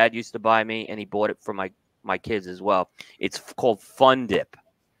candy my dad used to buy me, and he bought it for my kids as well. It's called Fun Dip.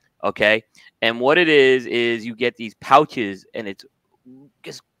 Okay, and what it is you get these pouches, and it's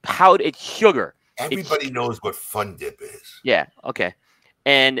just powdered. It's sugar. Everybody knows what Fun Dip is. Yeah. Okay.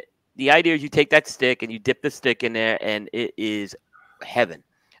 And the idea is you take that stick and you dip the stick in there, and it is heaven.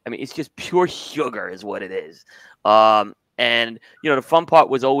 I mean, it's just pure sugar is what it is. And the fun part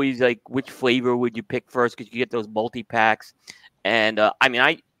was always like, which flavor would you pick first? Because you get those multi-packs. And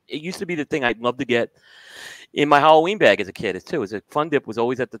it used to be the thing I'd love to get in my Halloween bag as a kid too. Is Fun Dip was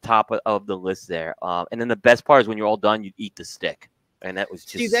always at the top of the list there. And then the best part is when you're all done, you eat the stick. And that was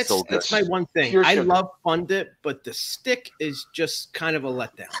just so good. That's my one thing. I love Fun Dip, but the stick is just kind of a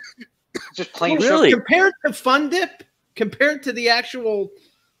letdown. Just plain really? sugar. Compared to Fun Dip, compared to the actual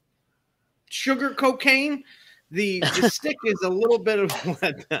sugar cocaine, the stick is a little bit of a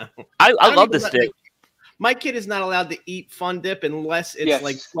letdown. I love the stick. My kid is not allowed to eat Fun Dip unless it's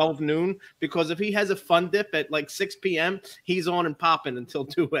like 12 noon, because if he has a Fun Dip at like 6 p.m., he's on and popping until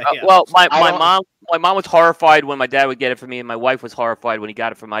 2 a.m. Well, my mom was horrified when my dad would get it for me, and my wife was horrified when he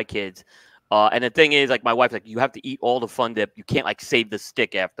got it for my kids. And the thing is, like, my wife's like, you have to eat all the Fun Dip. You can't like save the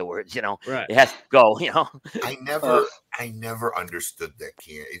stick afterwards. You know, right? It has to go. You know. I never understood that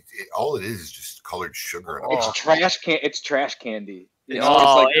can. All it is just colored sugar. It's trash can. It's trash candy. It's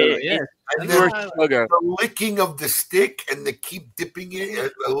sugar. The licking of the stick and the keep dipping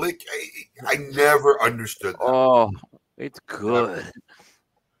it. A lick. I never understood that. Oh, it's good.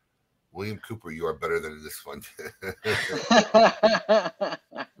 William Cooper, you are better than this one.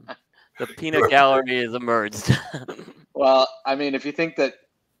 The peanut gallery has emerged. Well, I mean, if you think that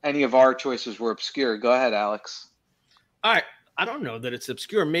any of our choices were obscure, go ahead, Alex. All right. I don't know that it's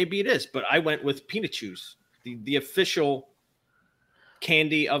obscure. Maybe it is, but I went with Peanut Chews, the official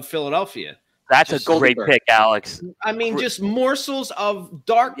candy of Philadelphia. That's just a great pick, Alex. I mean, just morsels of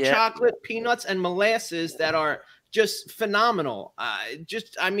dark chocolate, peanuts, and molasses that are just phenomenal. I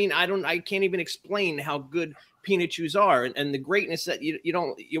can't even explain how good Peanut Chews are, and the greatness that you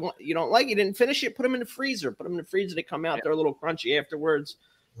don't like. You didn't finish it. Put them in the freezer. They come out. They're a little crunchy afterwards.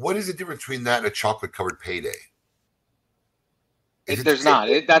 What is the difference between that and a chocolate covered payday? There's not.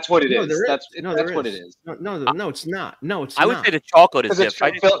 That's what it is. That's what it is. No, it's not. No, it's I would say the chocolate is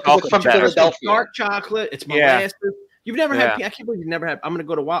different. It's from Philadelphia. Dark chocolate. It's molasses. You've never had. I can't believe you've never had. I'm gonna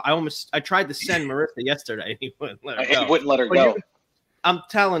go to Wild. I tried to send Marissa yesterday. He wouldn't let her go. I'm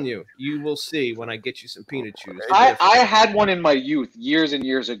telling you, you will see when I get you some Peanut Chews. I had one in my youth years and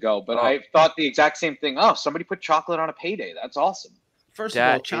years ago, but I thought the exact same thing. Oh, somebody put chocolate on a payday. That's awesome. First of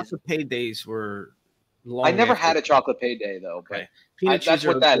all, chocolate paydays were long. I never had a chocolate payday though. Okay. Peanut Chews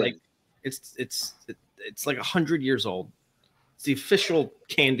are like it's like 100 years old. It's the official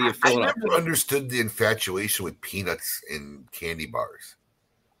candy of Philadelphia. I never understood the infatuation with peanuts in candy bars.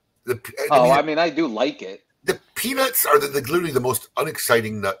 I do like it. The peanuts are literally the most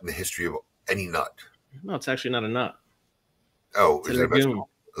unexciting nut in the history of any nut. No, it's actually not a nut. Oh, it's a legume.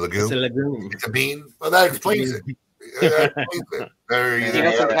 A legume? It's a legume. It's a bean? Well, that explains it. Peanuts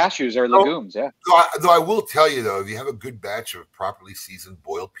and cashews are legumes, yeah. Though I will tell you, though, if you have a good batch of properly seasoned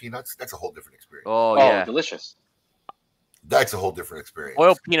boiled peanuts, that's a whole different experience. Oh yeah. Delicious. That's a whole different experience.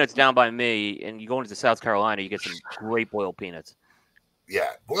 Boiled peanuts down by me, and you go into South Carolina, you get some great boiled peanuts.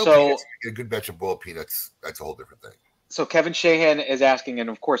 Yeah, peanuts, a good batch of boiled peanuts, that's a whole different thing. So Kevin Shahan is asking, and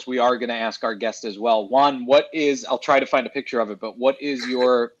of course we are going to ask our guest as well. Juan, I'll try to find a picture of it, but what is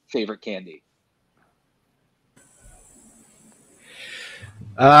your favorite candy?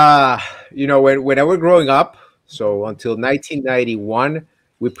 When I was growing up, so until 1991,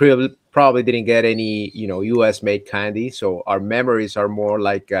 we probably didn't get any, U.S. made candy. So our memories are more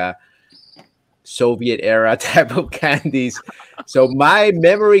like Soviet era type of candies. So my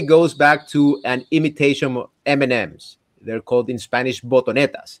memory goes back to an imitation of M&Ms. They're called in Spanish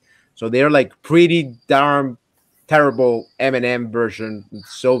botonetas. So they're like pretty darn terrible M&M version,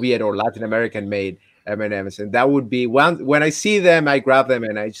 Soviet or Latin American made M&Ms. And that would be when I see them, I grab them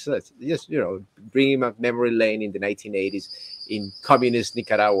and I just bring them up memory lane in the 1980s in communist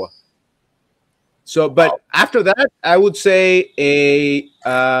Nicaragua. So, but after that, I would say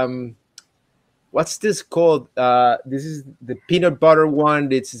what's this called? This is the peanut butter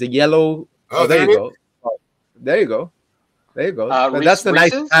one. It's the yellow. Oh, there you go. There you go. That's the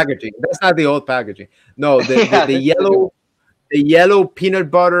nice packaging. That's not the old packaging. No, the yellow peanut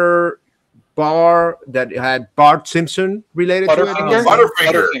butter bar that had Bart Simpson related to it.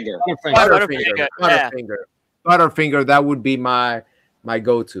 Butterfinger. That would be my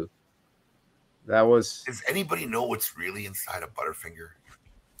go-to. That was. Does anybody know what's really inside a Butterfinger?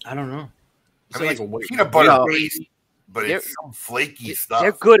 I don't know. It's peanut butter based, but it's some flaky stuff.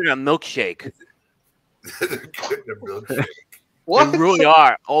 They're good in a milkshake. They're good in a milkshake. They really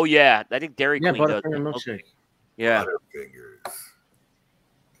are. Oh yeah, I think Dairy Queen does milkshake. Yeah. Butterfingers.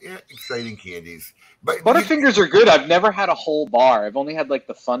 Yeah, exciting candies. But Butterfingers are good. I've never had a whole bar. I've only had like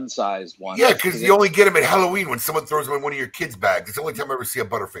the fun-sized one. Yeah, because you only get them at Halloween when someone throws them in one of your kids' bags. It's the only time I ever see a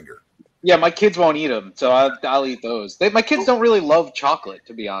Butterfinger. Yeah, my kids won't eat them, so I'll eat those. My kids don't really love chocolate,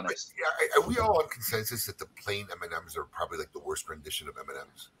 to be honest. Yeah, are we all on consensus that the plain M&Ms are probably like the worst rendition of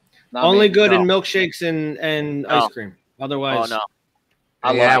M&Ms? Only good in milkshakes and ice cream. Otherwise,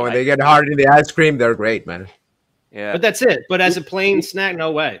 when they get hard in the ice cream, they're great, man. Yeah, but that's it. But as a plain snack,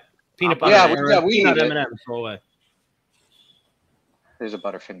 no way. Peanut butter, we peanut M&Ms, no way. There's a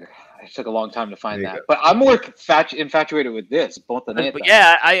Butterfinger. It took a long time to find that. But I'm more infatuated with this. Botonetas.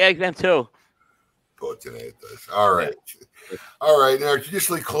 Yeah, I am too. Botonetas. All right. All right. In our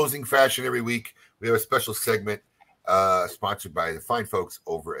traditionally closing fashion every week, we have a special segment sponsored by the fine folks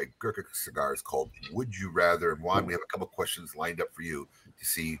over at Gurkha Cigars called Would You Rather? And Juan, we have a couple questions lined up for you to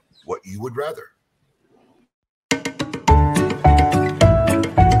see what you would rather.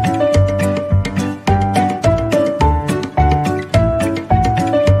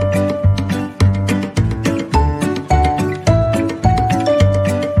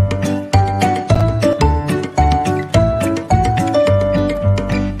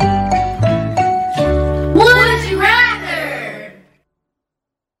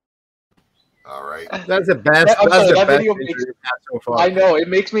 That's the best. That's the best video so far. I know, it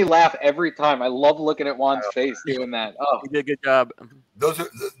makes me laugh every time. I love looking at Juan's face doing that. Oh, you did a good job. Those are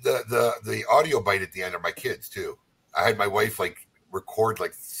the audio bite at the end are my kids too. I had my wife record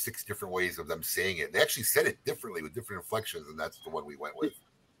 6 different ways of them saying it. They actually said it differently with different inflections, and that's the one we went with.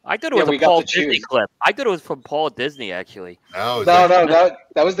 I thought it was a Paul Disney clip. I thought it was from Paul Disney, actually. No, that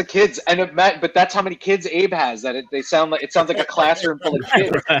was the kids, and but that's how many kids Abe has. That it sounds like a classroom full of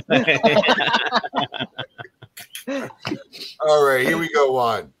kids. All right, here we go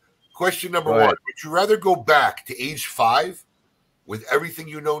on. Question number 1: Would you rather go back to age 5 with everything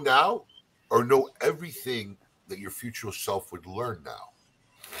you know now, or know everything that your future self would learn now?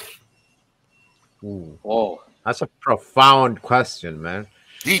 Ooh. Oh, that's a profound question, man.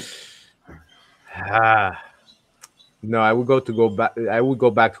 Deep. No, I would go back. I would go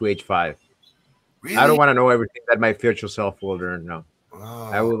back to age 5. Really? I don't want to know everything that my future self will learn. No,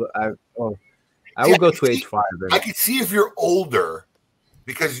 I will. I will go to age 5. I could see if you're older,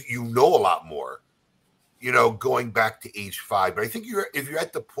 because you know a lot more. Going back to age 5. But I think if you're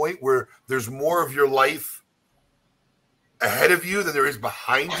at the point where there's more of your life ahead of you than there is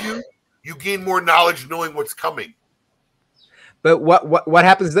behind you, you gain more knowledge knowing what's coming. But what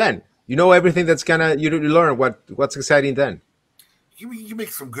happens then? You know everything that's gonna you learn. What's exciting then? You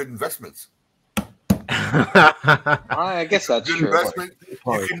make some good investments. I guess that's good true. Investment.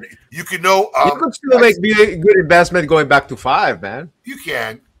 You can know. You could still make a good investment going back to 5, man. You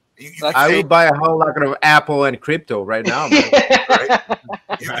can. I would buy a whole lot of Apple and crypto right now, man. Right?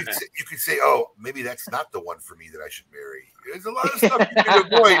 You could say, "Oh, maybe that's not the one for me that I should marry." There's a lot of stuff you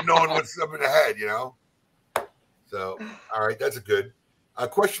can avoid knowing what's up ahead, So, all right, that's a good.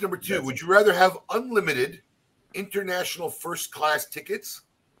 Question number 2: Would you rather have unlimited international first-class tickets,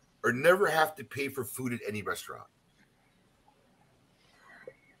 or never have to pay for food at any restaurant?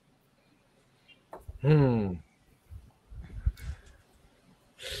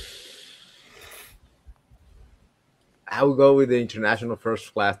 I would go with the international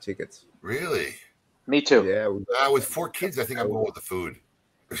first-class tickets. Really? Me too. Yeah. With 4 kids, I think I'm going with the food.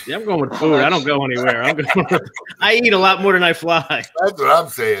 Yeah, I'm going with food. I don't go anywhere. I eat a lot more than I fly. That's what I'm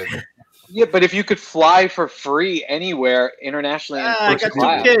saying. Yeah, but if you could fly for free anywhere internationally, I got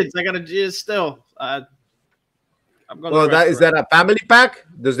 2 kids. I got to still. I'm going. Well, is that a family pack?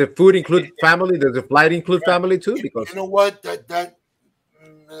 Does the food include family? Does the flight include family too? Because you know what, that's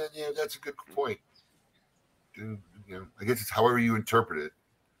a good point. I guess it's however you interpret it.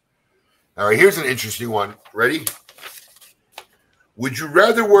 All right, here's an interesting one. Ready? Would you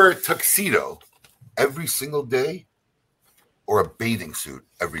rather wear a tuxedo every single day or a bathing suit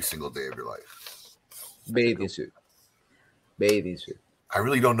every single day of your life? Bathing suit. I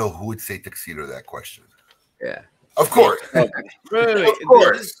really don't know who would say tuxedo to that question. Yeah. Of course. Wait. Of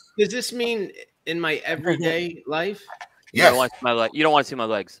course. Does this mean in my everyday life? Yes. You don't want to see my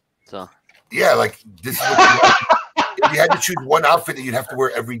legs. So. Yeah, this is what if you had to choose one outfit that you'd have to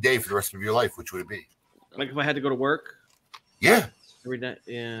wear every day for the rest of your life, which would it be? Like if I had to go to work? Yeah. Every day?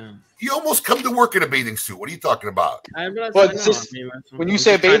 Yeah. You almost come to work in a bathing suit. What are you talking about? When you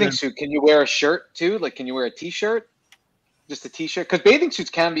say a bathing suit, can you wear a shirt too? Can you wear a t-shirt? Just a t-shirt? Because bathing suits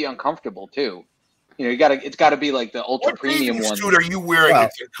can be uncomfortable too. It's got to be the ultra premium one. What suit are you wearing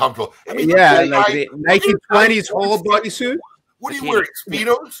that's uncomfortable? I mean, the 1920s whole body suit. What are you wearing?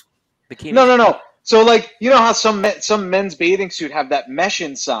 Speedos? Bikini. No. So how some men's bathing suit have that mesh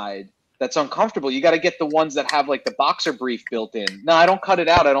inside that's uncomfortable. You got to get the ones that have the boxer brief built in. No, I don't cut it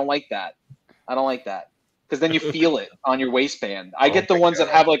out. I don't like that. Because then you feel it on your waistband. I get the ones that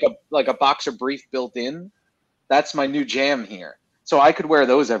have a boxer brief built in. That's my new jam here. So I could wear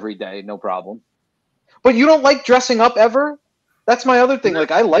those every day, no problem. But you don't like dressing up ever? That's my other thing. I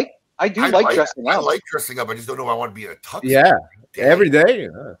do like dressing up. I like dressing up. I just don't know if I want to be in a tux. Yeah, every day.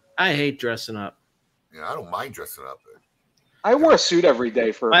 I hate dressing up. Yeah, I don't mind dressing up. I wore a suit every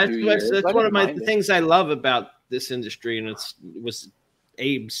day for a few years. That's one of my things I love about this industry, and it was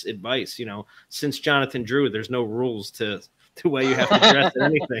Abe's advice. Since Jonathan Drew, there's no rules to way you have to dress at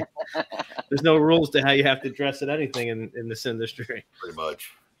anything. There's no rules to how you have to dress at anything in this industry. Pretty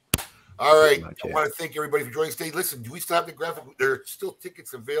much. All right. much, I yeah. want to thank everybody for joining us today. Listen, do we still have the graphic? There are still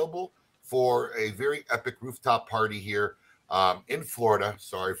tickets available for a very epic rooftop party here in Florida.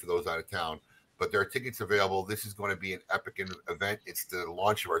 Sorry for those out of town, but there are tickets available. This is going to be an epic event. It's the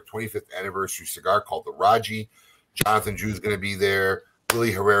launch of our 25th anniversary cigar called the Raji. Jonathan Drew's going to be there.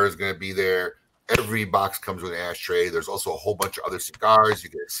 Willie Herrera is going to be there. Every box comes with an ashtray. There's also a whole bunch of other cigars. You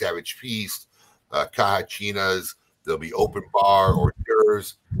get Savage Feast, Cajachinas. There'll be open bar, hors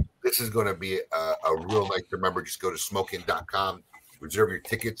d'oeuvres. This is going to be a real night to remember. Just go to smokein.com, reserve your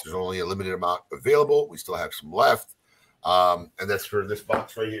tickets. There's only a limited amount available. We still have some left. And that's for this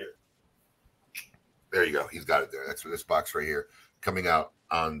box right here. There you go. He's got it there. That's for this box right here. Coming out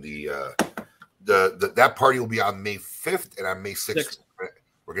on that party will be on May 5th, and on May 6th,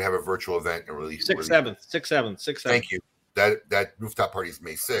 we're going to have a virtual event and release. 6th, 7th. Thank you. That rooftop party is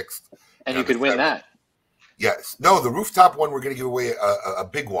May 6th. And you could win that. Yes. No, the rooftop one, we're going to give away a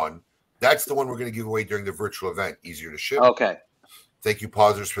big one. That's the one we're going to give away during the virtual event. Easier to ship. Okay. Thank you,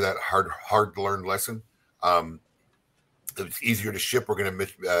 pausers, for that hard-learned lesson. It's easier to ship. We're going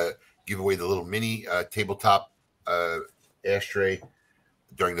to give away the little mini tabletop ashtray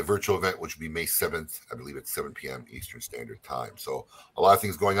during the virtual event, which will be May 7th. I believe it's 7 p.m. Eastern Standard Time. So a lot of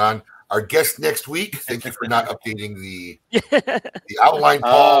things going on. Our guest next week, thank you for not updating the outline,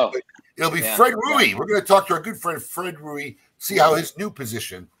 Paul. But it'll be Fred Rui. We're going to talk to our good friend Fred Rui, see how his new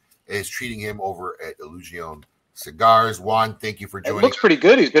position is treating him over at Illusion Cigars. Juan, thank you for joining. It looks pretty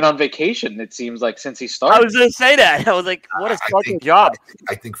good. He's been on vacation, it seems like, since he started. I was going to say that. I was like, what a fucking job.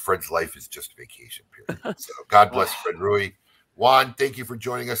 I think Fred's life is just vacation, period. So God bless Fred Rui. Juan, thank you for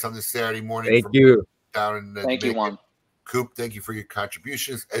joining us on this Saturday morning. Thank you. Down in thank you, Juan. Coop, thank you for your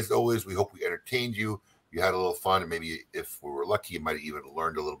contributions. As always, we hope we entertained you. You had a little fun, and maybe if we were lucky, you might have even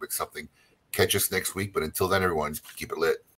learned a little bit something. Catch us next week. But until then, everyone, keep it lit.